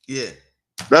person. Yeah.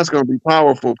 That's gonna be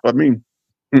powerful for me.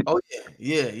 Oh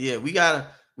yeah. We gotta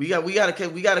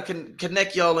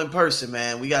connect y'all in person,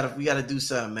 man. We gotta do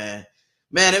something, man.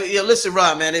 Man, listen,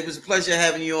 Rob, man, it was a pleasure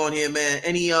having you on here, man.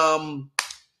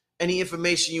 Any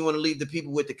information you want to leave the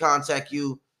people with to contact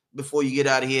you before you get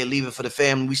out of here, leave it for the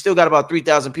family? We still got about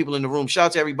 3,000 people in the room. Shout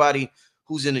out to everybody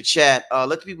who's in the chat.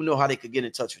 Let the people know how they could get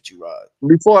in touch with you, Rod.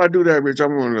 Before I do that, Rich, I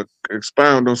want to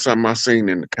expound on something I seen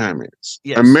in the comments.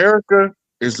 Yes. America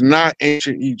is not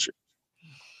ancient Egypt.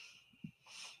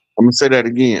 I'm going to say that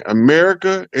again.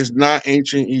 America is not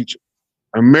ancient Egypt.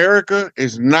 America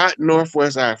is not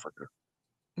Northwest Africa.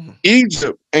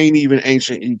 Egypt ain't even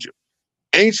ancient Egypt.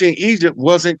 Ancient Egypt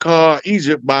wasn't called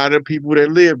Egypt by the people that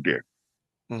lived there.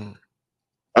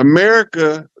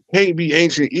 America can't be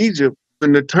ancient Egypt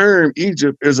when the term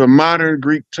Egypt is a modern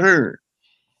Greek term,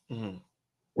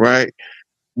 right?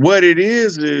 What it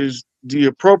is the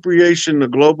appropriation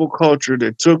of global culture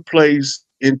that took place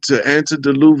into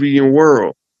antediluvian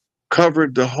world,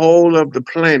 covered the whole of the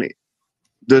planet.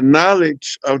 The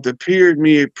knowledge of the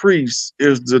pyramid priests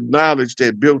is the knowledge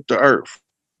that built the earth.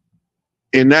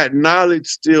 And that knowledge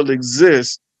still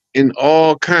exists in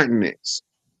all continents.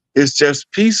 It's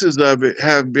just pieces of it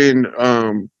have been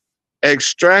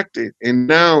extracted, and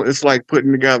now it's like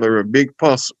putting together a big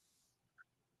puzzle.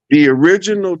 The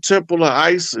original Temple of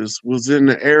Isis was in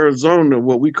the Arizona,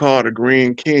 what we call the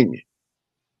Grand Canyon.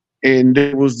 And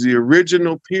there was the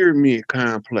original pyramid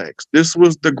complex. This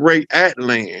was the Great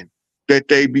Atlant that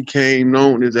they became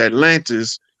known as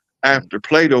Atlantis after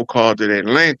Plato called it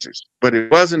Atlantis. But it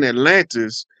wasn't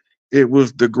Atlantis, it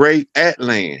was the Great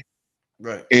Atlant.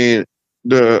 Right. And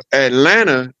the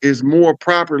Atlanta is more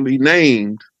properly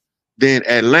named than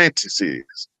Atlantis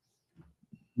is.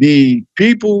 The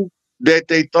people that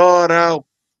they thawed out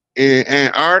in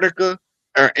Antarctica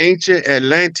are ancient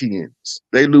Atlanteans.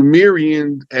 They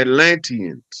Lemurian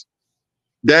Atlanteans.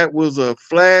 That was a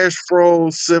flash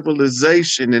froze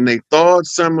civilization, and they thawed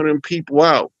some of them people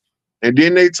out. And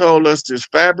then they told us this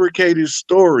fabricated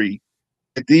story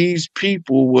that these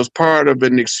people was part of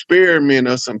an experiment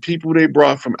of some people they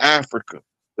brought from Africa.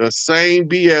 The same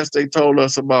BS they told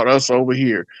us about us over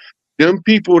here. Them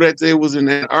people that they was in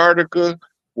Antarctica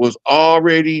was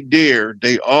already there.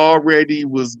 They already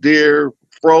was there,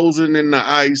 frozen in the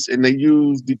ice, and they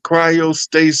used the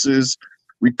cryostasis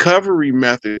recovery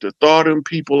method to thaw them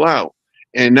people out.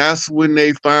 And that's when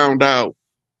they found out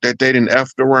that they didn't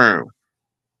effed around,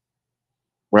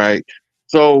 right?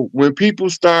 So when people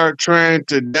start trying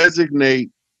to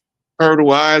designate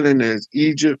Turtle Island as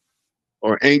Egypt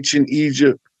or ancient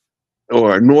Egypt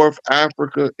or North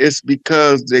Africa, it's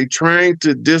because they're trying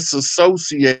to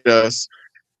disassociate us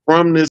from this